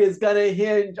mystery is going to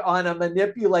hinge on a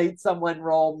manipulate someone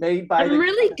roll made by I'm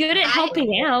really good at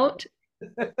helping out.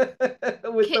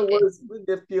 with the worst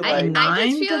manipulate. A I just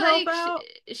 9 feel to help like out?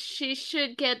 she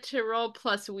should get to roll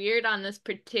plus weird on this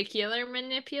particular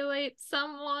manipulate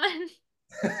someone.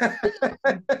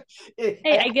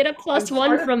 Hey, I get a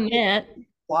 +1 from Matt.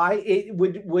 Why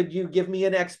would you give me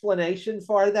an explanation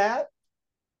for that?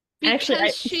 Because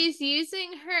Actually, she's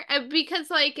using her because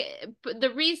like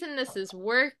the reason this is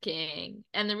working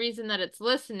and the reason that it's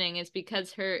listening is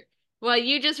because her well,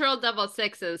 you just rolled double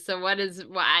sixes, so what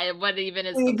even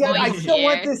is the Again, I point still here?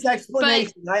 want this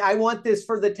explanation. I want this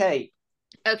for the tape.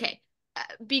 Okay.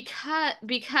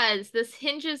 Because this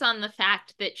hinges on the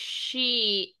fact that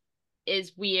she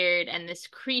is weird and this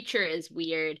creature is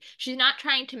weird. She's not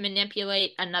trying to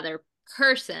manipulate another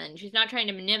person. She's not trying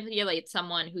to manipulate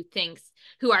someone who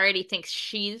already thinks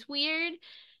she's weird.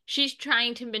 She's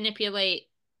trying to manipulate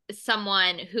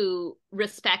someone who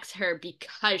respects her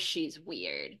because she's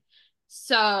weird.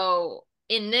 So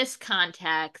in this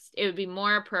context, it would be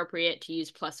more appropriate to use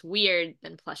plus weird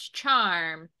than plus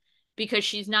charm because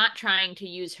she's not trying to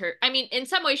use her. I mean, in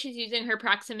some ways, she's using her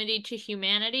proximity to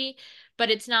humanity, but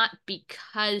it's not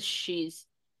because she's,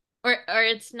 or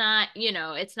it's not,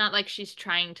 it's not like she's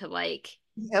trying to like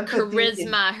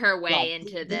charisma her way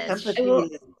into this.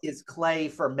 Empathy is clay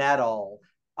for metal,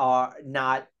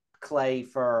 not clay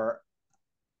for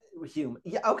human.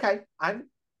 Yeah, okay.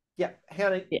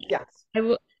 Hannah, yes.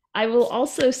 I will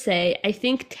also say, I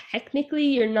think technically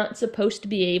you're not supposed to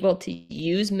be able to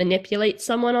use manipulate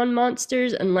someone on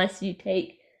monsters unless you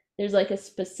take, there's like a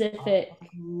specific,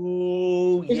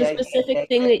 thing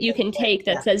that you can take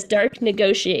that says Dark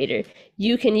Negotiator.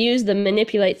 You can use the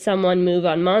manipulate someone move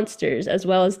on monsters as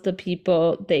well as the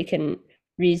people they can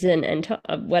reason and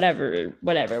whatever,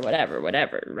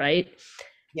 right?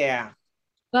 Yeah.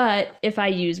 But if I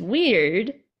use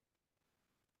weird,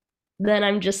 then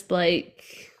I'm just like,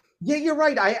 yeah, you're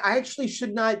right. I actually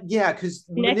should not. Yeah, because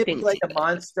manipulate a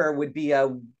monster would be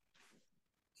a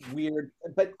weird.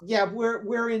 But yeah,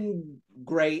 we're in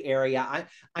gray area.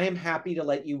 I am happy to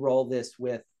let you roll this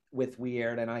with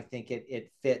weird, and I think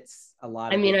it fits a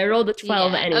lot. I mean, I rolled a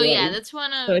 12 anyway. Oh yeah, that's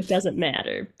one of. So it doesn't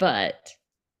matter, but.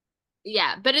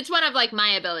 Yeah, but it's one of like my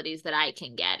abilities that I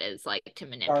can get is like to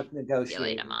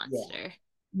manipulate a monster.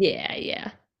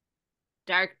 Yeah.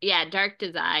 Dark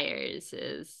Desires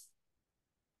is.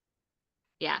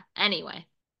 Yeah, anyway.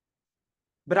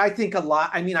 But I think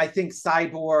I think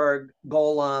Cyborg,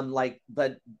 Golem, like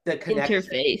the connection.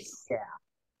 Interface.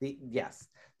 Yeah. Yes.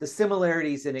 The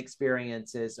similarities in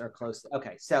experiences are close.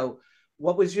 Okay. So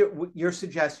what was your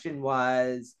suggestion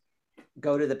was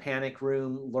go to the panic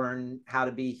room, learn how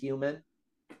to be human?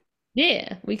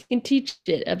 Yeah, we can teach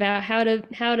it about how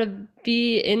to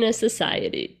be in a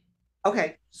society.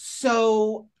 Okay.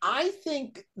 So I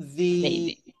think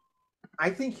I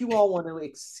think you all want to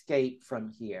escape from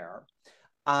here.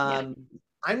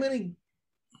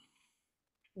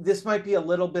 This might be a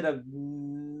little bit of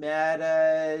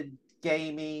meta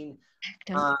gaming.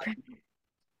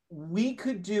 We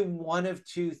could do one of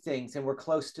two things, and we're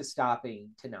close to stopping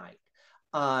tonight.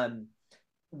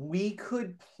 We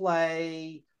could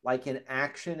play like an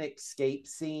action escape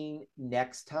scene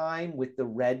next time with the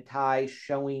red tie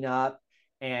showing up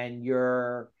and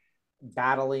you're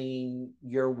battling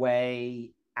your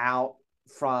way out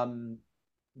from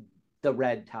the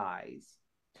red ties.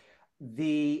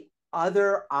 The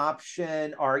other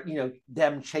option are,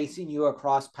 them chasing you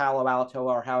across Palo Alto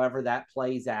or however that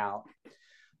plays out.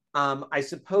 I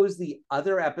suppose the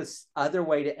other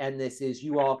way to end this is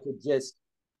you all could just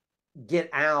get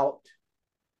out,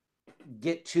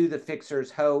 get to the Fixer's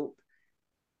Hope,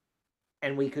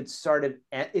 and we could sort of,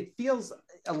 it feels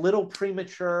a little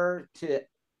premature to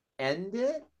end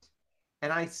it.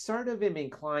 And I sort of am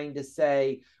inclined to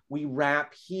say we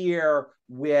wrap here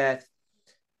with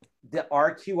the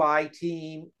RQI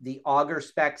team, the Augur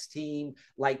Specs team.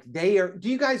 Like do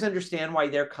you guys understand why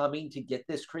they're coming to get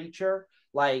this creature?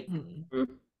 Like,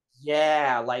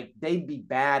 yeah, like they'd be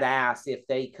badass if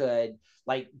they could,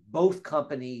 like both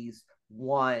companies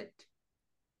want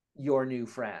your new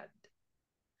friend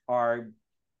or,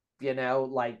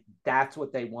 like that's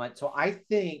what they want. So I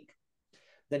think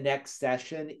the next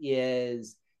session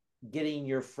is getting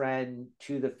your friend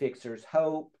to the Fixer's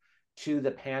Hope, to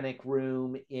the panic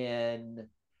room in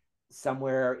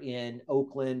somewhere in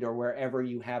Oakland or wherever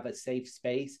you have a safe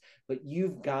space. But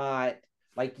you've got,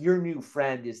 like, your new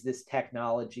friend is this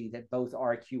technology that both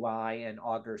RQI and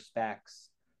Augur Specs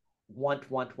want.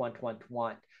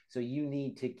 So you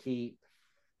need to keep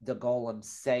the Golem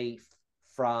safe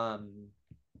from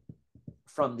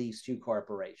from these two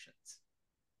corporations.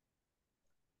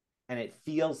 And it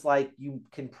feels like you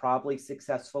can probably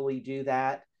successfully do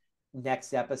that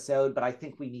next episode, but I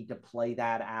think we need to play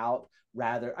that out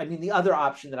rather. I mean, the other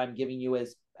option that I'm giving you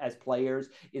as players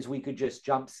is we could just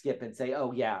jump skip and say,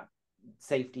 oh yeah,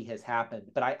 safety has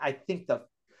happened. But I think the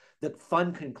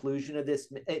fun conclusion of this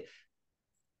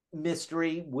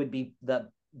mystery would be the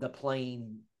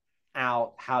playing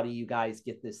out, how do you guys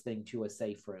get this thing to a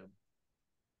safe room?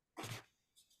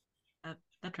 That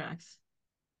tracks.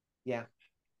 Yeah.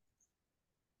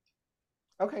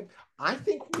 Okay. I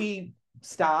think we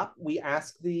stop. We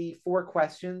ask the 4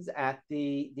 questions at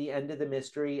the end of the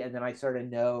mystery, and then I sort of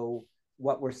know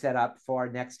what we're set up for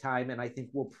next time. And I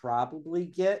think we'll probably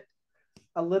get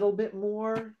a little bit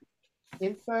more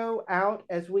info out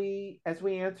as we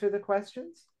answer the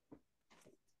questions.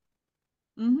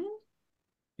 Mm-hmm.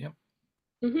 Yep.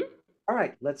 Mm-hmm. All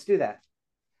right, let's do that.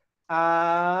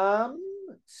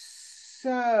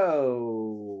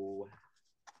 So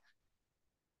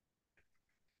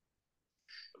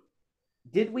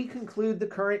did we conclude the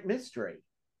current mystery?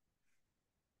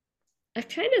 I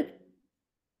kind of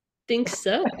think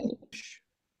so.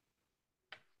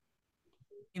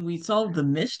 We solved the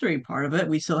mystery part of it.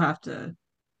 We still have to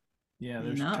Yeah, clean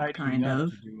there's up, tidying kind up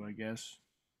of. to do, I guess.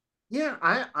 Yeah,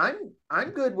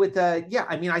 I'm good with yeah,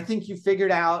 I mean, I think you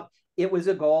figured out it was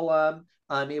a golem.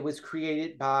 It was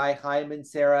created by Chaim and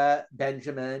Sarah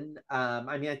Benjamin.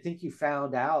 I mean, I think you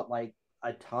found out like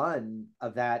a ton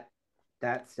of that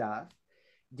stuff.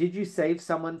 Did you save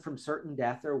someone from certain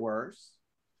death or worse?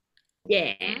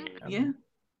 Yeah, Yeah.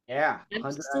 Yeah,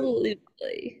 absolutely.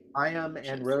 Chaim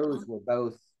and Rose were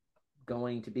both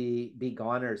going to be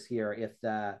goners here if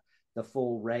the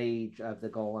full rage of the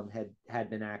golem had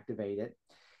been activated.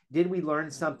 Did we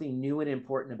learn something new and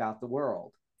important about the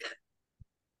world?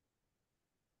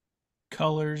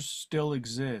 Colors still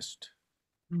exist.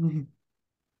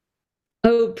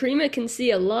 Oh, Prima can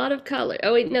see a lot of color.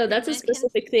 Oh wait, no, that's a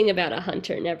specific thing about a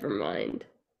hunter. Never mind.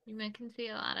 Prima can see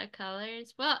a lot of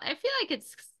colors. Well, I feel like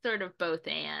it's sort of both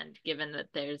and, given that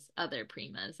there's other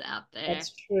Primas out there.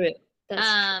 That's true.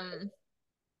 That's true.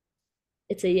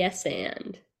 It's a yes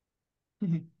and.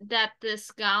 That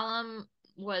this golem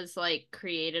was like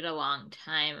created a long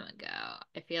time ago.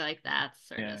 I feel like that's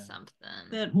sort of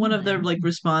something. That one of their like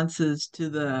responses to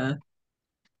the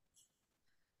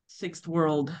sixth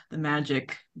world, the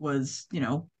magic, was, you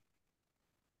know,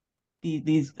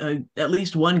 these at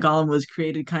least one golem was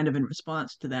created kind of in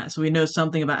response to that. So we know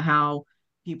something about how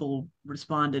people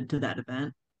responded to that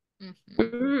event. Mm-hmm.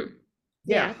 Mm-hmm.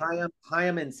 Yeah,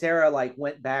 Chaim and Sarah like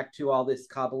went back to all this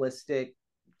Kabbalistic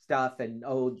stuff, and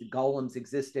the golems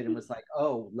existed, and was like,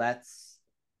 oh, let's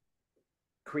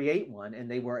create one, and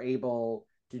they were able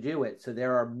to do it. So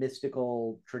there are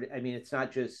mystical, I mean, it's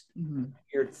not just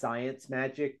weird science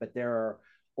magic, but there are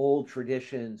old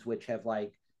traditions which have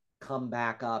like come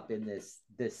back up in this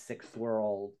sixth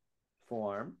world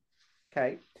form.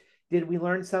 Okay. Did we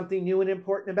learn something new and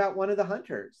important about one of the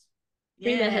hunters?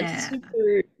 Prima has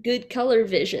super good color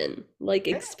vision, like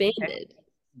expanded.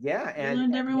 Yeah, and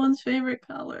learned everyone's favorite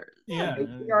color. Yeah,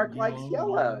 Matriarch likes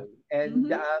yellow,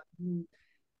 and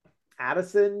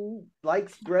Addison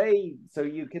likes gray, so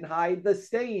you can hide the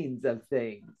stains of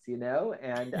things, you know.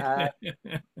 And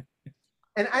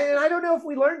and I don't know if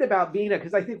we learned about Bina,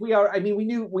 because I think we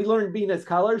learned Bina's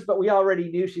colors, but we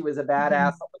already knew she was a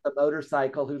badass with a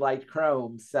motorcycle who liked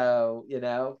chrome. So, you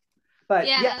know, but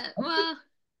well,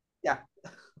 yeah.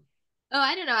 Oh,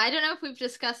 I don't know. I don't know if we've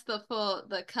discussed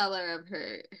the color of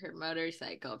her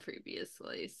motorcycle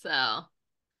previously. So,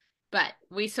 but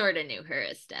we sort of knew her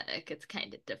aesthetic. It's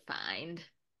kind of defined.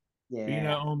 Yeah.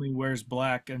 Bina only wears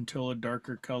black until a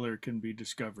darker color can be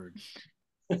discovered.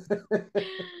 She's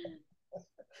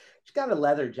got a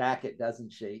leather jacket,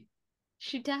 doesn't she?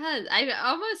 She does. I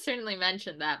almost certainly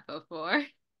mentioned that before.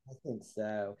 I think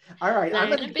so. All right. I'm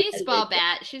gonna baseball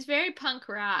bat. She's very punk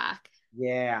rock.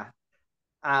 Yeah.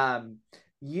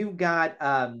 You've got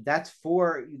that's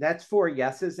four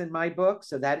yeses in my book,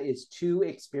 so that is 2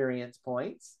 experience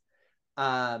points. Ooh,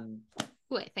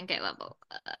 I think I level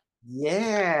up.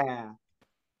 Yeah,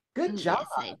 good job.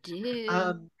 Yes, I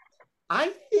do.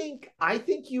 I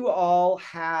think you all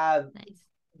have nice.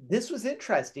 This was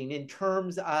interesting in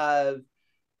terms of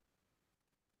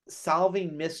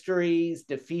solving mysteries,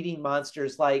 defeating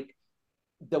monsters. Like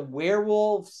the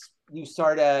werewolves, you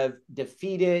sort of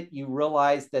defeat it. You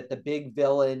realize that the big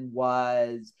villain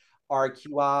was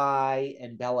RQI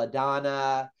and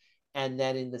Belladonna. And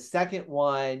then in the second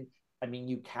one, I mean,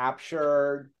 you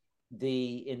captured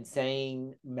the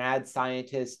insane mad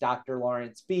scientist, Dr.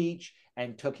 Lawrence Beach,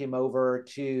 and took him over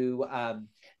to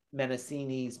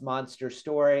Menacini's monster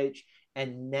storage,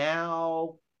 and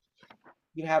now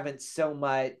you haven't so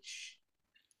much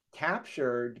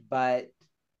captured but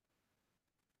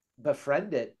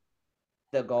befriended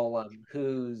the golem,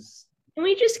 who's Can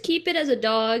we just keep it as a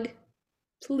dog?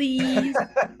 Please.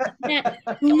 Yeah,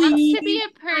 It wants to be please.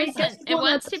 a person. just It want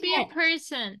a wants to be a pet.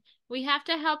 person. We have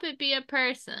to help it be a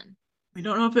person. We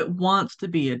don't know if it wants to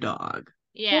be a dog.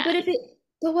 Yeah.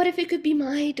 But what if it could be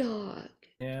my dog?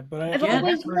 Yeah, but I've Again,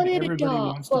 always heard wanted a everybody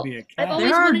dog. wants to be a I've cat. always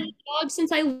There are- wanted a dog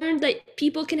since I learned that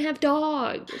people can have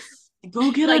dogs.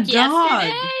 Go get Like a dog.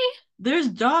 yesterday? There's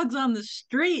dogs on the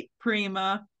street,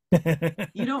 Prima.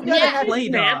 You don't You need gotta a have play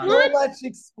grab dog. so much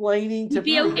explaining to You'd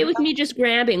be okay with me just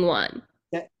grabbing one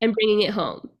Yeah. and bringing it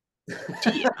home.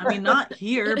 I mean, not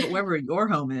here, but wherever your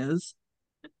home is.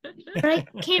 But I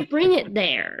can't bring it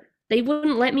there. They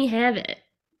wouldn't let me have it.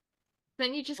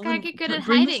 Then you just Well, gotta then get good at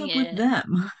bring this hiding up with it.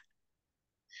 them.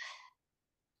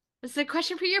 It's a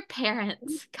question for your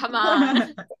parents. Come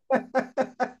on.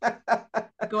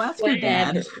 Go ask your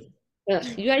dad. Ugh,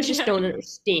 you guys just don't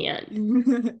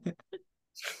understand.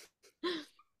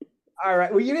 All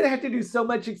right. Well, you're gonna have to do so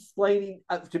much explaining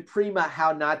to Prima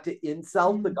how not to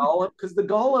insult the golem, because the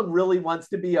golem really wants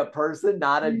to be a person,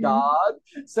 not a dog.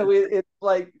 So it's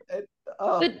like,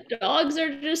 But dogs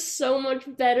are just so much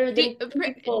better than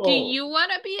people. Do you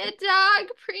want to be a dog,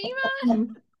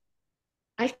 Prima?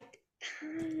 I don't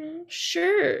know.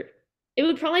 Sure. It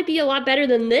would probably be a lot better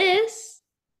than this.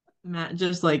 Matt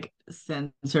just like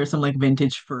sends her some like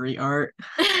vintage furry art.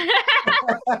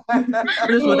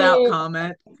 Just without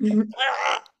comment. Look,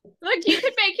 you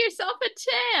could make yourself a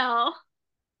tail.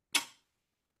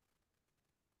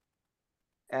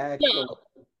 excellent.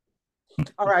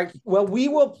 All right. Well, we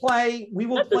will play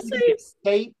the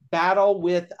escape battle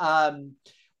with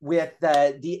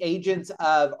the agents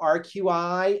of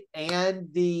RQI and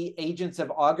the agents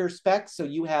of Augur Spec. So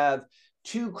you have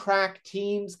two crack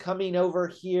teams coming over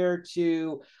here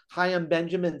to Chaim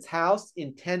Benjamin's house,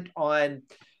 intent on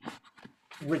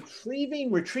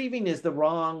retrieving is the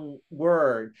wrong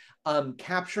word,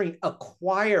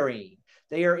 acquiring.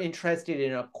 They are interested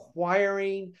in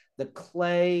acquiring the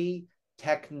clay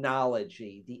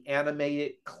technology. The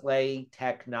animated clay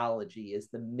technology is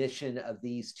the mission of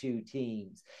these two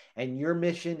teams. And your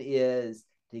mission is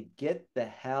to get the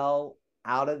hell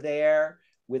out of there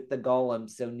with the golem,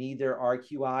 so neither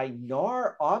RQI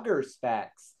nor Augur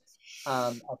Specs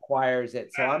acquires it.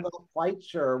 So I'm not quite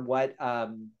sure what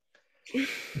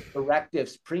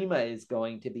directives Prima is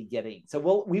going to be getting.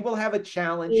 So we will have a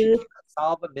challenge. You can't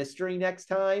solve a mystery next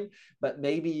time, but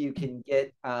maybe you can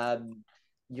get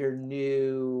your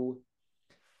new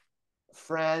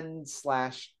friend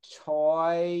 /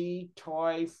 toy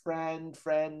friend,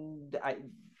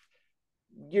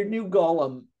 your new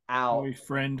golem out. Boy,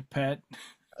 friend, pet.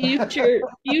 Future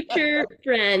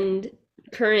friend,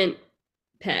 current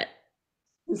pet.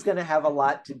 Who's going to have a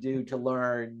lot to do to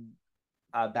learn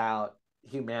about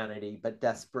humanity, but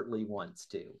desperately wants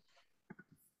to.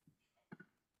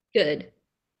 Good.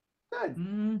 Good.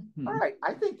 Mm-hmm. All right.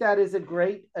 I think that is a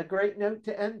great note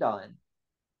to end on.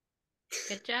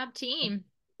 Good job, team.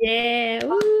 Yeah.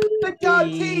 Good job,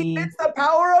 team. It's the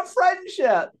power of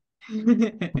friendship.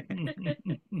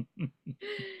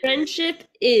 Friendship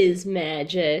is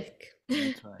magic.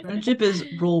 That's right. Friendship is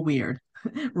roll weird.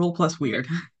 Roll plus weird.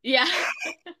 Yeah.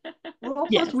 Roll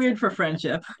Yes. plus weird for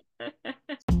friendship.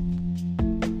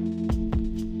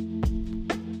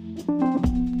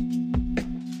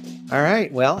 All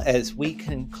right. Well, as we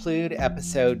conclude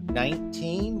episode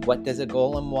 19, what does a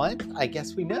golem want? I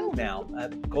guess we know now. A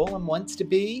golem wants to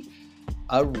be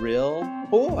a real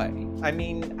boy. I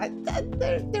mean,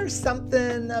 there's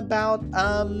something about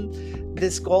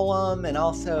this golem, and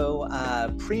also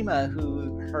Prima,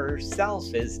 who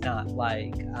herself is not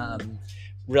like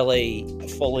really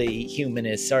fully human,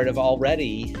 is sort of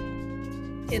already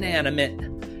inanimate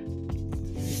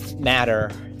matter,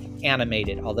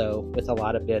 animated, although with a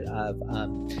lot of bit of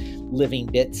living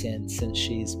bits in, since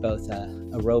she's both a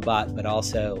robot but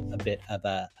also a bit of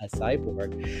a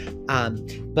cyborg.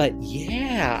 But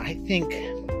yeah, I think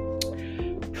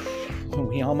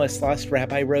we almost lost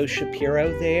Rabbi Rose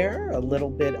Shapiro there. A little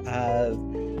bit of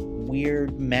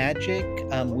weird magic,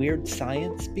 weird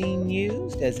science being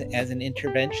used as an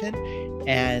intervention.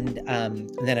 And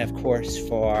then, of course,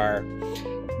 for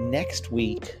next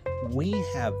week, we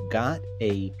have got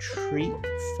a treat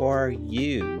for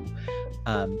you.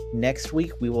 Next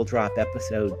week, we will drop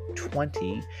episode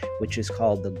 20, which is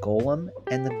called The Golem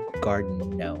and the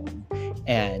Garden Gnome.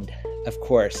 And, of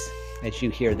course, as you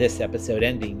hear this episode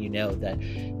ending, you know that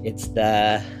it's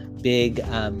the big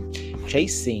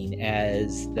chase scene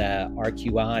as the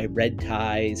RQI red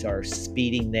ties are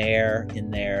speeding there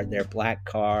in their black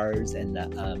cars, and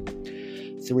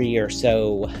the 3 or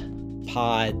so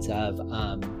pods of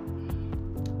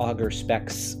Augur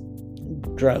Specs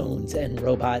drones and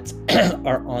robots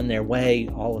are on their way,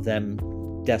 all of them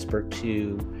desperate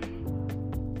to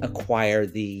acquire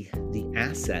the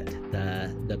asset,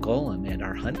 the golem. And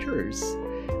our hunters,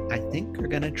 I think, are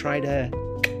going to try to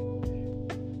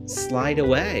slide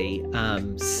away.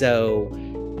 So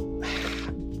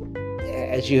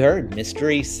as you heard,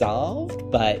 mystery solved,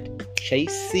 but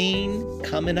chase scene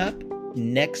coming up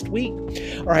next week.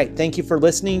 All right, thank you for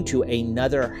listening to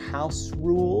another House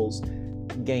Rules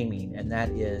Gaming, and that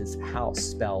is House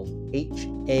spelled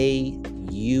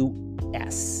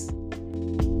Haus.